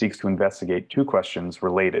 3.3 seeks to investigate 2 questions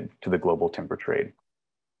related to the global timber trade.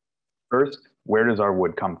 First, where does our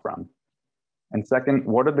wood come from? And second,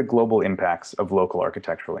 what are the global impacts of local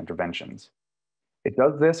architectural interventions? It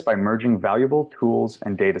does this by merging valuable tools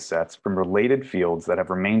and data sets from related fields that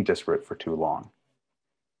have remained disparate for too long.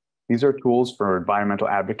 These are tools for environmental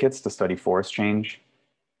advocates to study forest change,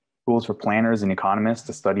 tools for planners and economists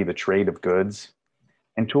to study the trade of goods,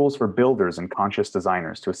 and tools for builders and conscious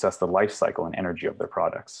designers to assess the life cycle and energy of their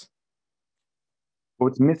products.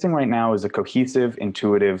 What's missing right now is a cohesive,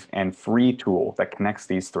 intuitive, and free tool that connects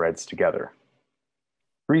these threads together.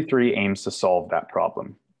 3.3 aims to solve that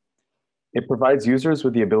problem. It provides users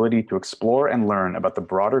with the ability to explore and learn about the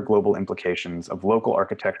broader global implications of local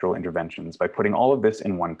architectural interventions by putting all of this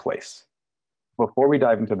in one place. Before we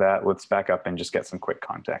dive into that, let's back up and just get some quick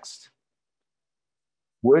context.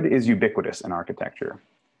 Wood is ubiquitous in architecture,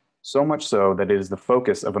 so much so that it is the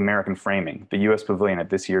focus of American Framing, the US pavilion at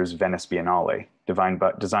this year's Venice Biennale,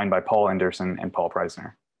 designed by Paul Anderson and Paul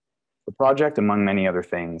Preisner. The project, among many other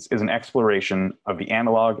things, is an exploration of the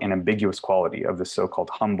analog and ambiguous quality of this so-called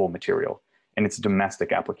humble material and its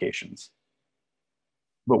domestic applications.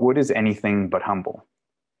 But wood is anything but humble.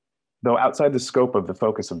 Though outside the scope of the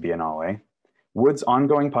focus of Biennale, wood's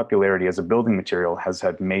ongoing popularity as a building material has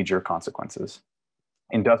had major consequences.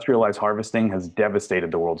 Industrialized harvesting has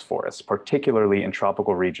devastated the world's forests, particularly in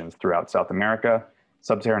tropical regions throughout South America,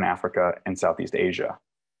 Sub-Saharan Africa, and Southeast Asia.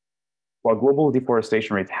 While global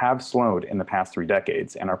deforestation rates have slowed in the past 3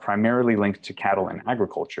 decades and are primarily linked to cattle and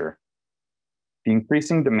agriculture, the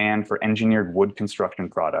increasing demand for engineered wood construction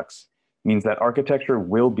products means that architecture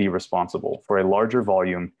will be responsible for a larger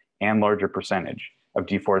volume and larger percentage of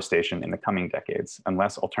deforestation in the coming decades,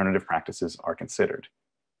 unless alternative practices are considered.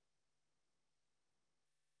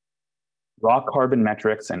 Raw carbon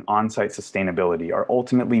metrics and on-site sustainability are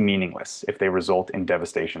ultimately meaningless if they result in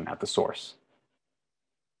devastation at the source.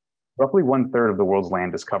 Roughly 1/3 of the world's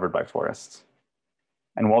land is covered by forests.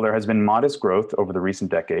 And while there has been modest growth over the recent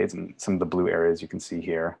decades, and some of the blue areas you can see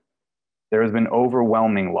here, there has been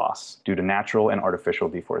overwhelming loss due to natural and artificial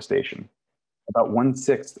deforestation. About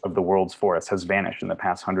 1/6 of the world's forests has vanished in the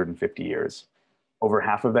past 150 years, over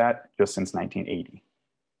half of that just since 1980.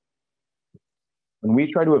 When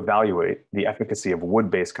we try to evaluate the efficacy of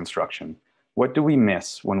wood-based construction, what do we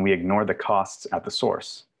miss when we ignore the costs at the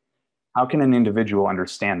source? How can an individual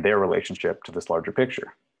understand their relationship to this larger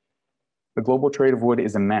picture? The global trade of wood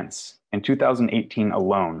is immense. In 2018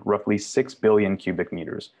 alone, roughly 6 billion cubic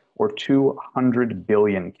meters, or 200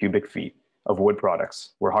 billion cubic feet of wood products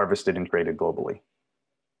were harvested and traded globally.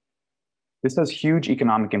 This has huge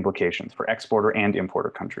economic implications for exporter and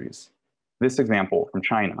importer countries. This example from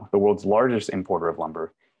China, the world's largest importer of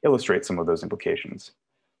lumber, illustrates some of those implications.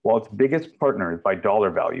 While its biggest partners by dollar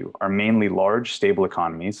value are mainly large, stable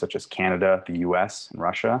economies such as Canada, the US, and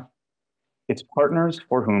Russia, its partners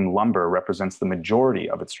for whom lumber represents the majority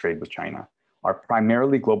of its trade with China are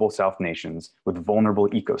primarily global South nations with vulnerable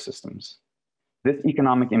ecosystems. This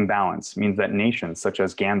economic imbalance means that nations such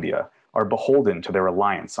as Gambia are beholden to their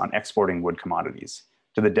reliance on exporting wood commodities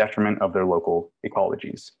to the detriment of their local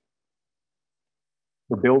ecologies.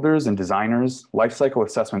 For builders and designers, life cycle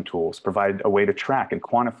assessment tools provide a way to track and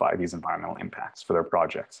quantify these environmental impacts for their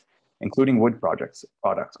projects, including wood products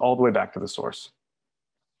all the way back to the source.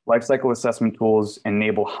 Life cycle assessment tools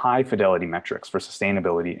enable high fidelity metrics for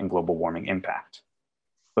sustainability and global warming impact,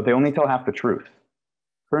 but they only tell half the truth.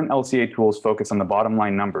 Current LCA tools focus on the bottom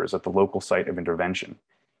line numbers at the local site of intervention.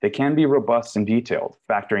 They can be robust and detailed,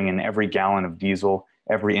 factoring in every gallon of diesel,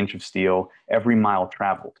 every inch of steel, every mile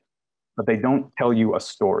traveled. But they don't tell you a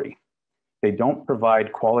story. They don't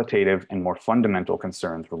provide qualitative and more fundamental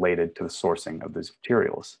concerns related to the sourcing of these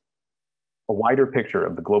materials. A wider picture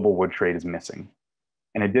of the global wood trade is missing.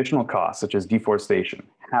 And additional costs such as deforestation,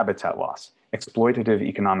 habitat loss, exploitative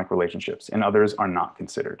economic relationships, and others are not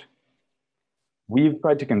considered. We've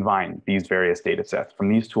tried to combine these various data sets from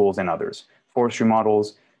these tools and others, forestry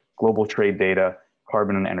models, global trade data,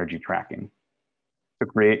 carbon and energy tracking, to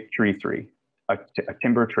create Tree3, a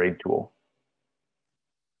timber trade tool.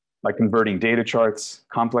 By converting data charts,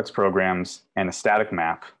 complex programs, and a static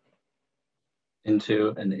map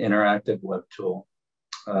into an interactive web tool.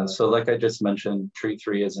 So like I just mentioned,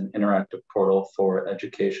 Tree3 is an interactive portal for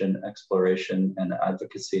education, exploration, and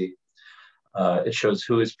advocacy. It shows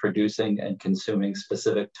who is producing and consuming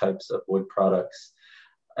specific types of wood products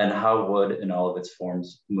and how wood in all of its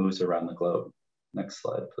forms moves around the globe. Next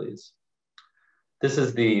slide, please. This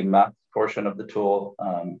is the map portion of the tool.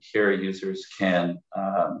 Here users can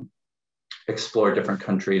explore different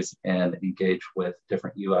countries and engage with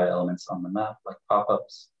different UI elements on the map, like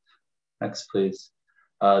pop-ups. Next, please.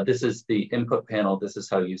 This is the input panel. This is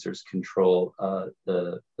how users control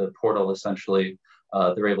the portal, essentially.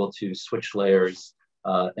 They're able to switch layers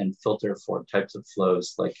and filter for types of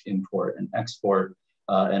flows like import and export,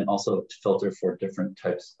 and also to filter for different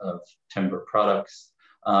types of timber products.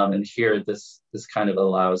 And here, this kind of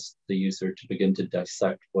allows the user to begin to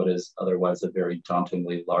dissect what is otherwise a very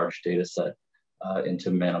dauntingly large data set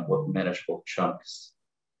into manageable chunks.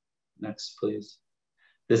 Next, please.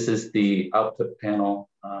 This is the output panel.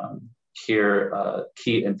 Here,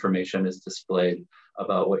 key information is displayed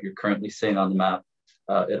about what you're currently seeing on the map.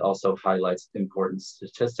 It also highlights important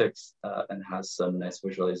statistics and has some nice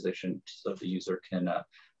visualization so the user can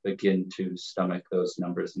begin to stomach those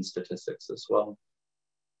numbers and statistics as well.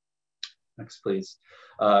 Next, please.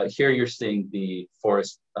 Here you're seeing the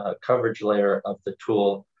forest coverage layer of the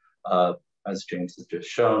tool, as James has just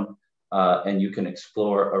shown, and you can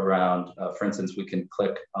explore around, for instance, we can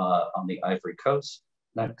click on the Ivory Coast.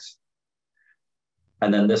 Next.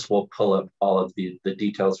 And then this will pull up all of the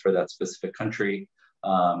details for that specific country,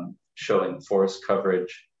 showing forest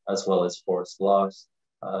coverage as well as forest loss.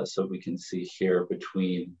 So we can see here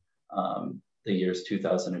between the years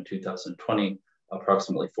 2000 and 2020,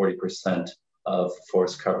 approximately 40% of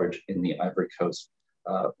forest coverage in the Ivory Coast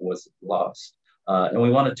was lost. And we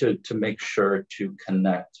wanted to make sure to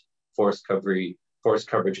connect forest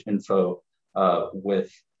coverage info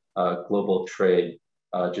with global trade,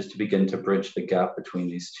 just to begin to bridge the gap between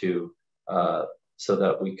these two so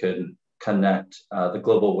that we could connect the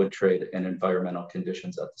global wood trade and environmental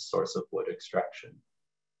conditions at the source of wood extraction.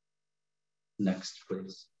 Next,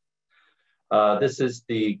 please. This is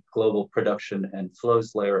the global production and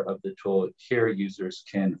flows layer of the tool. Here, users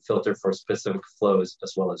can filter for specific flows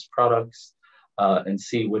as well as products and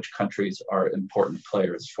see which countries are important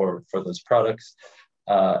players for those products,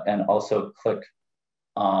 and also click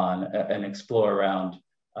on and explore around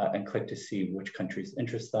and click to see which countries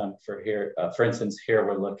interest them. For instance, here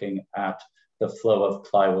we're looking at the flow of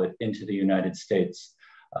plywood into the United States.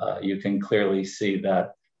 You can clearly see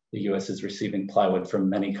that the US is receiving plywood from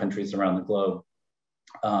many countries around the globe.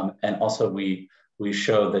 And also we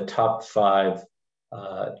show the top 5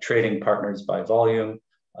 trading partners by volume.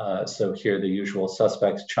 So here the usual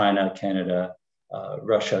suspects: China, Canada,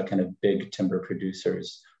 Russia, kind of big timber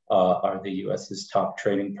producers, are the US's top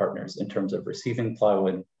trading partners in terms of receiving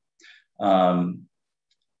plywood.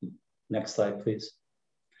 Next slide, please.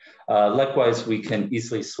 Likewise, we can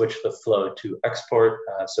easily switch the flow to export.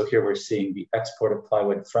 So here we're seeing the export of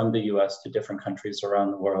plywood from the US to different countries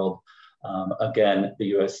around the world. Again, the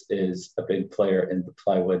US is a big player in the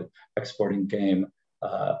plywood exporting game,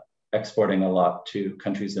 exporting a lot to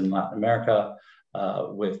countries in Latin America,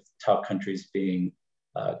 with top countries being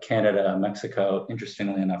Canada, Mexico.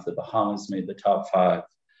 Interestingly enough, the Bahamas made the top 5,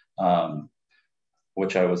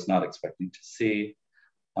 which I was not expecting to see.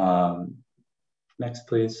 Next,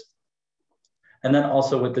 please. And then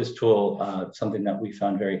also with this tool, something that we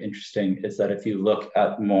found very interesting is that if you look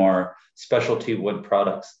at more specialty wood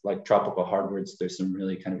products like tropical hardwoods, there's some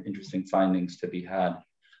really kind of interesting findings to be had.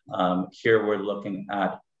 Here we're looking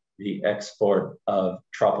at the export of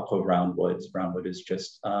tropical roundwoods. Roundwood is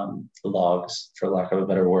just logs, for lack of a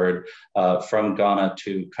better word, from Ghana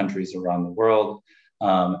to countries around the world.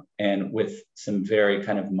 And with some very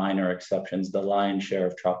kind of minor exceptions, the lion's share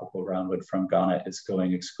of tropical roundwood from Ghana is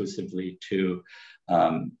going exclusively to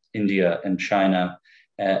India and China.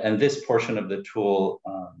 And this portion of the tool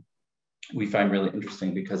we find really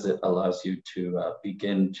interesting because it allows you to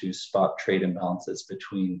begin to spot trade imbalances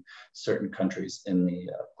between certain countries in the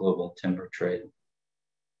global timber trade.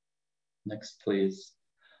 Next, please.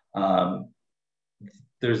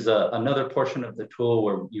 There's another portion of the tool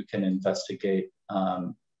where you can investigate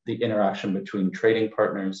the interaction between trading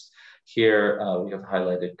partners. Here we have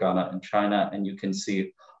highlighted Ghana and China, and you can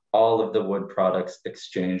see all of the wood products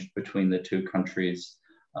exchanged between the two countries.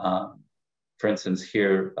 For instance,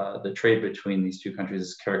 here, the trade between these two countries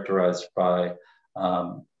is characterized by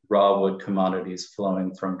raw wood commodities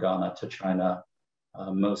flowing from Ghana to China,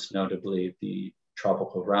 most notably the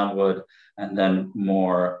tropical roundwood, and then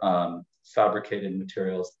more fabricated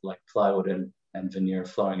materials like plywood and veneer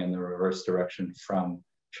flowing in the reverse direction from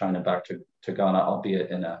China back to Ghana,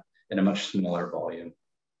 albeit in a much smaller volume.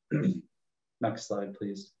 Next slide,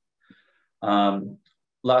 please.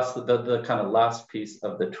 The kind of last piece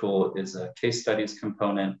of the tool is a case studies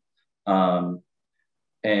component.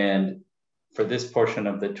 And for this portion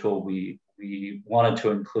of the tool, we wanted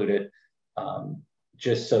to include it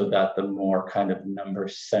just so that the more kind of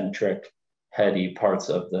number-centric, heady parts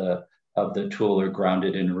of the tool are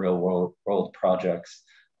grounded in real world projects.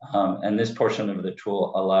 And this portion of the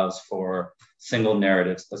tool allows for single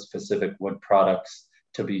narratives of specific wood products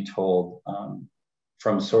to be told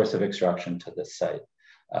from source of extraction to the site.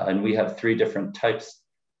 And we have 3 different types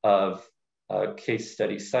of case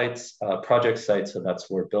study sites: project sites, so that's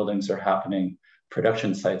where buildings are happening;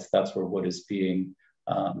 production sites, that's where wood is being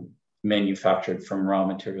manufactured from raw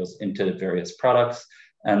materials into various products;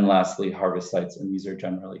 and lastly, harvest sites, and these are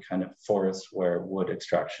generally kind of forests where wood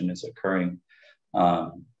extraction is occurring.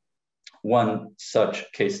 One such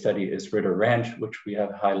case study is Ritter Ranch, which we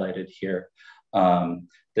have highlighted here.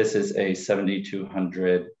 This is a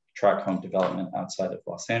 7,200 tract home development outside of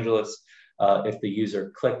Los Angeles. If the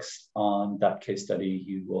user clicks on that case study,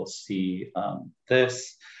 you will see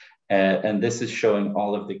this. And this is showing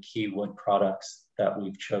all of the key wood products that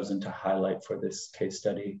we've chosen to highlight for this case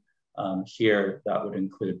study. Here, that would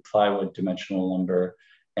include plywood, dimensional lumber,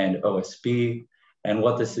 and OSB. And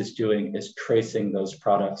what this is doing is tracing those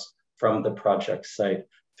products from the project site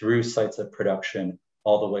through sites of production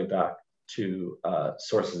all the way back to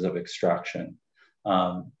sources of extraction.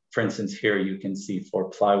 For instance, here you can see for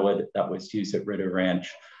plywood that was used at Ritter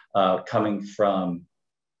Ranch coming from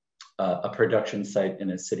a production site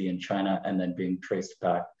in a city in China and then being traced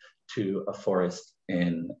back to a forest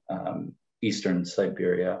in Eastern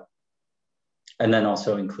Siberia. And then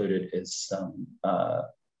also included is some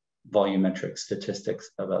volumetric statistics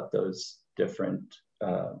about those different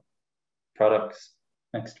products.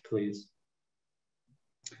 Next, please.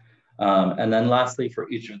 And then lastly, for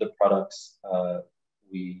each of the products,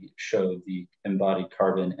 we show the embodied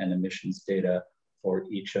carbon and emissions data for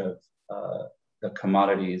each of the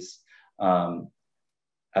commodities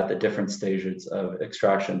at the different stages of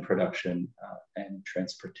extraction, production, and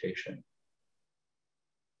transportation.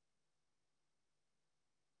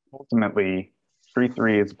 Ultimately,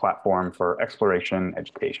 Tree3 is a platform for exploration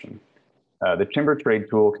education. The timber trade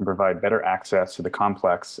tool can provide better access to the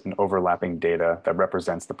complex and overlapping data that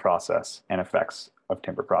represents the process and effects of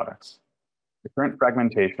timber products. The current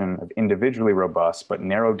fragmentation of individually robust but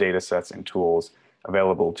narrow data sets and tools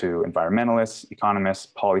available to environmentalists, economists,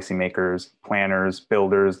 policymakers, planners,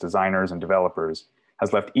 builders, designers, and developers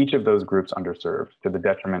has left each of those groups underserved to the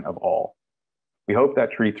detriment of all. We hope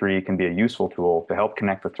that Tree3 can be a useful tool to help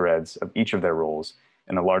connect the threads of each of their roles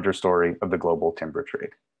in the larger story of the global timber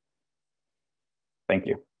trade. Thank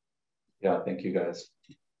you. Yeah, thank you guys.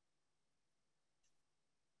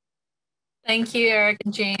 Thank you, Eric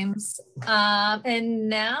and James. And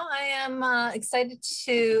now I am excited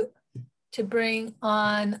to bring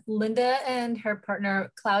on Linda and her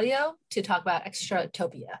partner, Claudio, to talk about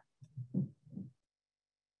Extratopia.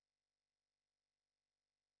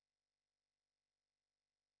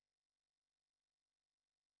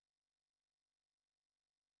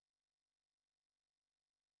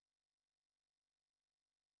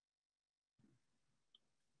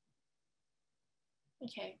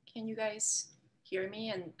 Okay, can you guys hear me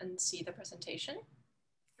and see the presentation?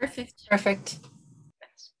 Perfect. Perfect.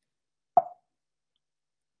 Thanks.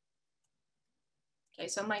 Okay,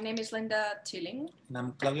 so my name is Linda Tilling. And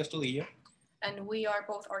I'm Claudio Estudillo. And we are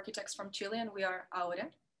both architects from Chile, and we are Kauder.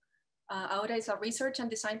 Kauder is a research and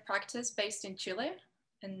design practice based in Chile.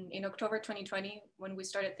 And in October 2020, when we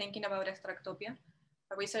started thinking about Extractopia,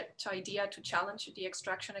 a research idea to challenge the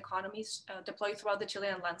extraction economies deployed throughout the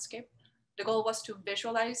Chilean landscape, the goal was to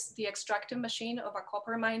visualize the extractive machine of a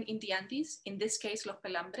copper mine in the Andes, in this case, Los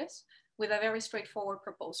Pelambres, with a very straightforward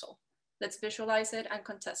proposal. Let's visualize it and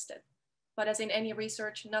contest it. But as in any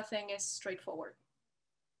research, nothing is straightforward.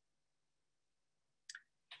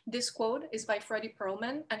 This quote is by Freddie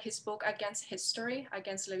Perlman and his book Against History,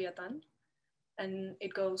 Against Leviathan. And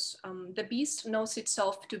it goes, the beast knows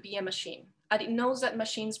itself to be a machine, and it knows that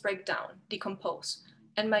machines break down, decompose,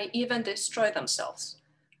 and might even destroy themselves.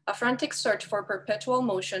 A frantic search for perpetual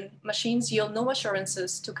motion, machines yield no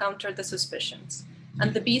assurances to counter the suspicions,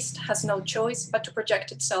 and the beast has no choice but to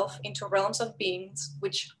project itself into realms of beings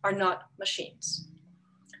which are not machines.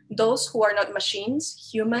 Those who are not machines,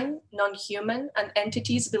 human, non-human, and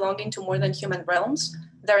entities belonging to more than human realms,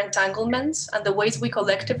 their entanglements, and the ways we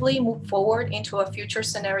collectively move forward into a future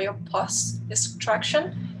scenario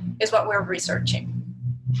post-extraction is what we're researching.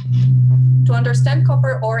 To understand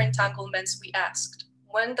copper ore entanglements, we asked,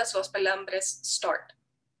 when does Los Pelambres start?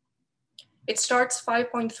 It starts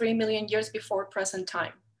 5.3 million years before present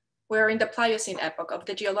time. We are in the Pliocene epoch of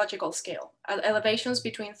the geological scale, at elevations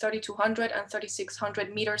between 3,200 and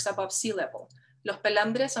 3,600 meters above sea level. Los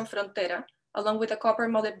Pelambres and Frontera, along with the copper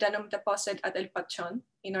molybdenum deposit at El Pachón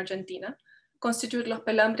in Argentina, constitute Los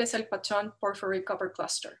Pelambres El Pachón porphyry copper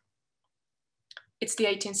cluster. It's the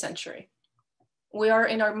 18th century. We are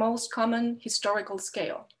in our most common historical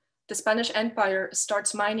scale. The Spanish Empire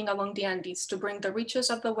starts mining along the Andes to bring the riches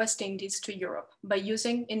of the West Indies to Europe by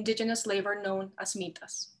using indigenous labor known as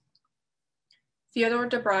mitas. Theodore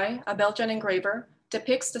de Bry, a Belgian engraver,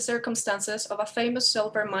 depicts the circumstances of a famous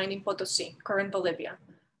silver mine in Potosí, current Bolivia,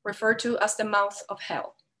 referred to as the mouth of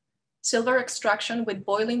hell. Silver extraction with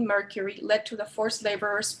boiling mercury led to the forced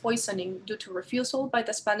laborers' poisoning due to refusal by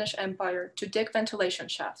the Spanish Empire to dig ventilation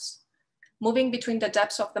shafts. Moving between the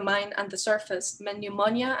depths of the mine and the surface meant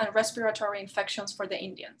pneumonia and respiratory infections for the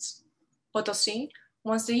Indians. Potosí,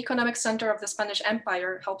 once the economic center of the Spanish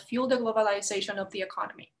Empire, helped fuel the globalization of the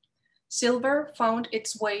economy. Silver found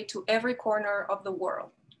its way to every corner of the world.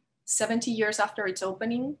 70 years after its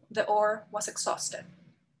opening, the ore was exhausted.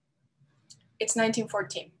 It's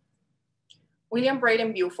 1914. William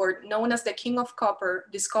Braden Buford, known as the King of Copper,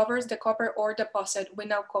 discovers the copper ore deposit we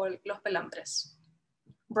now call Los Pelambres.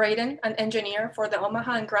 Braden, an engineer for the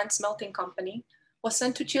Omaha and Grant Smelting Company, was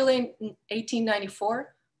sent to Chile in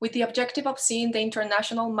 1894 with the objective of seeing the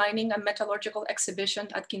International Mining and Metallurgical Exhibition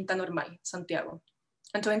at Quinta Normal, Santiago,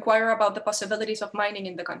 and to inquire about the possibilities of mining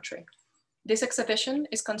in the country. This exhibition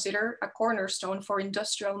is considered a cornerstone for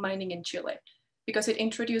industrial mining in Chile because it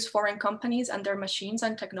introduced foreign companies and their machines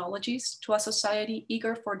and technologies to a society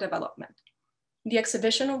eager for development. The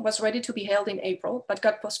exhibition was ready to be held in April, but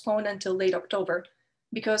got postponed until late October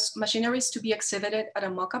because machineries to be exhibited at a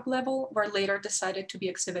mock-up level were later decided to be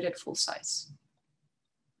exhibited full size.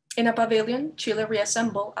 In a pavilion, Chile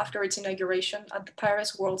reassembled after its inauguration at the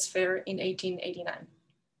Paris World's Fair in 1889.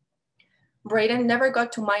 Braden never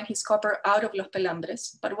got to mine his copper out of Los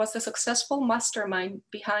Pelambres, but was the successful mastermind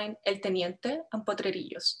behind El Teniente and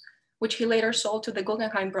Potrerillos, which he later sold to the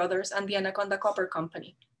Guggenheim brothers and the Anaconda Copper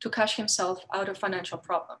Company to cash himself out of financial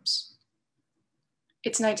problems.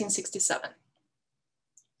 It's 1967.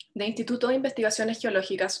 The Instituto de Investigaciones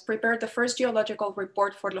Geológicas prepared the first geological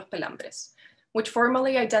report for Los Pelambres, which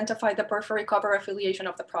formally identified the porphyry copper affiliation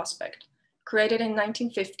of the prospect, created in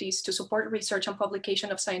 1950s to support research and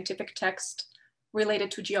publication of scientific texts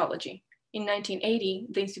related to geology. In 1980,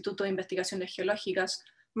 the Instituto de Investigaciones Geológicas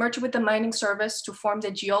merged with the Mining Service to form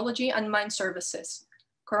the Geology and Mine Services,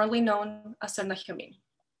 currently known as CERNAGEOMIN.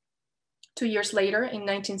 2 years later, in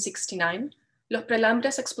 1969, Los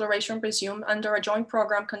Pelambres exploration resumed under a joint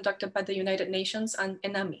program conducted by the United Nations and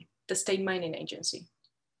ENAMI, the state mining agency.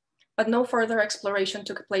 But no further exploration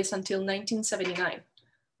took place until 1979,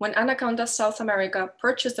 when Anaconda South America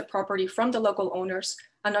purchased the property from the local owners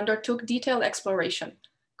and undertook detailed exploration,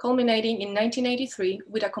 culminating in 1983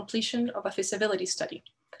 with a completion of a feasibility study.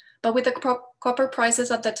 But with the copper prices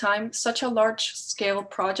at the time, such a large-scale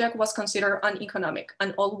project was considered uneconomic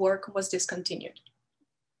and all work was discontinued.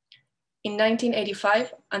 In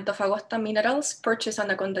 1985, Antofagasta Minerals purchased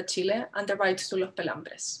Anaconda, Chile, and the rights to Los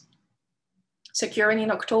Pelambres, securing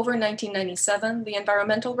in October 1997 the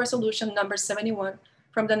Environmental Resolution number 71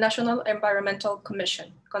 from the National Environmental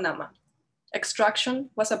Commission, CONAMA.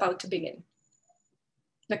 Extraction was about to begin.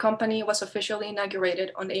 The company was officially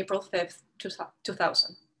inaugurated on April 5th,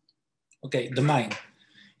 2000. Okay, the mine.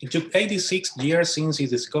 It took 86 years since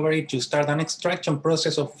its discovery to start an extraction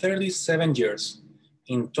process of 37 years.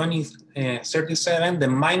 In 2037, the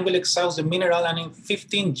mine will exhaust the mineral and in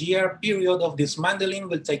 15-year period of dismantling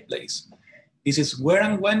will take place. This is where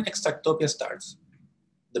and when Extractopia starts.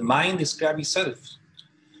 The mine describes itself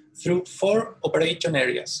through 4 operation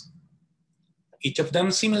areas, each of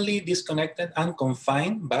them seemingly disconnected and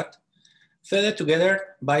confined, but fed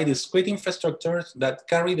together by discrete infrastructures that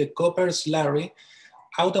carry the copper slurry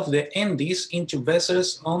out of the Andes into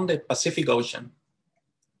vessels on the Pacific Ocean,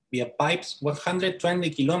 via pipes 120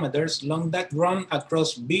 kilometers long that run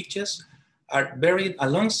across beaches, are buried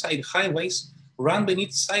alongside highways, run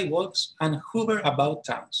beneath sidewalks, and hover about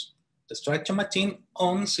towns. The extraction machine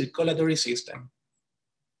on circulatory system.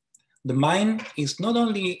 The mine is not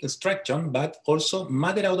only extraction, but also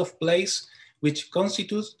matter out of place, which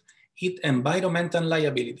constitutes its environmental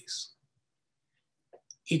liabilities.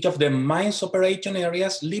 Each of the mine's operation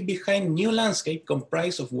areas leave behind new landscape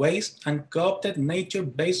comprised of waste and co-opted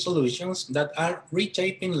nature-based solutions that are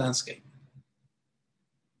reshaping landscape.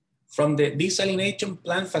 From the desalination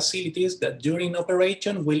plant facilities that during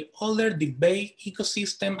operation will alter the bay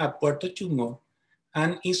ecosystem at Puerto Chungo,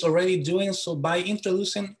 and is already doing so by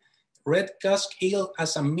introducing red cusk eel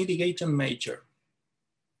as a mitigation measure.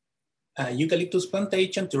 Eucalyptus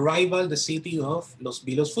plantation to rival the city of Los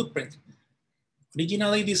Vilos footprint.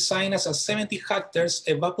 Originally designed as a 70 hectares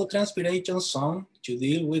evapotranspiration zone to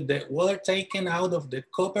deal with the water taken out of the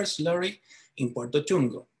copper slurry in Puerto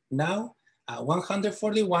Chungo, now a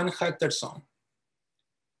 141 hectare zone.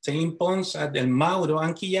 Tailing ponds at El Mauro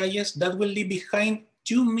and Quillayes that will leave behind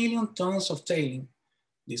 2 million tons of tailing.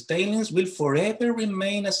 These tailings will forever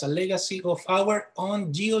remain as a legacy of our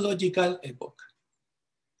own geological epoch.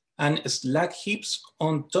 And slag heaps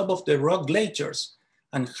on top of the rock glaciers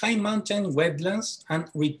and high mountain wetlands and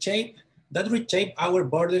reshape our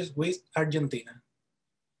borders with Argentina.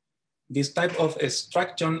 This type of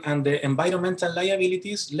extraction and the environmental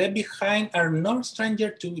liabilities left behind are no stranger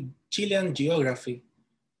to Chilean geography,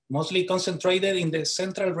 mostly concentrated in the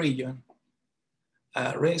central region.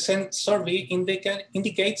 A recent survey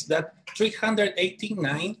indicates that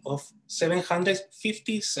 389 of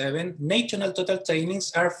 757 national total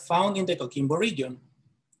tailings are found in the Coquimbo region.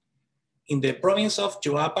 In the province of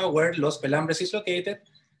Choapa, where Los Pelambres is located,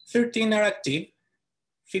 13 are active,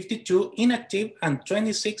 52 inactive, and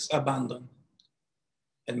 26 abandoned.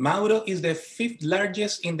 El Mauro is the 5th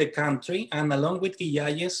largest in the country, and along with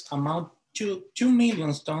Quillayes, amount to 2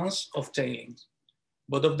 million tons of tailings.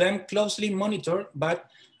 Both of them closely monitored, but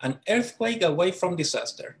an earthquake away from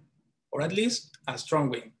disaster, or at least a strong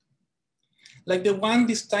wind. Like the one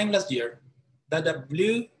this time last year, that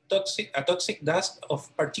blew a toxic dust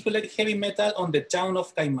of particulate heavy metal on the town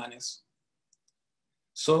of Caimanes.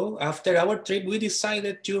 So after our trip, we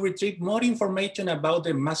decided to retrieve more information about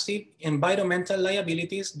the massive environmental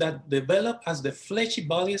liabilities that develop as the fleshy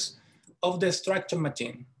bodies of the extraction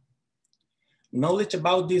machine. Knowledge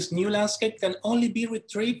about this new landscape can only be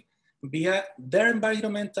retrieved via their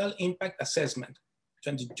environmental impact assessment.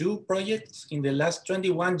 22 projects in the last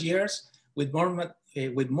 21 years with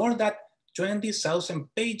more than 20,000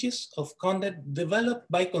 pages of content developed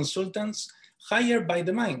by consultants hired by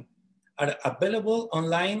the mine are available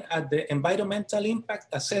online at the Environmental Impact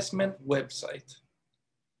Assessment website.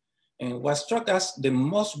 And what struck us the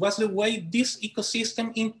most was the way these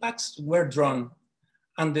ecosystem impacts were drawn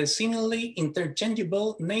and the seemingly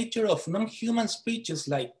interchangeable nature of non-human species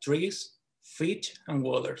like trees, fish, and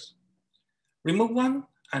waters. Remove one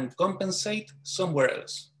and compensate somewhere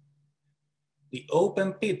else. The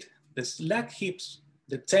open pit, the slag heaps,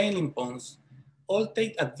 the tailing ponds, all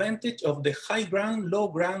take advantage of the high ground, low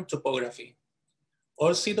ground topography.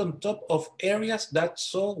 All sit on top of areas that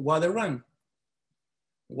saw water run.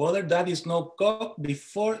 Water that is now caught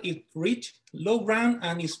before it reaches low ground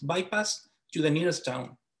and is bypassed to the nearest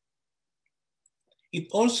town. It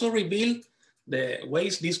also revealed the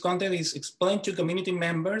ways this content is explained to community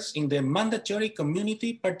members in the mandatory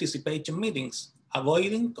community participation meetings,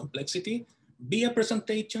 avoiding complexity via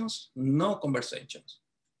presentations, no conversations.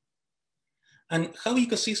 And how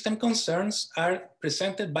ecosystem concerns are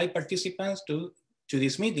presented by participants to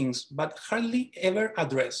these meetings, but hardly ever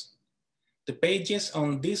addressed. The pages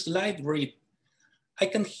on this slide read, "I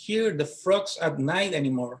can't hear the frogs at night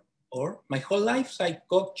anymore," or "My whole life I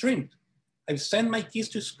caught shrimp. I've sent my kids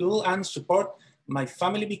to school and support my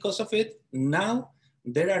family because of it. Now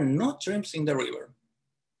there are no shrimps in the river."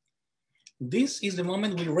 This is the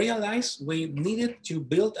moment we realized we needed to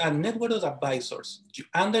build a network of advisors to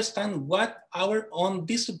understand what our own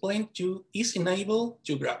discipline is enabled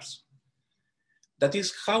to grasp. That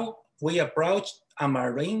is how we approached a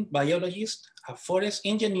marine biologist, a forest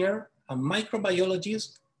engineer, a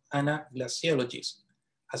microbiologist, and a glaciologist,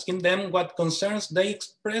 asking them what concerns they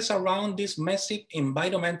express around these massive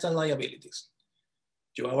environmental liabilities.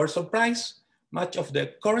 To our surprise, much of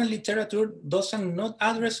the current literature does not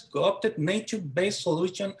address co-opted nature-based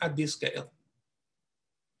solutions at this scale.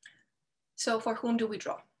 So for whom do we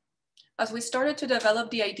draw? As we started to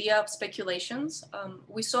develop the idea of speculations,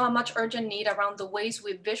 we saw a much urgent need around the ways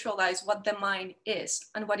we visualize what the mind is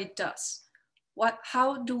and what it does.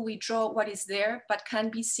 How do we draw what is there but can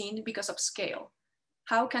be seen because of scale?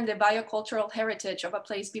 How can the biocultural heritage of a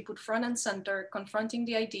place be put front and center, confronting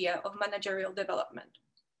the idea of managerial development?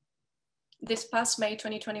 This past May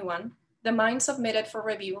 2021, the mine submitted for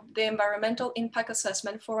review the environmental impact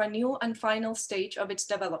assessment for a new and final stage of its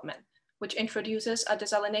development, which introduces a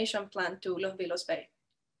desalination plant to Los Vilos Bay.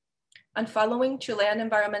 And following Chilean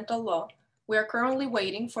environmental law, we are currently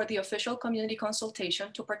waiting for the official community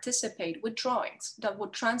consultation to participate with drawings that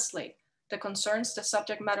would translate the concerns the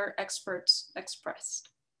subject matter experts expressed.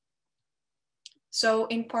 So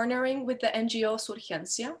in partnering with the NGO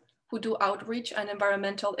Surgencia, who do outreach and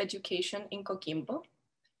environmental education in Coquimbo,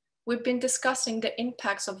 we've been discussing the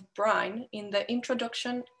impacts of brine in the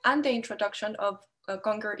introduction of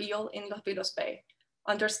conger eel in Los Vilos Bay,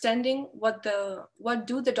 understanding what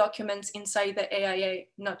do the documents inside the AIA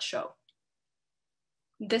not show.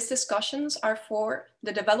 These discussions are for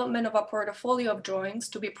the development of a portfolio of drawings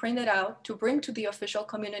to be printed out to bring to the official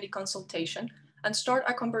community consultation and start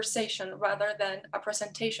a conversation rather than a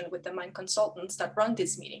presentation with the mine consultants that run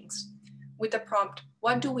these meetings. With the prompt,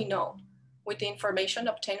 "What do we know?" with the information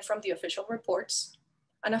obtained from the official reports,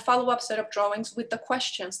 and a follow-up set of drawings with the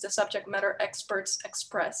questions the subject matter experts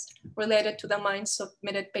expressed related to the mine's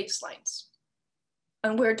submitted baselines.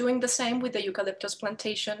 And we're doing the same with the eucalyptus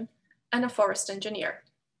plantation and a forest engineer,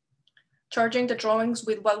 charging the drawings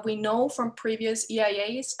with what we know from previous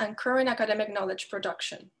EIAs and current academic knowledge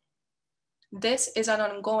production. This is an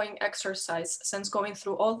ongoing exercise since going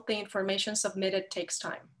through all the information submitted takes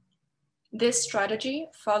time. This strategy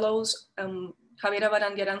follows Javiera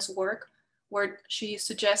Barandiaran's work, where she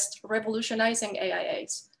suggests revolutionizing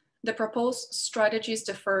AIAs. The proposed strategies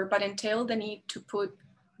differ, but entail the need to put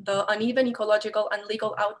the uneven ecological and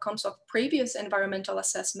legal outcomes of previous environmental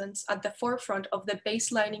assessments at the forefront of the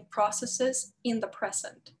baselining processes in the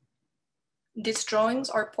present. These drawings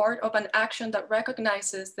are part of an action that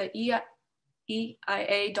recognizes the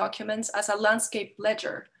EIA documents as a landscape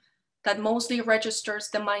ledger that mostly registers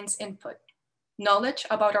the mine's input. Knowledge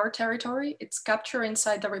about our territory, it's captured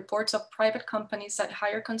inside the reports of private companies that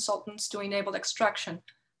hire consultants to enable extraction,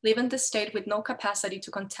 leaving the state with no capacity to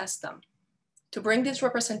contest them. To bring these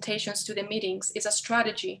representations to the meetings is a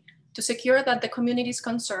strategy to secure that the community's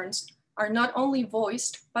concerns are not only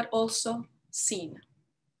voiced, but also seen,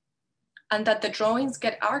 and that the drawings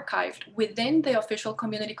get archived within the official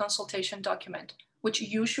community consultation document, which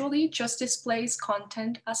usually just displays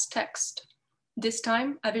content as text. This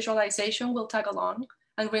time, a visualization will tag along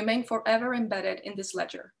and remain forever embedded in this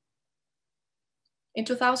ledger. In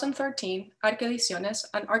 2013, Arquediciones,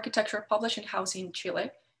 an architecture publishing house in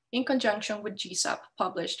Chile, in conjunction with GSAPP,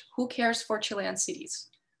 published Who Cares for Chilean Cities?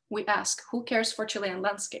 We ask, who cares for Chilean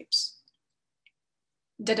landscapes?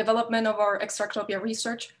 The development of our Extractopia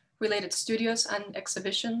research, related studios and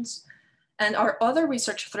exhibitions, and our other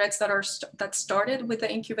research threads that started with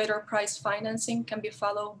the Incubator Prize financing can be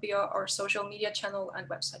followed via our social media channel and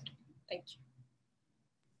website. Thank you.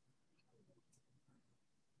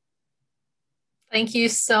 Thank you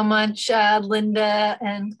so much, Linda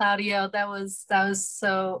and Claudio. That was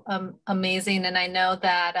so amazing. And I know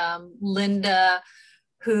that Linda,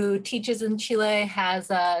 who teaches in Chile, has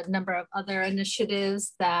a number of other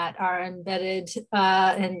initiatives that are embedded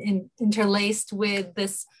and interlaced with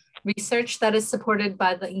this research that is supported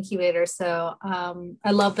by the incubator. So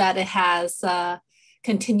I love that it has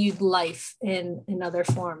continued life in other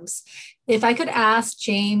forms. If I could ask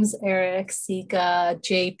James, Eric, Sika,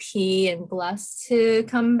 JP, and Bless to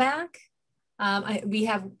come back. We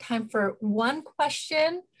have time for one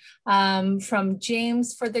question from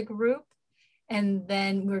James for the group, and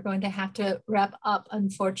then we're going to have to wrap up,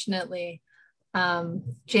 unfortunately.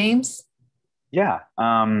 James? Yeah,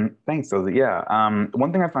 thanks, Lizzie. Yeah,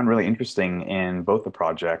 one thing I find really interesting in both the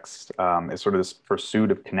projects is sort of this pursuit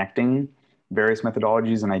of connecting various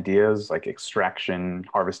methodologies and ideas like extraction,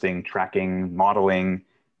 harvesting, tracking, modeling,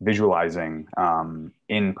 visualizing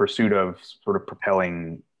in pursuit of sort of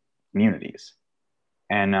propelling communities.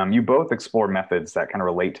 And you both explore methods that kind of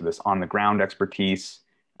relate to this on-the-ground expertise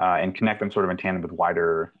and connect them sort of in tandem with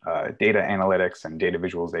wider data analytics and data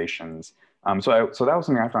visualizations. So that was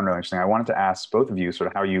something I found really interesting. I wanted to ask both of you sort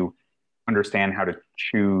of how you understand how to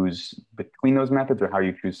choose between those methods, or how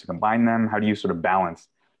you choose to combine them. How do you sort of balance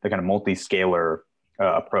the kind of multi-scalar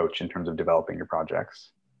approach in terms of developing your projects?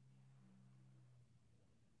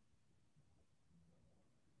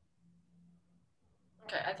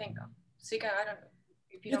 Okay, I think, Sika, I don't know.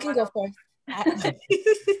 If you can go first.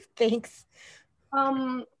 Thanks.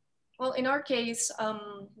 Well, in our case,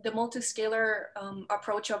 the multi-scalar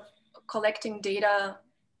approach of collecting data,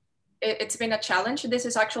 it's been a challenge. This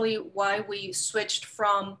is actually why we switched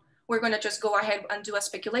from, we're going to just go ahead and do a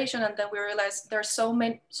speculation, and then we realized there's so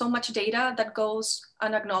much data that goes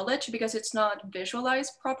unacknowledged because it's not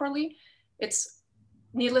visualized properly. It's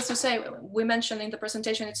needless to say, we mentioned in the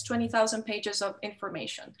presentation, it's 20,000 pages of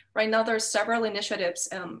information. Right now, there's several initiatives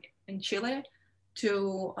in Chile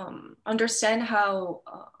to understand how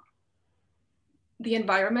the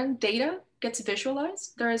environment data gets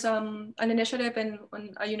visualized. There is an initiative in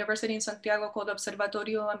a university in Santiago called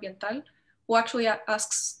Observatorio Ambiental, who actually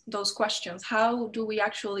asks those questions. How do we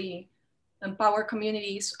actually empower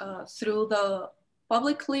communities through the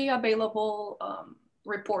publicly available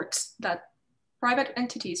reports that private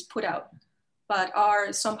entities put out, but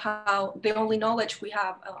are somehow the only knowledge we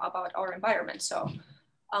have about our environment? So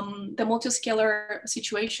the multi-scalar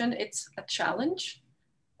situation, it's a challenge,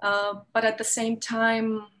 but at the same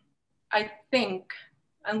time, I think,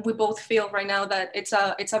 and we both feel right now that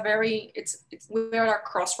we're at our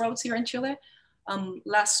crossroads here in Chile.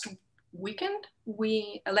 Last weekend,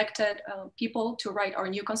 we elected people to write our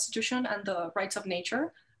new constitution, and the rights of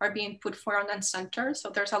nature are being put front and center. So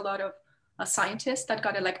there's a lot of scientists that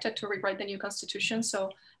got elected to rewrite the new constitution.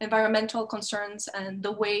 So environmental concerns and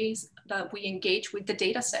the ways that we engage with the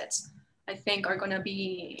data sets, I think, are going to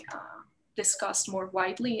be discussed more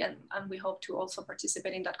widely, and we hope to also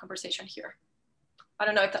participate in that conversation here. I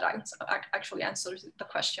don't know if that actually answers the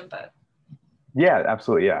question, but. Yeah,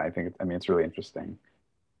 absolutely. Yeah, I think, it's really interesting.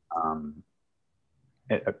 Sorry,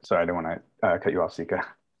 I don't want to cut you off, Sika.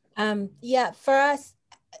 Yeah, for us,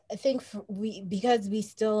 I think because we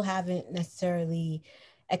still haven't necessarily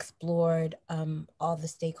explored all the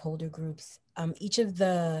stakeholder groups. Each of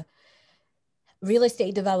the real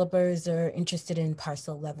estate developers are interested in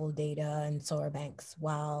parcel level data and solar banks,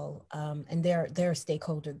 while and they're a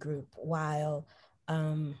stakeholder group, while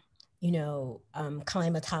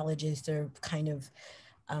climatologists are kind of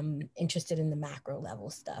interested in the macro level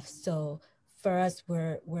stuff. So for us,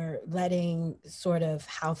 we're letting sort of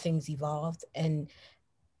how things evolved and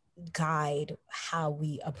guide how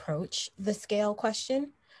we approach the scale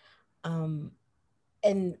question. And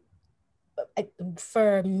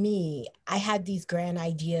for me, I had these grand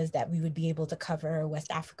ideas that we would be able to cover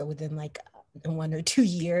West Africa within like 1 or 2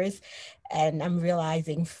 years. And I'm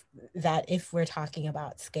realizing that if we're talking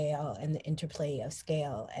about scale and the interplay of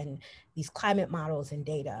scale and these climate models and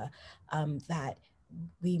data, that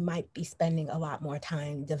we might be spending a lot more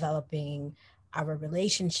time developing our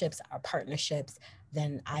relationships, our partnerships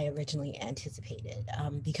than I originally anticipated,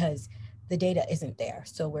 because the data isn't there.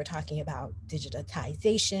 So we're talking about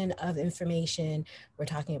digitization of information. We're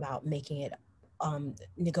talking about making it,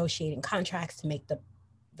 negotiating contracts to make the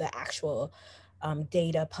actual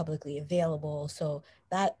data publicly available. So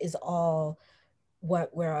that is all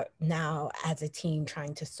what we're now as a team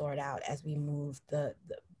trying to sort out as we move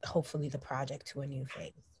hopefully the project to a new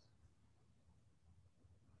phase.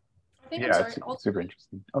 Yeah, it's super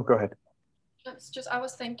interesting. Oh, go ahead. It's just, I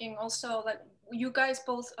was thinking also that you guys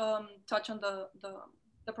both touch on the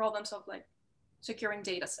problems of like securing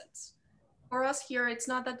data sets. For us here, it's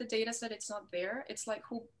not that the data set, it's not there. It's like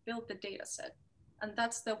who built the data set. And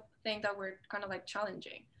that's the thing that we're kind of like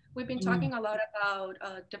challenging. We've been talking a lot about,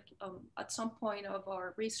 at some point of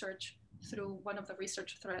our research, through one of the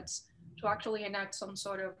research threads, to actually enact some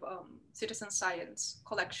sort of citizen science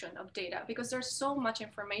collection of data, because there's so much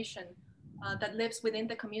information that lives within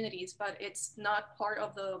the communities, but it's not part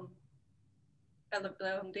of the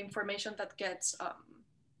information that gets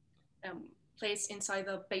placed inside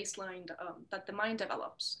the baseline that the mine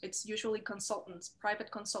develops. It's usually consultants,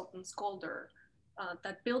 private consultants, Kauder,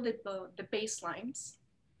 that build the baselines,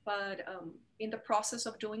 but in the process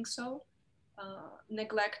of doing so,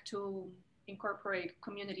 neglect to incorporate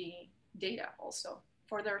community data also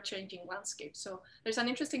for their changing landscape. So there's an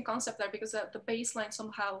interesting concept there, because the baseline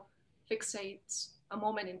somehow fixates a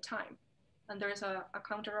moment in time. And there's a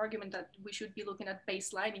counter argument that we should be looking at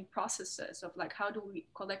baselining processes of like, how do we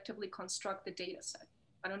collectively construct the data set?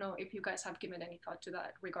 I don't know if you guys have given any thought to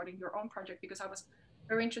that regarding your own project, because I was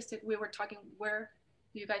very interested. We were talking, where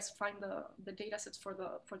do you guys find the data sets for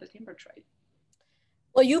the timber trade?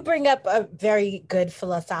 Well, you bring up a very good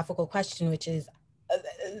philosophical question, which is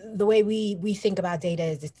the way we think about data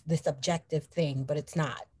is it's this objective thing, but it's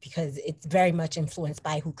not, because it's very much influenced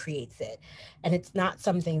by who creates it. And it's not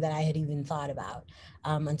something that I had even thought about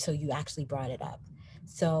until you actually brought it up.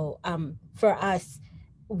 So for us,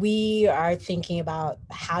 we are thinking about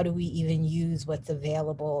how do we even use what's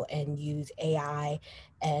available and use AI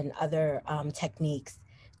and other techniques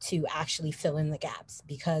to actually fill in the gaps,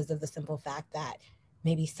 because of the simple fact that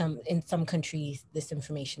maybe in some countries, this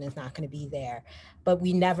information is not going to be there. But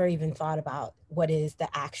we never even thought about what is the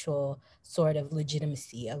actual sort of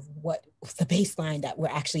legitimacy of what's the baseline that we're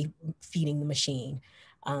actually feeding the machine.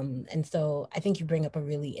 And so I think you bring up a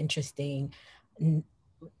really interesting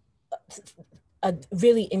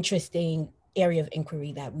area of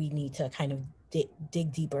inquiry that we need to kind of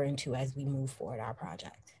dig deeper into as we move forward our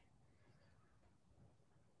project.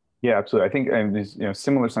 Yeah, absolutely. I think there's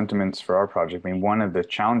similar sentiments for our project. I mean, one of the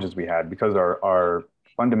challenges we had, because our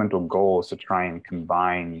fundamental goal is to try and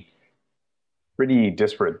combine pretty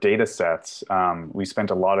disparate data sets, we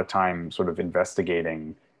spent a lot of time sort of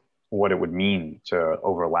investigating what it would mean to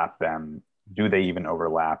overlap them. Do they even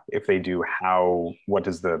overlap? If they do, what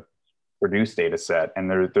does the produced data set? And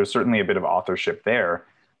there's certainly a bit of authorship there,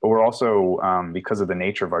 but we're also, because of the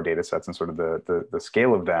nature of our data sets and sort of the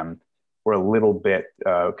scale of them, we're a little bit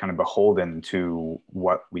kind of beholden to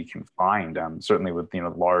what we can find. Certainly with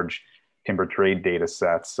large timber trade data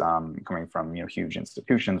sets coming from huge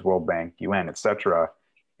institutions, World Bank, UN, et cetera,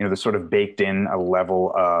 there's sort of baked in a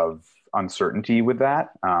level of uncertainty with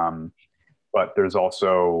that. But there's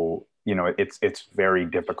also, it's very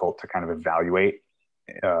difficult to kind of evaluate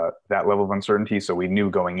that level of uncertainty. So we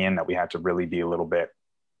knew going in that we had to really be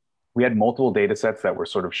we had multiple data sets that were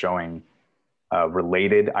sort of showing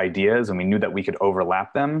related ideas, and we knew that we could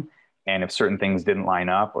overlap them. And if certain things didn't line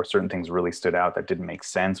up or certain things really stood out that didn't make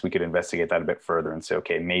sense, we could investigate that a bit further and say,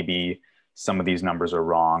 okay, maybe some of these numbers are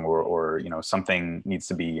wrong, or something needs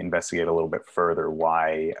to be investigated a little bit further.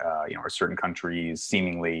 Why are certain countries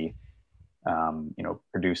seemingly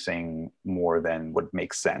producing more than what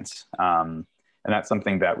makes sense? And that's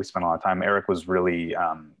something that we spent a lot of time. Eric was really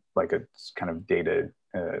like a kind of data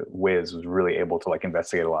whiz, was really able to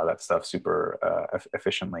investigate a lot of that stuff super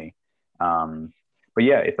efficiently. But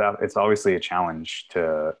yeah, it's obviously a challenge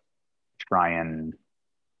to try and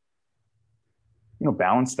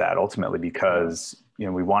balance that ultimately, because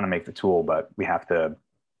we want to make the tool, but we have to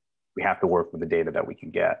work with the data that we can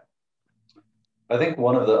get. I think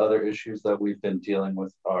one of the other issues that we've been dealing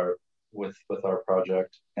with with our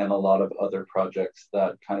project, and a lot of other projects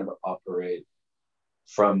that kind of operate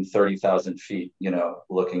from 30,000 feet,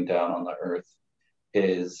 looking down on the earth,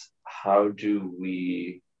 is how do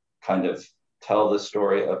we kind of tell the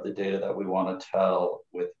story of the data that we want to tell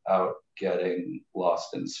without getting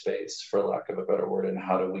lost in space, for lack of a better word, and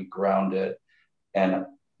how do we ground it? And,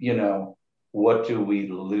 what do we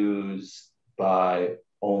lose by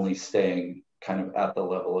only staying kind of at the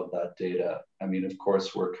level of that data? I mean, of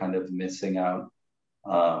course, we're kind of missing out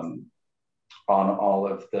on all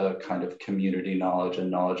of the kind of community knowledge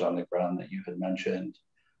and knowledge on the ground that you had mentioned.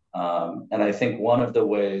 And I think one of the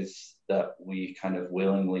ways that we kind of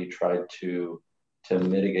willingly tried to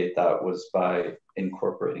mitigate that was by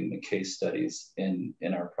incorporating the case studies in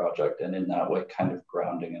our project, and in that way kind of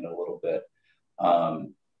grounding it a little bit.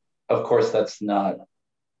 Of course, that's not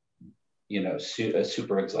a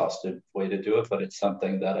super exhaustive way to do it, but it's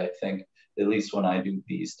something that I think, at least when I do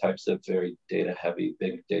these types of very data heavy,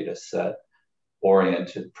 big data set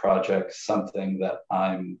oriented projects, something that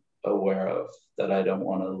I'm aware of, that I don't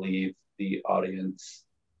want to leave the audience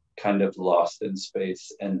kind of lost in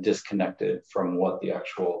space and disconnected from what the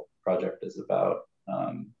actual project is about.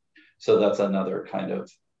 So that's another kind of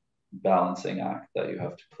balancing act that you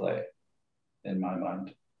have to play, in my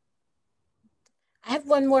mind. I have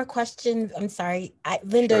one more question. I'm sorry.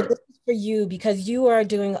 Linda, Sure. this is for you because you are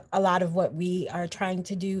doing a lot of what we are trying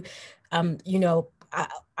to do. You know,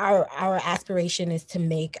 our aspiration is to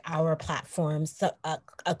make our platforms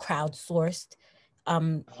a crowdsourced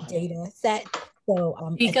data set.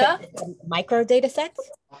 So micro data sets.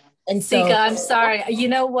 And so Sika, I'm sorry. You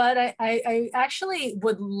know what? I actually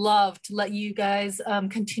would love to let you guys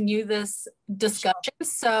continue this discussion.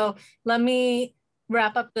 So let me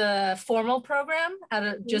wrap up the formal program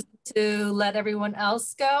just to let everyone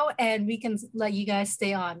else go, and we can let you guys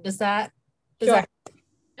stay on. Does that? Sure.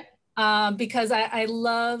 Because I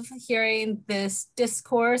love hearing this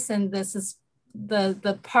discourse, and this is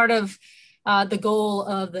the part of the goal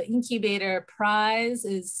of the Incubator Prize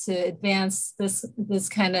is to advance this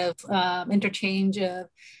kind of interchange of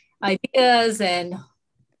ideas and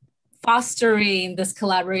fostering this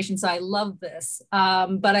collaboration. So I love this.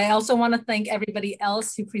 But I also want to thank everybody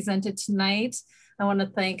else who presented tonight. I want to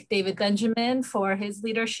thank David Benjamin for his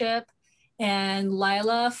leadership and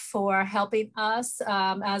Lila for helping us,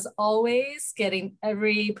 as always, getting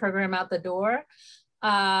every program out the door.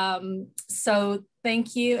 So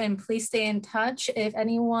thank you, and please stay in touch. If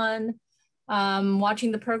anyone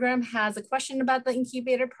watching the program has a question about the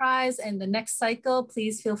Incubator Prize and the next cycle,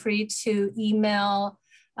 please feel free to email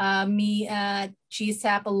me at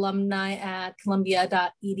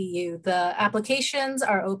gsappalumni@columbia.edu. The applications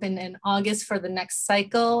are open in August for the next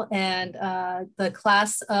cycle, and the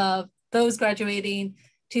class of those graduating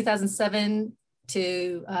 2007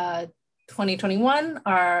 to 2021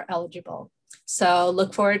 are eligible. So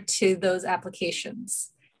look forward to those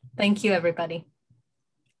applications. Thank you, everybody.